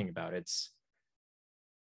been talking about. It's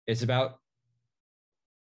about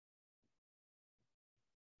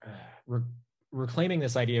reclaiming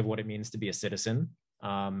this idea of what it means to be a citizen,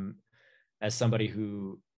 as somebody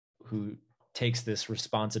who takes this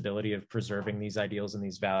responsibility of preserving these ideals and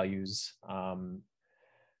these values.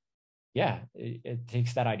 It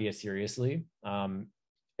takes that idea seriously.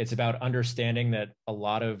 It's about understanding that a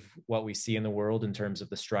lot of what we see in the world in terms of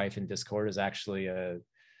the strife and discord is actually a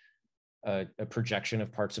projection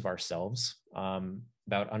of parts of ourselves.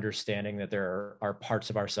 About understanding that there are parts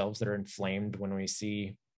of ourselves that are inflamed when we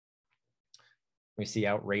see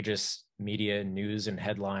outrageous media news and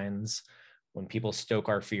headlines, when people stoke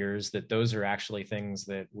our fears, that those are actually things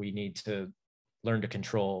that we need to learn to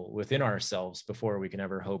control within ourselves before we can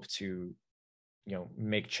ever hope to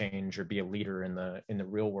make change or be a leader in the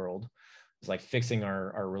real world. It's like fixing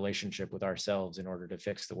our relationship with ourselves in order to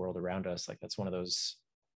fix the world around us. Like that's one of those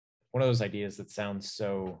ideas that sounds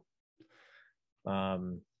so I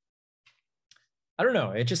don't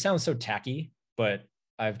know, it just sounds so tacky, but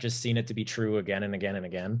I've just seen it to be true again and again and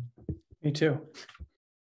again. Me too.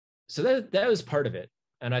 So that was part of it.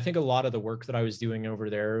 And I think a lot of the work that I was doing over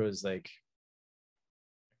there was like,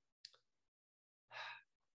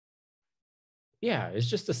 yeah, it's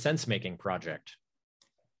just a sense making project.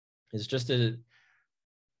 It's just a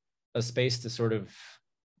space to sort of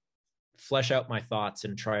flesh out my thoughts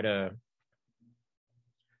and try to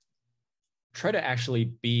actually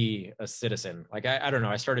be a citizen. Like I don't know,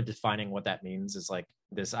 I started defining what that means as like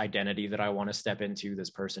this identity that I want to step into, this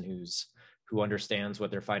person who understands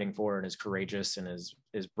what they're fighting for and is courageous and is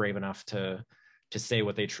brave enough to say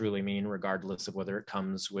what they truly mean, regardless of whether it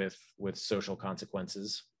comes with social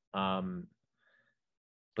consequences.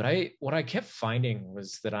 But what I kept finding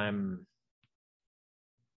was that I'm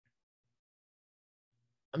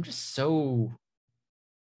just so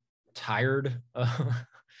tired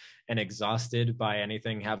and exhausted by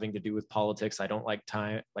anything having to do with politics. I don't like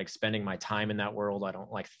spending my time in that world. I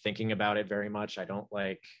don't like thinking about it very much. I don't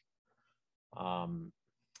like, I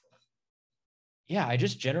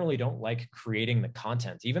just generally don't like creating the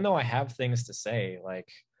content, even though I have things to say. Like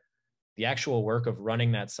the actual work of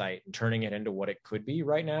running that site and turning it into what it could be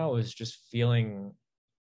right now is just feeling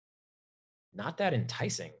not that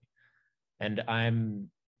enticing. And I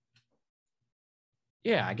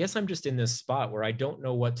guess I'm just in this spot where I don't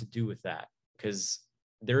know what to do with that, because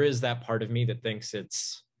there is that part of me that thinks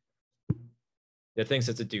it's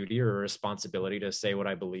a duty or a responsibility to say what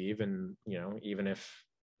I believe. And, even if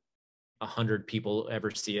 100 people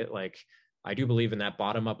ever see it, like I do believe in that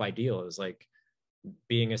bottom up ideal, is like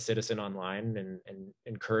being a citizen online and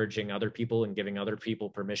encouraging other people and giving other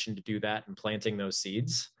people permission to do that and planting those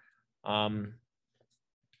seeds.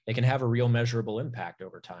 It can have a real measurable impact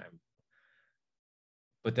over time.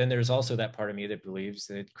 But then there's also that part of me that believes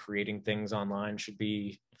that creating things online should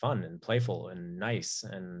be fun and playful and nice,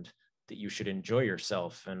 and that you should enjoy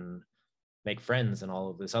yourself and make friends and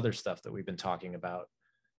all of this other stuff that we've been talking about.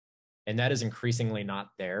 And that is increasingly not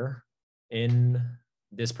there in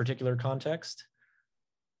this particular context.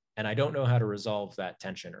 And I don't know how to resolve that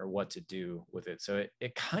tension or what to do with it. So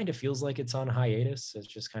it kind of feels like it's on hiatus. It's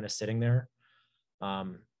just kind of sitting there.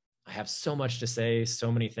 I have so much to say,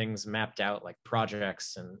 so many things mapped out, like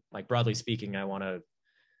projects, and like broadly speaking, I want to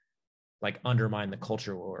like undermine the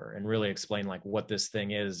culture war and really explain like what this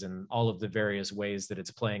thing is and all of the various ways that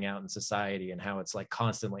it's playing out in society and how it's like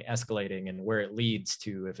constantly escalating and where it leads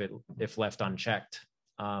to if left unchecked.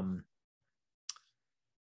 But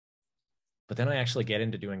then I actually get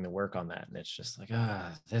into doing the work on that, and it's just like,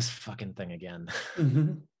 this fucking thing again.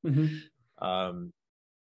 Mm-hmm. Mm-hmm.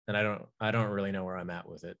 And I don't really know where I'm at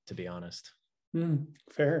with it, to be honest.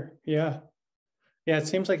 Fair. Yeah. It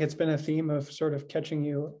seems like it's been a theme of sort of catching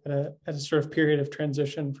you at a sort of period of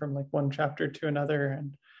transition from like one chapter to another.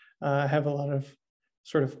 And I have a lot of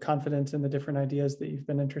sort of confidence in the different ideas that you've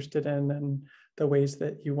been interested in and the ways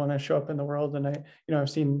that you want to show up in the world. And I've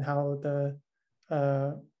seen how the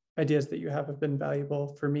ideas that you have been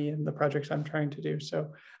valuable for me and the projects I'm trying to do.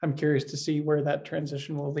 So I'm curious to see where that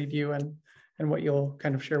transition will lead you and what you'll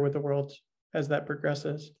kind of share with the world as that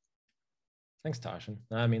progresses. Thanks, Tasshin.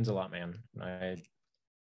 That means a lot, man.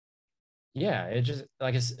 It just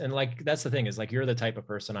like it's, and like that's the thing, is like you're the type of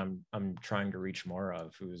person I'm trying to reach more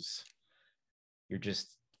of, you're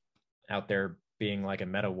just out there being like a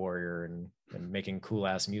meta warrior and making cool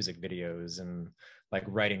ass music videos and like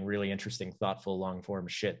writing really interesting, thoughtful, long form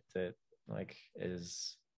shit that like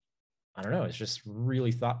is, I don't know, it's just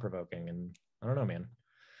really thought provoking. And I don't know, man,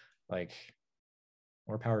 like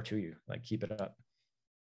more power to you. Like keep it up.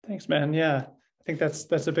 Thanks, man. Yeah, I think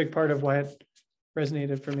that's a big part of why it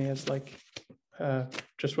resonated for me, is like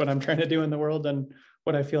just what I'm trying to do in the world and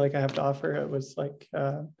what I feel like I have to offer. It was like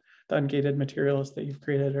the ungated materials that you've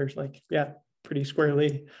created are like, pretty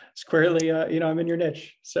squarely, I'm in your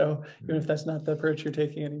niche. So even if that's not the approach you're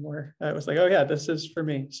taking anymore, I was like, oh yeah, this is for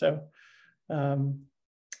me. So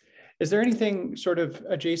is there anything sort of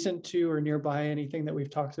adjacent to or nearby anything that we've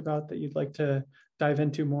talked about that you'd like to dive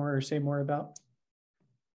into more or say more about?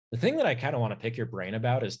 The thing that I kind of want to pick your brain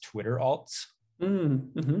about is Twitter alts.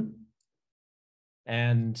 Mm-hmm.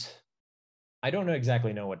 And I don't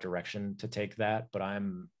exactly know what direction to take that, but I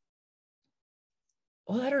don't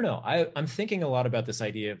know. I'm thinking a lot about this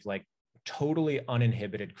idea of like totally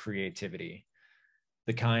uninhibited creativity,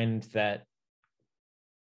 the kind that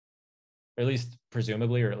at least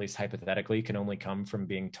presumably, or at least hypothetically, can only come from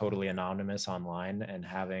being totally anonymous online and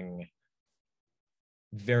having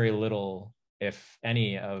very little, if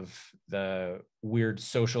any, of the weird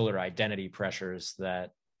social or identity pressures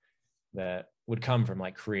that would come from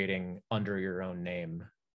like creating under your own name.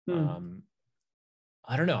 Hmm.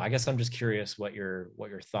 I don't know. I guess I'm just curious what your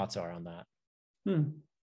thoughts are on that. Hmm.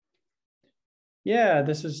 Yeah,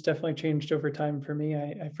 this has definitely changed over time for me.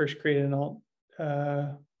 I first created an alt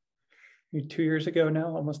 2 years ago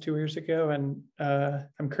now, almost 2 years ago, and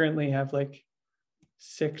I'm currently have like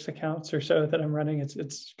 6 accounts or so that I'm running.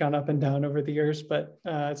 It's gone up and down over the years, but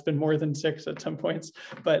it's been more than six at some points.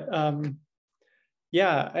 But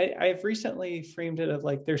yeah, I've recently framed it of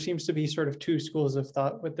like there seems to be sort of two schools of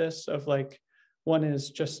thought with this. Of like, one is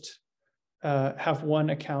just have one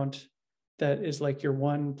account that is like your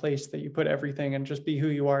one place that you put everything and just be who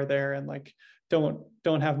you are there, and like don't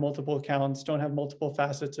have multiple accounts, don't have multiple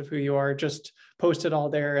facets of who you are, just post it all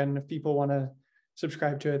there, and if people want to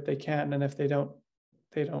subscribe to it they can, and if they don't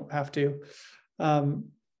have to.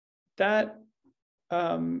 That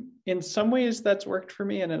in some ways that's worked for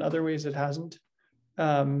me, and in other ways it hasn't.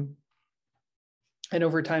 um, and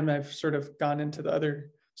over time I've sort of gone into the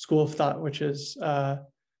other school of thought, which is I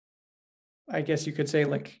guess you could say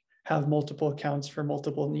like have multiple accounts for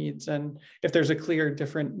multiple needs. And if there's a clear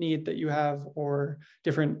different need that you have, or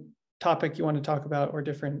different topic you want to talk about, or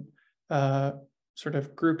different sort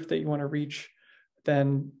of group that you want to reach,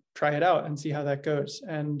 then try it out and see how that goes.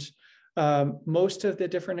 And most of the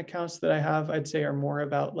different accounts that I have, I'd say, are more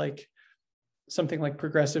about like something like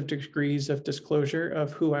progressive degrees of disclosure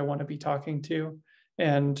of who I want to be talking to,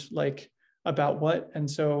 and like about what. And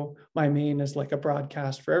so my main is like a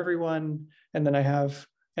broadcast for everyone. And then I have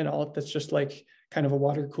an alt that's just like kind of a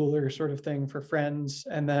water cooler sort of thing for friends.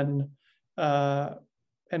 And then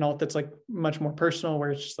an alt that's like much more personal,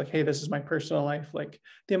 where it's just like, hey, this is my personal life, like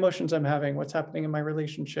the emotions I'm having, what's happening in my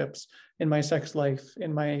relationships, in my sex life,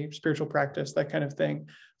 in my spiritual practice, that kind of thing,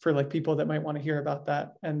 for like people that might want to hear about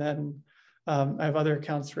that. And then I have other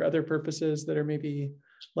accounts for other purposes that are maybe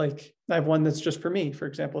like, I have one that's just for me, for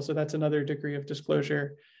example. So that's another degree of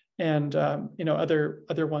disclosure. And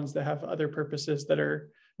other ones that have other purposes that are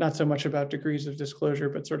not so much about degrees of disclosure,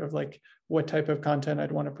 but sort of like what type of content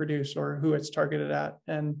I'd want to produce or who it's targeted at.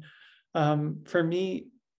 And for me,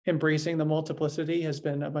 embracing the multiplicity has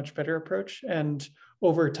been a much better approach. And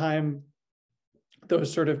over time,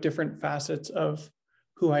 those sort of different facets of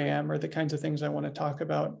who I am, or the kinds of things I want to talk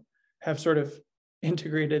about, have sort of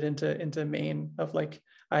integrated into main of like,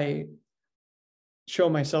 I show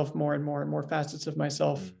myself more and more and more facets of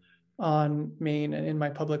myself on main and in my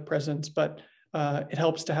public presence. But it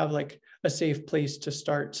helps to have like a safe place to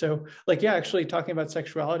start. So like, yeah, actually talking about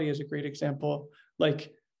sexuality is a great example.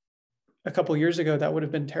 Like a couple of years ago, that would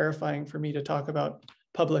have been terrifying for me to talk about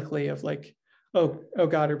publicly, of like, oh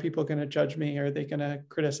God, are people going to judge me? Are they going to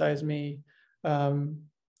criticize me?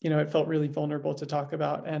 It felt really vulnerable to talk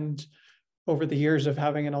about. And over the years of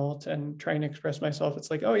having an alt and trying to express myself, it's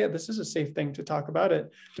like, oh yeah, this is a safe thing to talk about.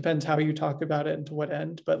 It depends how you talk about it and to what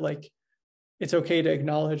end, but like, it's okay to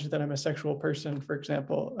acknowledge that I'm a sexual person, for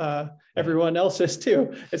example. Yeah. Everyone else is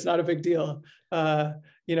too. It's not a big deal.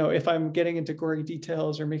 If I'm getting into gory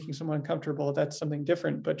details or making someone uncomfortable, that's something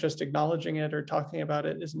different. But just acknowledging it or talking about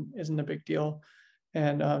it isn't a big deal.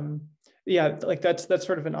 And yeah, like that's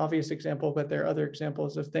sort of an obvious example, but there are other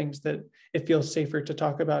examples of things that it feels safer to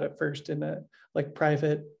talk about at first in a like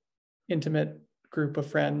private, intimate group of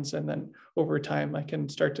friends, and then over time I can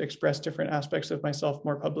start to express different aspects of myself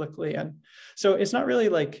more publicly. And so it's not really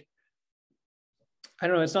like, I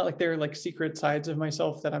don't know, it's not like they're like secret sides of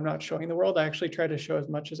myself that I'm not showing the world. I actually try to show as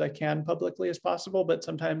much as I can publicly as possible, but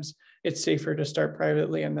sometimes it's safer to start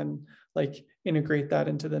privately and then like integrate that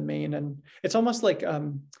into the main. And it's almost like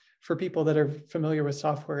for people that are familiar with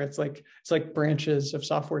software, it's like branches of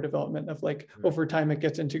software development, of like over time it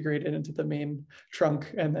gets integrated into the main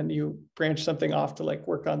trunk, and then you branch something off to like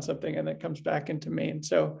work on something, and it comes back into main.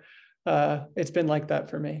 So it's been like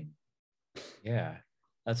that for me. Yeah,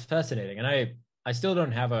 that's fascinating. And I still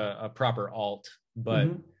don't have a proper alt, but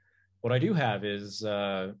Mm-hmm. what I do have is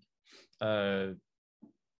like a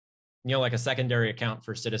secondary account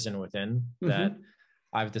for Citizen Within that Mm-hmm.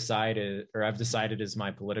 I've decided is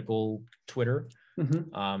my political Twitter.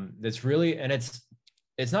 Mm-hmm. That's really, and it's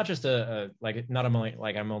not just a like, not only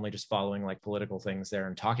like I'm only just following like political things there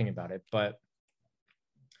and talking about it, but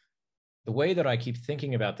the way that I keep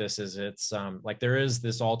thinking about this is it's like there is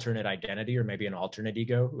this alternate identity, or maybe an alternate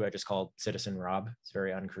ego, who I just call Citizen Rob. It's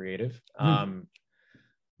very uncreative. Mm-hmm.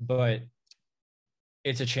 But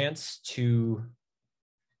it's a chance to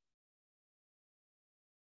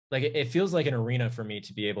like it feels like an arena for me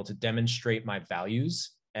to be able to demonstrate my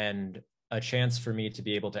values, and a chance for me to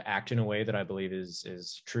be able to act in a way that I believe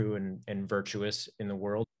is true and virtuous in the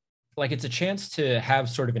world. Like it's a chance to have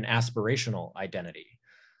sort of an aspirational identity,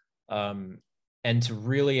 um, and to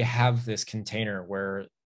really have this container where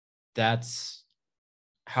that's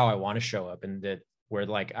how I want to show up, and that where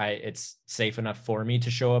like it's safe enough for me to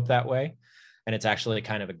show up that way, and it's actually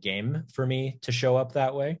kind of a game for me to show up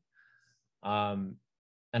that way. Um,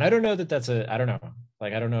 and I don't know that that's I don't know,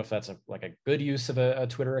 like I don't know if that's like a good use of a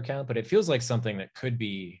Twitter account, but it feels like something that could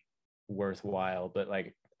be worthwhile. But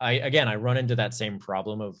like I run into that same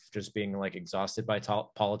problem of just being like exhausted by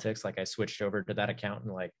politics. Like I switched over to that account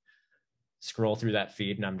and like scroll through that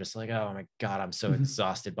feed, and I'm just like, oh my god, I'm so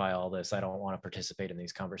exhausted by all this. I don't want to participate in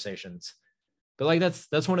these conversations. But like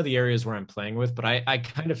that's one of the areas where I'm playing with. But I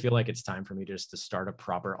kind of feel like it's time for me just to start a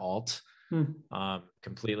proper alt,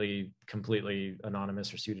 completely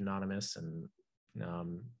anonymous or pseudonymous, and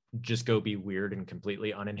just go be weird and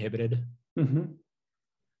completely uninhibited.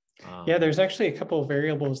 Yeah, there's actually a couple of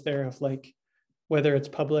variables there of like whether it's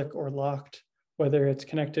public or locked, whether it's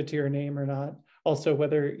connected to your name or not. Also,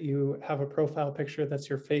 whether you have a profile picture that's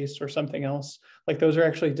your face or something else. Like those are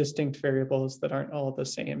actually distinct variables that aren't all the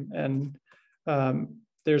same. And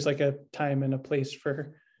there's like a time and a place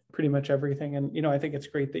for pretty much everything. And, you know, I think it's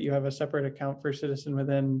great that you have a separate account for Citizen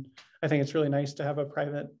Within. I think it's really nice to have a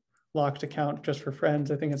private locked account just for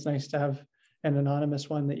friends. I think it's nice to have an anonymous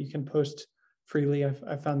one that you can post freely.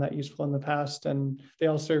 I've found that useful in the past, and they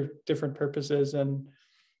all serve different purposes. And,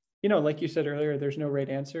 you know, like you said earlier, there's no right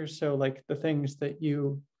answers. So like the things that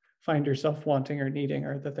you find yourself wanting or needing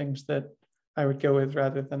are the things that I would go with,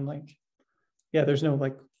 rather than like, yeah, there's no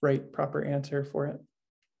like right proper answer for it.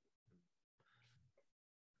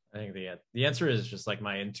 I think the answer is just like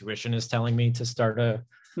my intuition is telling me to start a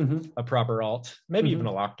proper alt, maybe even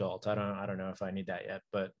a locked alt. I don't know if I need that yet,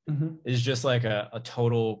 but it's just like a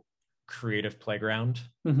total creative playground,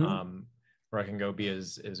 where I can go be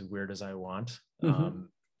as weird as I want.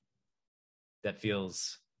 That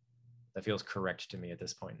feels correct to me at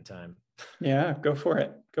this point in time. Yeah, go for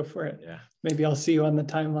it. Go for it. Yeah. Maybe I'll see you on the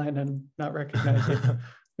timeline and not recognize you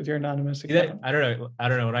with your anonymous account. I don't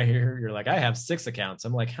know. When I hear you're like, I have 6 accounts,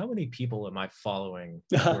 I'm like, how many people am I following?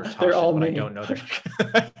 They're all me. I don't know.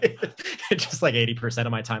 It's just like 80%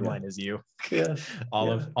 of my timeline is you. Yes.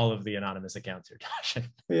 all of the anonymous accounts are Tasshin.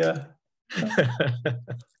 Yeah.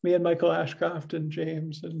 Me and Michael Ashcroft and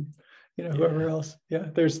James and, you know, whoever else. Yeah,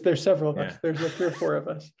 there's several of us. There's like 3 or 4 of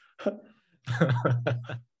us.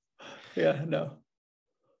 Yeah, no.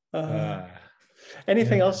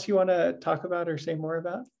 Anything else you want to talk about or say more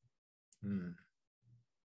about? No,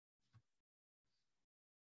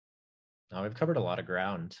 we've covered a lot of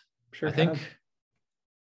ground. Sure.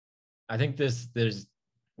 I think there's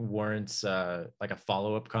warrants like a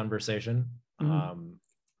follow-up conversation,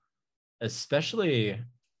 especially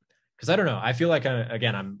because I don't know. I feel like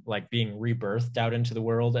I'm like being rebirthed out into the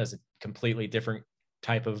world as a completely different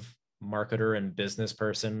type of marketer and business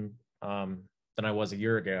person than I was a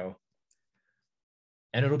year ago.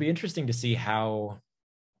 And it'll be interesting to see how,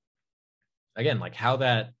 again, like how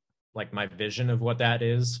that, like my vision of what that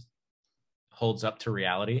is holds up to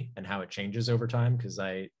reality and how it changes over time. Cause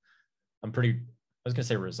I was going to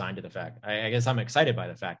say resigned to the fact. I guess I'm excited by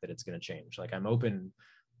the fact that it's going to change. Like I'm open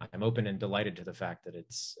and delighted to the fact that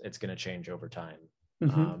it's going to change over time.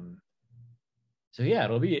 So yeah,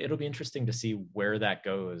 it'll be interesting to see where that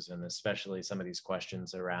goes. And especially some of these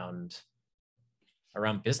questions around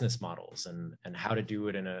business models and how to do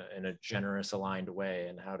it in a generous, aligned way,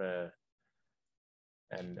 and I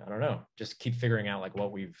don't know, just keep figuring out like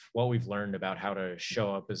what we've learned about how to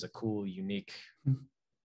show up as a cool, unique,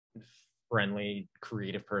 friendly,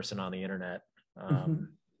 creative person on the internet,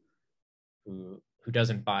 who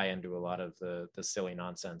doesn't buy into a lot of the silly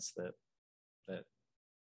nonsense that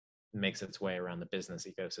makes its way around the business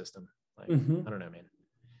ecosystem. Like I don't know, man.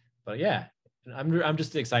 But yeah, I'm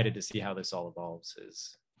just excited to see how this all evolves,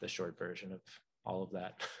 is the short version of all of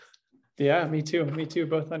that. Yeah, me too,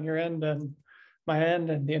 both on your end and my end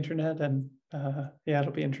and the internet. And yeah,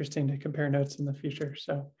 it'll be interesting to compare notes in the future.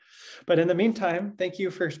 So, but in the meantime, thank you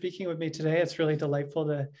for speaking with me today. It's really delightful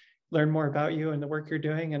to learn more about you and the work you're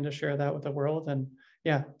doing and to share that with the world. And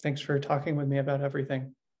yeah, thanks for talking with me about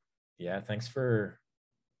everything. Yeah, thanks for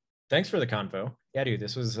the convo. Yeah, dude,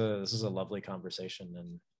 this was a lovely conversation,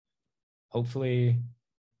 and hopefully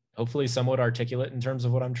somewhat articulate in terms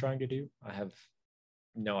of what I'm trying to do. I have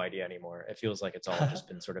no idea anymore. It feels like it's all just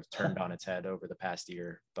been sort of turned on its head over the past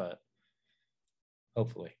year, but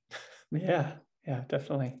hopefully. Yeah,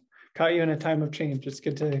 definitely. Caught you in a time of change. It's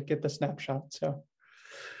good to get the snapshot. So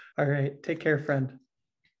All right. Take care, friend.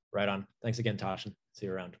 Right on. Thanks again, Tasshin. See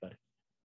you around, buddy.